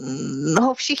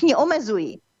ho všichni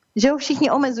omezují.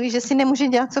 Že si nemůže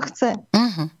dělat, co chce.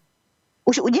 Mm-hmm.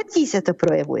 Už u dětí se to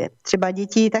projevuje. Třeba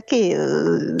děti taky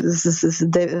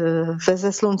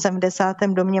se sluncem v 10.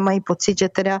 domě mají pocit, že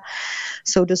teda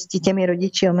jsou dosti těmi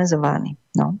rodiči omezovány.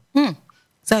 No.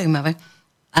 Zajímavé.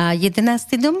 A 11.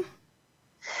 dům?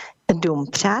 Dům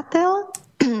přátel,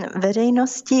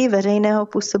 veřejnosti, veřejného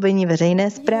působení,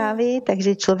 veřejné správy,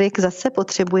 takže člověk zase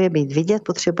potřebuje být vidět,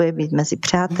 potřebuje být mezi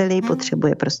přáteli,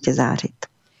 potřebuje prostě zářit.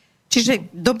 Čiže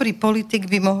dobrý politik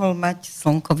by mohl mať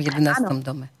slnko v 11.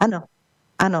 dome.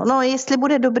 Ano, no jestli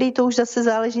bude dobrý, to už zase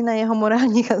záleží na jeho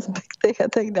morálních aspektech a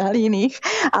tak dále jiných,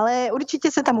 ale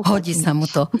určitě se tam uplatní. Hodí sa mu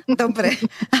to. Dobre.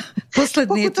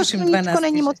 Posledný je tuším 12. Pokud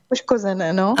není moc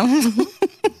poškozené, no.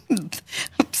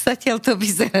 Zatiaľ to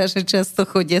vyzerá, že často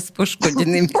chodia s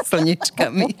poškodenými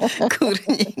slnečkami.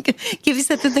 Kurník. Keby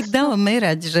sa to tak dalo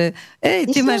merať, že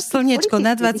ty máš slnečko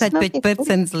na 25%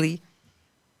 zlý.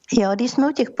 Jo, když jsme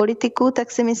u těch politiků,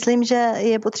 tak si myslím, že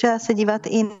je potřeba se dívat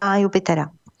i na Jupitera.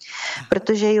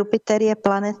 Protože Jupiter je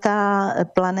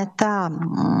planeta,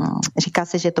 říká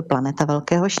se, že je to planeta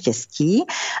velkého štěstí,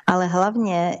 ale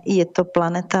hlavně je to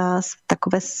planeta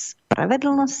takové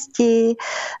spravedlnosti,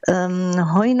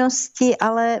 hojnosti,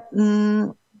 ale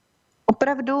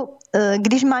opravdu,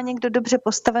 když má někdo dobře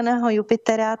postaveného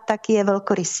Jupitera, tak je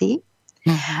velkorysý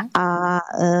a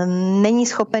není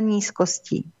schopen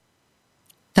nízkostí.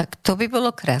 Tak to by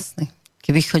bolo krásne,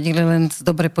 keby chodili len s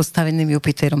dobre postaveným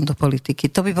Jupiterom do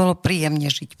politiky. To by bolo príjemne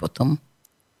žiť potom.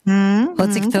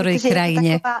 Hoci ktorej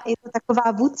krajine. Je to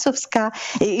taková vůdcovská.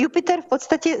 Jupiter v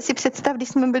podstatě si představ, když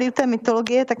jsme byli u té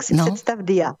mytologie, tak si představ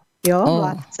Dia. Jo,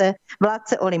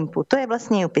 vládce Olympu. To je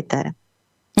vlastně Jupiter.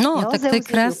 No, jo, tak Zeus to je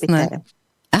krásne.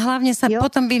 A hlavne sa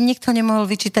potom by im nikto nemohol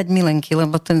vyčítať milenky,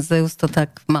 lebo ten Zeus to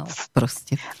tak mal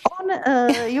proste.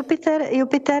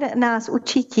 Jupiter nás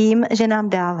učí tím, že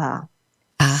nám dává.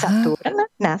 Aha. Saturn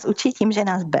nás učí tím, že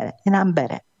nám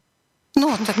bere.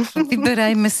 No, tak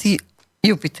vyberajme si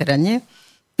Jupitera, nie?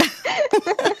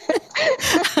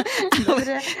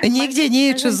 Ale niekde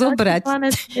nie je čo zobrať.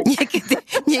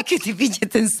 Niekedy vyjde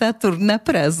ten Saturn na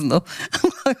prázdno.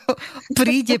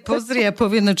 Príde, pozrie a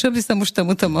povie, no čo by som už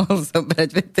tomuto mohol zobrať,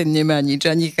 veď ten nemá nič,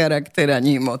 ani charakter,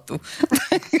 ani hmotu.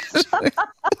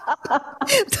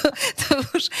 To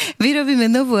už vyrobíme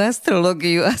novú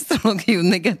astrológiu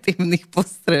negatívnych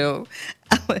postrehov.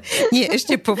 Ale nie,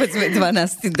 ešte povedzme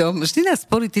 12. dom. Vždy nás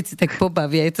politici tak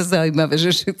pobavia. Je to zaujímavé,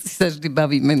 že všetci sa vždy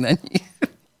bavíme na nich.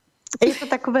 Je to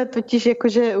takové totiž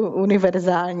jakože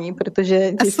univerzální,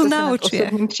 protože těžko se nad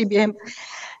osobním příběhem.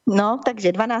 No,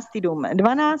 takže 12. dům.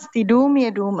 12. dům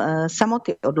je dům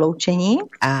samoty odloučení.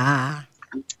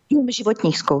 Dům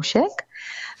životních zkoušek.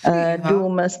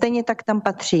 Dům, stejně tak tam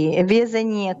patří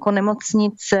vězení jako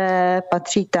nemocnice,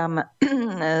 patří tam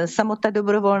samota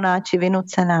dobrovolná či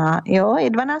vynucená. Jo, je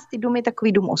 12. dům je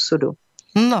takový dům osudu.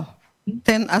 No,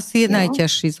 ten asi je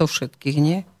najťažší zo všetkých,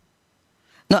 nie?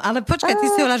 No ale počkaj,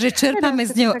 ty si hovorila, že čerpáme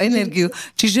z neho energiu.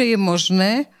 Čiže je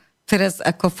možné, teraz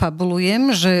ako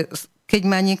fabulujem, že keď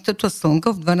má niekto to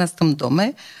slnko v 12.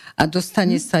 dome a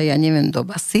dostane sa, ja neviem, do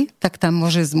basy, tak tam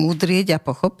môže zmúdrieť a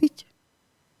pochopiť?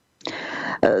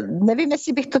 Nevím,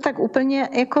 jestli bych to tak úplně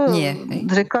jako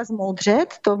řekla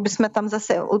zmoudřet, to bychom tam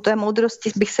zase u té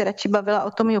moudrosti bych se radši bavila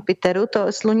o tom Jupiteru,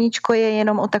 to sluníčko je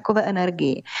jenom o takové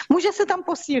energii. Může se tam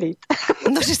posílit.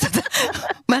 No, že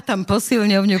má tam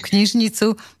posilňovňu,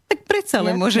 knižnicu, tak predsa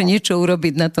len môže niečo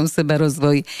urobiť na tom seba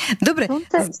rozvoji. Dobre.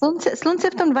 Slunce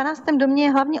v tom 12. domě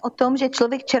je hlavně o tom, že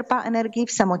člověk čerpá energii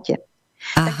v samotě.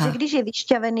 Aha. Takže když je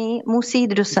vyšťavený, musí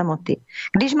jít do samoty.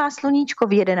 Když má sluníčko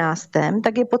v 11.,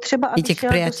 tak je potřeba, aby šel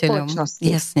do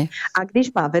společnosti. Jasne. A když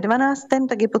má ve 12.,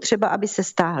 tak je potřeba, aby se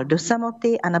stáhl do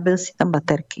samoty a nabil si tam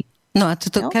baterky. No a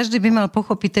toto každý by mal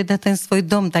pochopiť teda ten svoj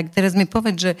dom. Tak teraz mi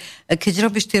povedz, že keď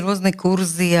robíš tie rôzne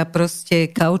kurzy a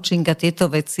proste coaching a tieto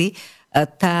veci,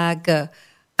 tak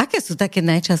aké sú také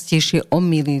najčastejšie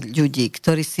omyly ľudí,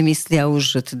 ktorí si myslia už,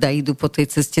 že teda idú po tej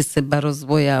ceste seba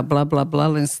rozvoja a bla bla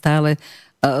bla, len stále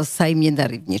sa im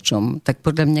nedarí v niečom. Tak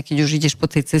podľa mňa, keď už ideš po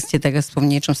tej ceste, tak aspoň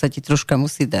v niečom sa ti troška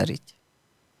musí dariť.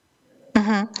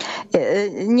 Uh-huh.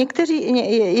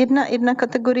 Jedna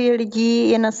kategorie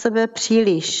lidí je na sebe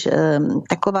příliš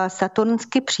taková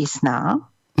saturnsky přísná.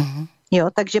 Uh-huh. Jo,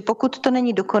 takže pokud to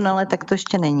není dokonalé, tak to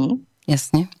ještě není.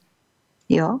 Jasně.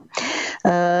 Jo.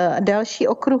 Další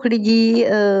okruh lidí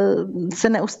se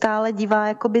neustále dívá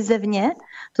jakoby zevně,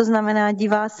 to znamená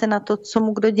dívá se na to, co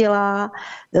mu kdo dělá,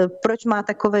 proč má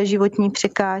takové životní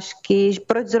překážky,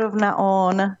 proč zrovna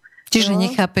on. Čiže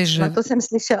nechápeš, že...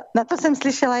 Na to jsem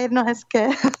slyšela jedno hezké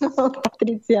od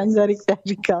Patricie Anžary, která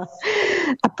říkala,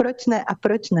 a proč ne, a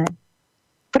proč ne?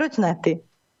 Proč ne ty?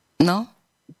 No.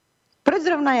 Proč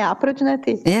zrovna já, proč ne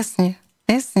ty? Jasně.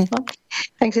 Jasně. No,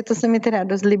 takže to se mi teda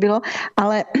dost líbilo,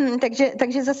 ale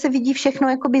takže zase vidí všechno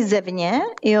jakoby zevně,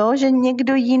 jo, že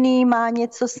někdo jiný má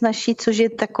něco snazší, což je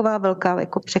taková velká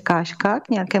jako překážka k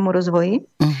nějakému rozvoji.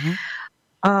 Uh-huh.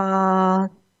 A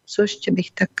co ještě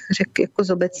bych tak řekl, jako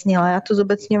zobecnila. Já to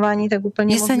zobecňování tak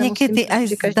úplně moc nemusím,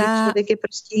 že každý člověk je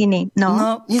prostě jiný.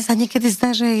 No, mne sa niekedy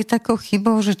zdá, že je takou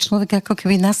chybou, že človek ako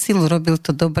keby na silu robil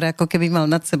to dobre, ako keby mal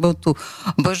nad sebou tú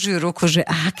Božiu ruku, že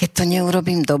keď to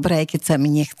neurobím dobre, aj keď sa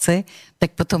mi nechce,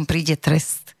 tak potom príde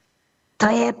trest. To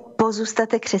je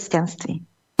pozůstatek křesťanství.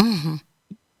 Uh-huh.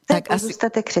 To je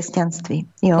pozůstatek křesťanství.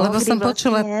 Jo, lebo som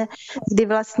počula... Kdy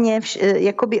vlastně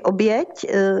jakoby oběť,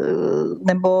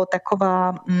 nebo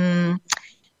taková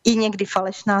i někdy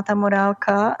falešná ta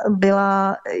morálka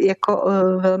byla jako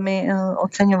velmi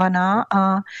oceňovaná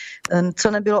a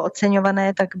co nebylo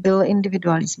oceňované, tak byl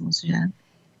individualismus, že?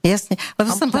 Jasne,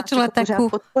 lebo som počula takú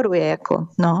podporuje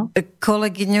ako, no.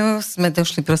 Kolegyňu, sme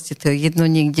došli proste to jedno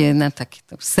niekde na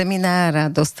takýto seminár a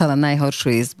dostala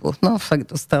najhoršiu izbu. No fakt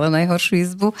dostala najhoršiu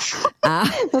izbu a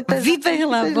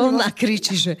vybehla von a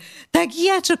kričí, že tak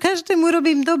ja, čo každému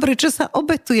robím dobre, čo sa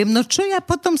obetujem, no čo ja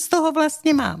potom z toho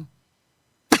vlastne mám?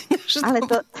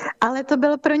 Ale to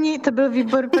byl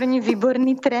pro ní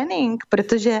výborný trénink,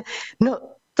 protože no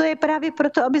To je právě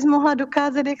proto, abys mohla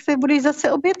dokázat, jak se budeš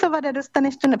zase obětovat a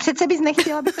dostaneš to. Přece bys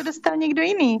nechtěla, aby to dostal někdo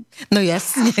jiný. No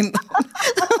jasne.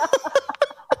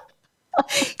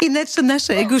 Ináč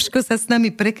naše eguško sa s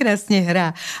nami prekrásne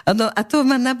hrá. No a to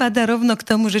ma nabáda rovno k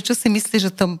tomu, že čo si myslíš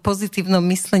o tom pozitívnom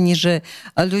myslení, že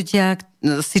ľudia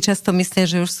si často myslia,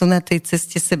 že už sú na tej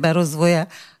ceste seba rozvoja,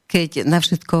 keď na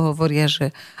všetko hovoria,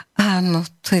 že áno,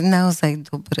 to je naozaj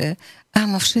dobré.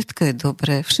 Áno, všetko je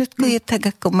dobré. Všetko je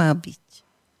tak, ako má byť.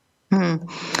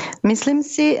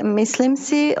 Myslím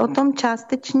si o tom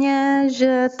částečně,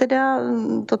 že teda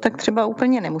to tak třeba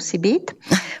úplně nemusí být,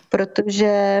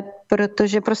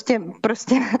 protože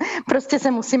prostě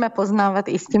se musíme poznávat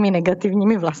i s těmi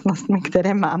negativními vlastnostmi,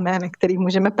 které máme a na kterých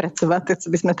můžeme pracovat, co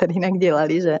bychom tady jinak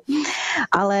dělali, že?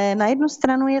 Ale na jednu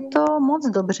stranu je to moc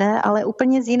dobře, ale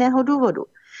úplně z jiného důvodu.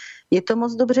 Je to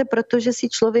moc dobře, protože si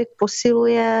člověk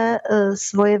posiluje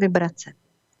svoje vibrace.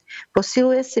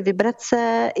 Posiluje si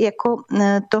vibrace jako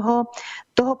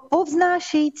toho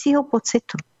povznášejícího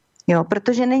pocitu. Jo,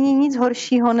 protože není nic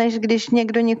horšího, než když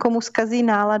někdo někomu zkazí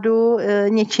náladu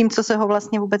něčím, co se ho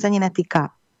vlastně vůbec ani netýká.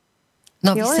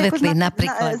 No vysvětli na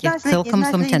príklade. Celkom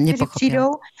som ťa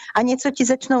nepochopila. A něco ti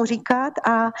začnou říkat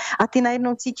a ty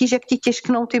najednou cítíš, jak ti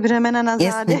těžknou ty břemena na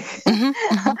zádech.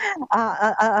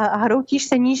 A hroutíš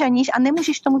se níž a níž a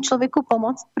nemůžeš tomu člověku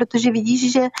pomoct, protože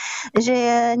vidíš, že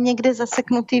je někde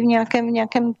zaseknutý v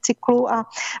nějakém cyklu a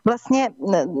vlastně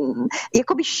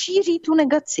jakoby šíří tu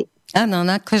negaci. Áno,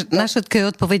 na všetko je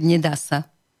odpoveď nedá sa.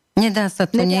 Nedá sa,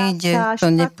 to nejde,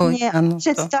 to nepojde.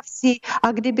 Představ si,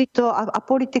 a kdyby to, a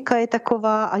politika je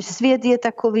taková, a svět je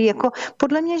takový, jako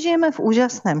podle mě žijeme v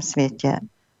úžasném světě.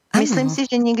 Ano. Myslím si,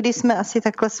 že nikdy jsme asi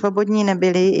takhle svobodní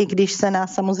nebyli, i když se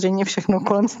nás samozřejmě všechno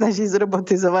kolem snaží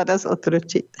zrobotizovat a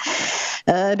zotročit.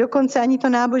 Dokonce ani to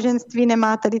náboženství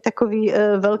nemá tady takový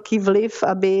velký vliv,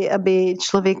 aby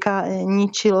člověka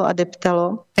ničilo a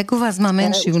deptalo. Tak u vás má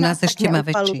menší, u nás ještě má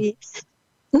větší.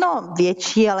 No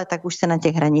větší, ale tak už se na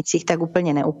těch hranicích tak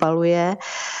úplně neupaluje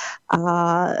a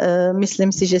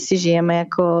myslím si, že si žijeme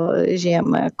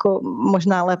jako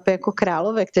možná lépe jako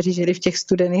králové, kteří žili v těch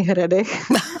studených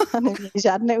hradech a neměli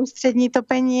žádné ústřední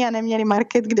topení a neměli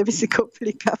market, kde by si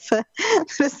koupili kafe.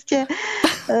 Prostě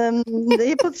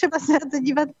je potřeba se na to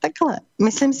dívat takhle.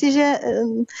 Myslím si, že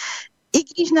i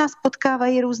když nás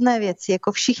potkávají různé věci,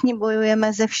 jako všichni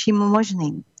bojujeme se vším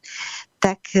možným,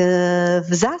 tak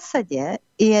v zásadě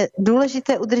je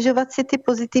důležité udržovat si ty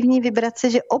pozitivní vibrace,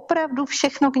 že opravdu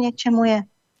všechno k něčemu je.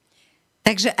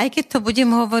 Takže aj keď to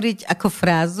budem hovoriť ako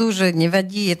frázu, že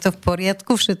nevadí, je to v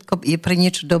poriadku, všetko je pre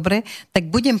niečo dobré, tak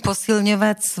budem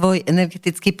posilňovať svoj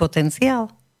energetický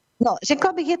potenciál? No,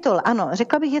 řekla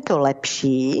bych, je to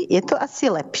lepší, je to asi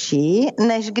lepší,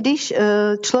 než když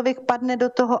člověk padne do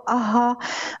toho, aha,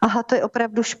 to je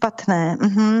opravdu špatné.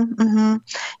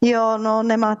 Jo, no,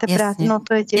 nemáte práci, no,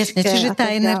 to je těžké. Jasne, čiže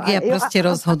tá energia prostě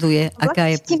rozhoduje, aká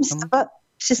je potom.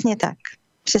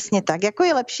 Přesně tak. Jako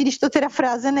je lepší, když to teda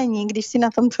fráze není, když si na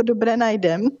tom to dobré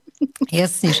najdem.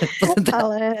 Jasně, že to dá.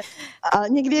 Ale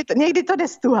někdy to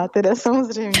destuha, teda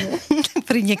samozřejmě.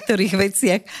 Pri niektorých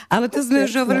veciach. Ale to sme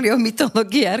už hovorili o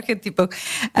mytológii a archetypoch.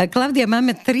 Klaudia,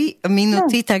 máme 3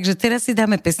 minúty, takže teraz si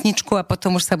dáme pesničku a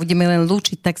potom už sa budeme len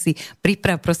lúčiť, tak si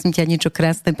priprav, prosím ťa, niečo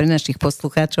krásne pre našich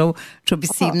poslucháčov, čo by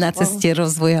si im na ceste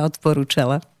rozvoja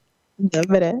odporúčala.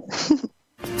 Dobre.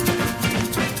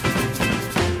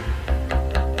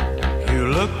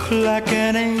 Look like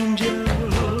an angel,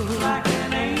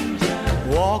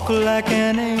 walk like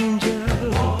an angel,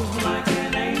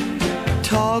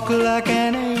 talk like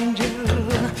an angel,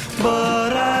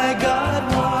 but I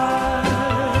got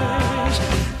wise.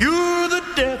 You're the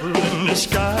devil in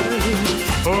disguise,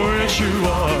 oh yes you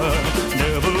are,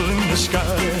 devil in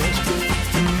disguise.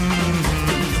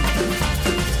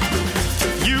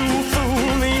 You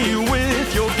fool me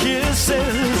with your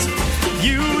kisses,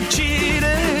 you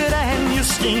cheated and you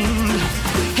schemed.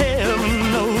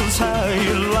 Heaven knows how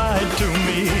you lied to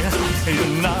me.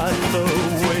 You're not the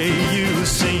way you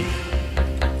seem.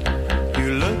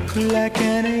 You look like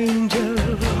an angel,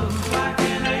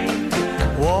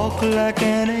 walk like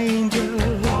an angel,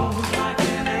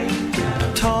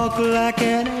 talk like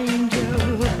an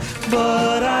angel,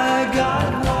 but I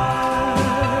got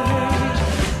wise.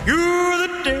 You're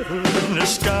the devil in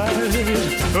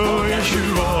disguise, oh yes you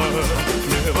are,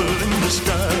 devil in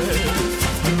disguise.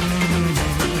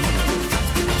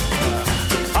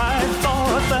 I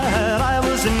thought that I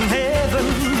was in heaven,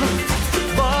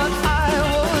 but I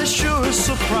was sure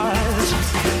surprised.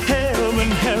 Heaven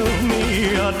help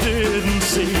me, I didn't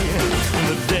see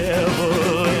the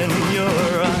devil in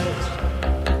your eyes.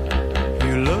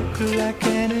 You look like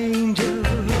an angel,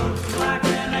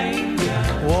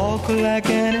 walk like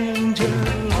an angel,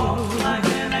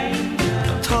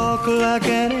 talk like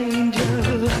an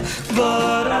angel,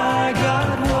 but I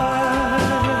got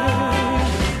wild.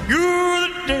 You're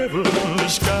the devil in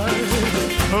disguise,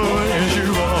 oh yes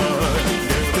you are,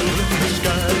 devil in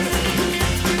disguise.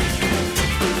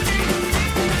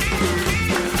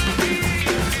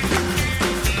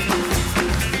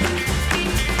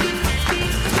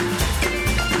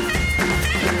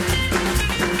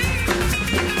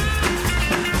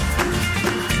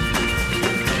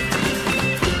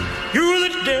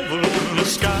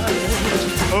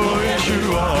 Oh yes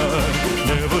you are,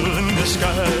 devil in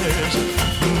disguise.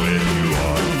 Oh yes you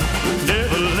are,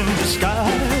 devil in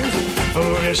disguise.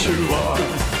 Oh yes you are,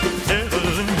 devil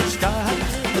in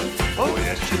disguise. Oh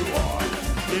yes you are,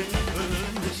 devil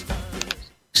in disguise.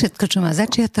 Všetko, čo má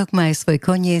začiatok, má aj svoj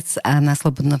koniec a na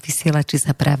Slobodnom vysielači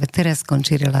sa práve teraz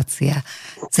končí relácia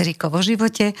s Erikou o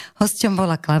živote. Hosťom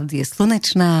bola Klaudie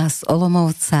Slunečná z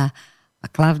Olomouca. A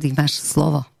Klaudii, máš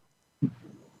slovo.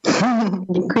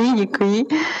 Děkuji.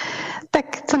 Tak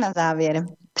co na závěr?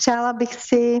 Přála bych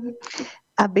si,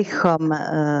 abychom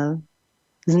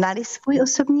znali svůj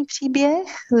osobní příběh,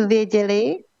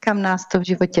 věděli, kam nás to v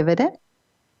životě vede.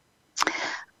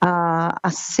 A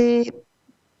asi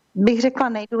bych řekla,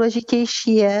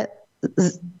 nejdůležitější je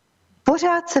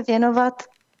pořád se věnovat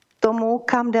tomu,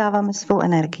 kam dáváme svou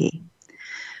energii.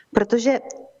 Protože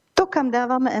to, kam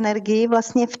dáváme energii,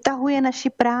 vlastně vtahuje naši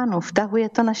pránu, vtahuje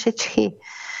to naše čchy.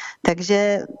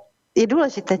 Takže je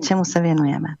dôležité, čemu sa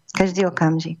venujeme. Každý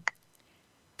okamžik.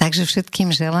 Takže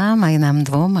všetkým želám, aj nám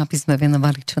dvom, aby sme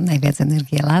venovali čo najviac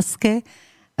energie láske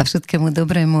a všetkému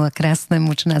dobrému a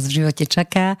krásnemu, čo nás v živote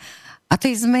čaká. A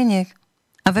tej zmene.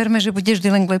 A verme, že bude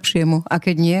vždy len k lepšiemu. A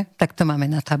keď nie, tak to máme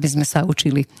na to, aby sme sa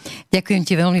učili. Ďakujem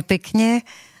ti veľmi pekne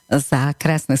za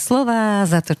krásne slova,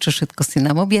 za to, čo všetko si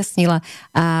nám objasnila.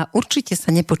 A určite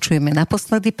sa nepočujeme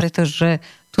naposledy, pretože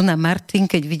tu na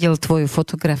Martin, keď videl tvoju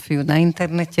fotografiu na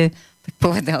internete, tak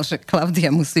povedal, že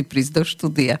Klaudia musí prísť do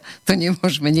štúdia. To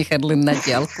nemôžeme nechať len na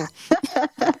diaľku.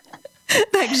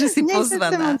 Takže si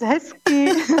pozvaná. Mějte se moc hezky.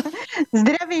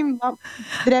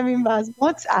 Zdravím vás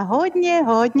moc a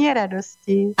hodně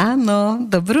radosti. Áno,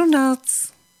 dobrú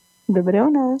noc. Dobrou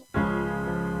noc.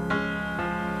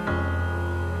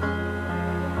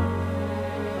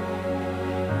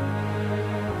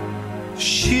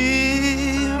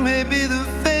 She may be the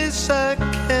face I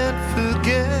can't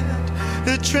forget,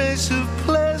 a trace of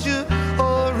pleasure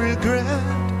or regret,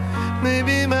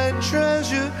 maybe my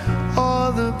treasure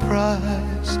or the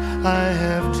price I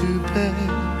have to pay.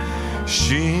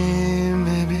 She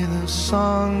may be the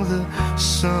song the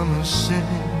summer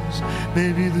sings,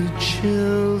 maybe the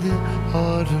chill the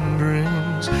autumn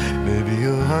brings, maybe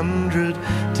 100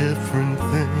 different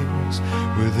things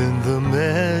within the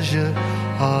measure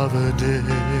of a day.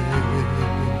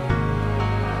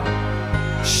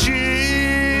 She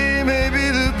may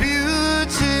be the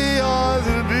beauty or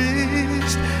the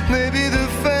beast, maybe the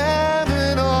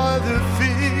famine or the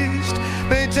feast,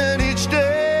 may turn each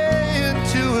day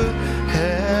into a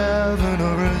heaven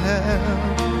or a hell.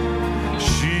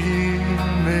 She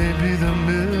may be the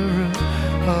mirror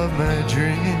of my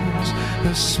dreams,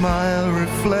 a smile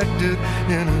reflected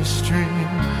in a stream.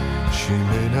 She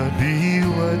may not be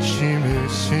what she may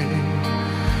seem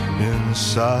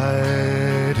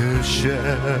inside her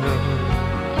shell.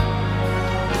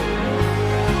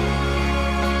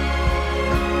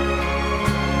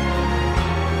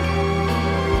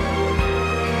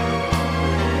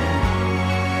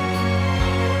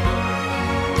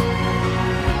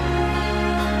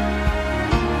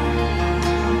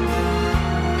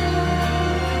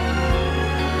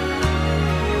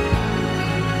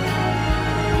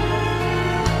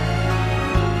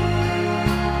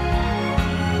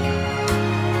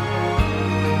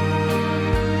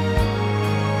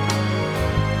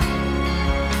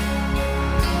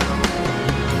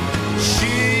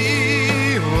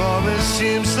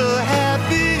 Seems so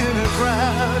happy in a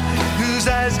crowd whose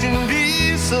eyes can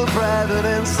be so private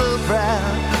and so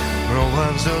proud. No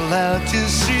one's allowed to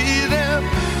see them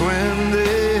when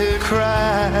they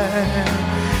cry.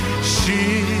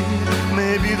 She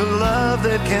may be the love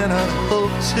that cannot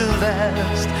hope to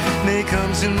last, may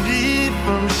come to me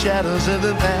from shadows of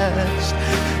the past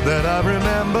that I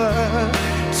remember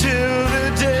till the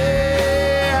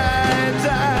day I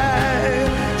die.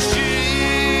 She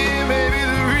may be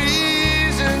the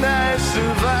reason I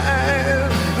survive,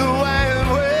 the why and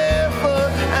wherefore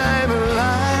I'm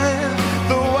alive,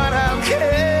 the one I'll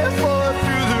care for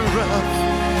through the rough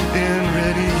and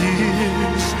ready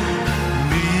years.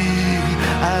 Me,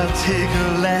 I'll take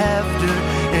her laughter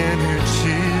and her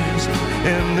tears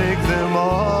and make them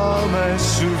all my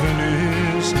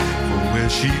souvenirs. For where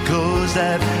she goes,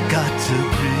 I've got to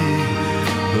be.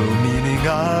 The meaning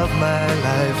of my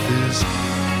life is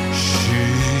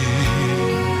she.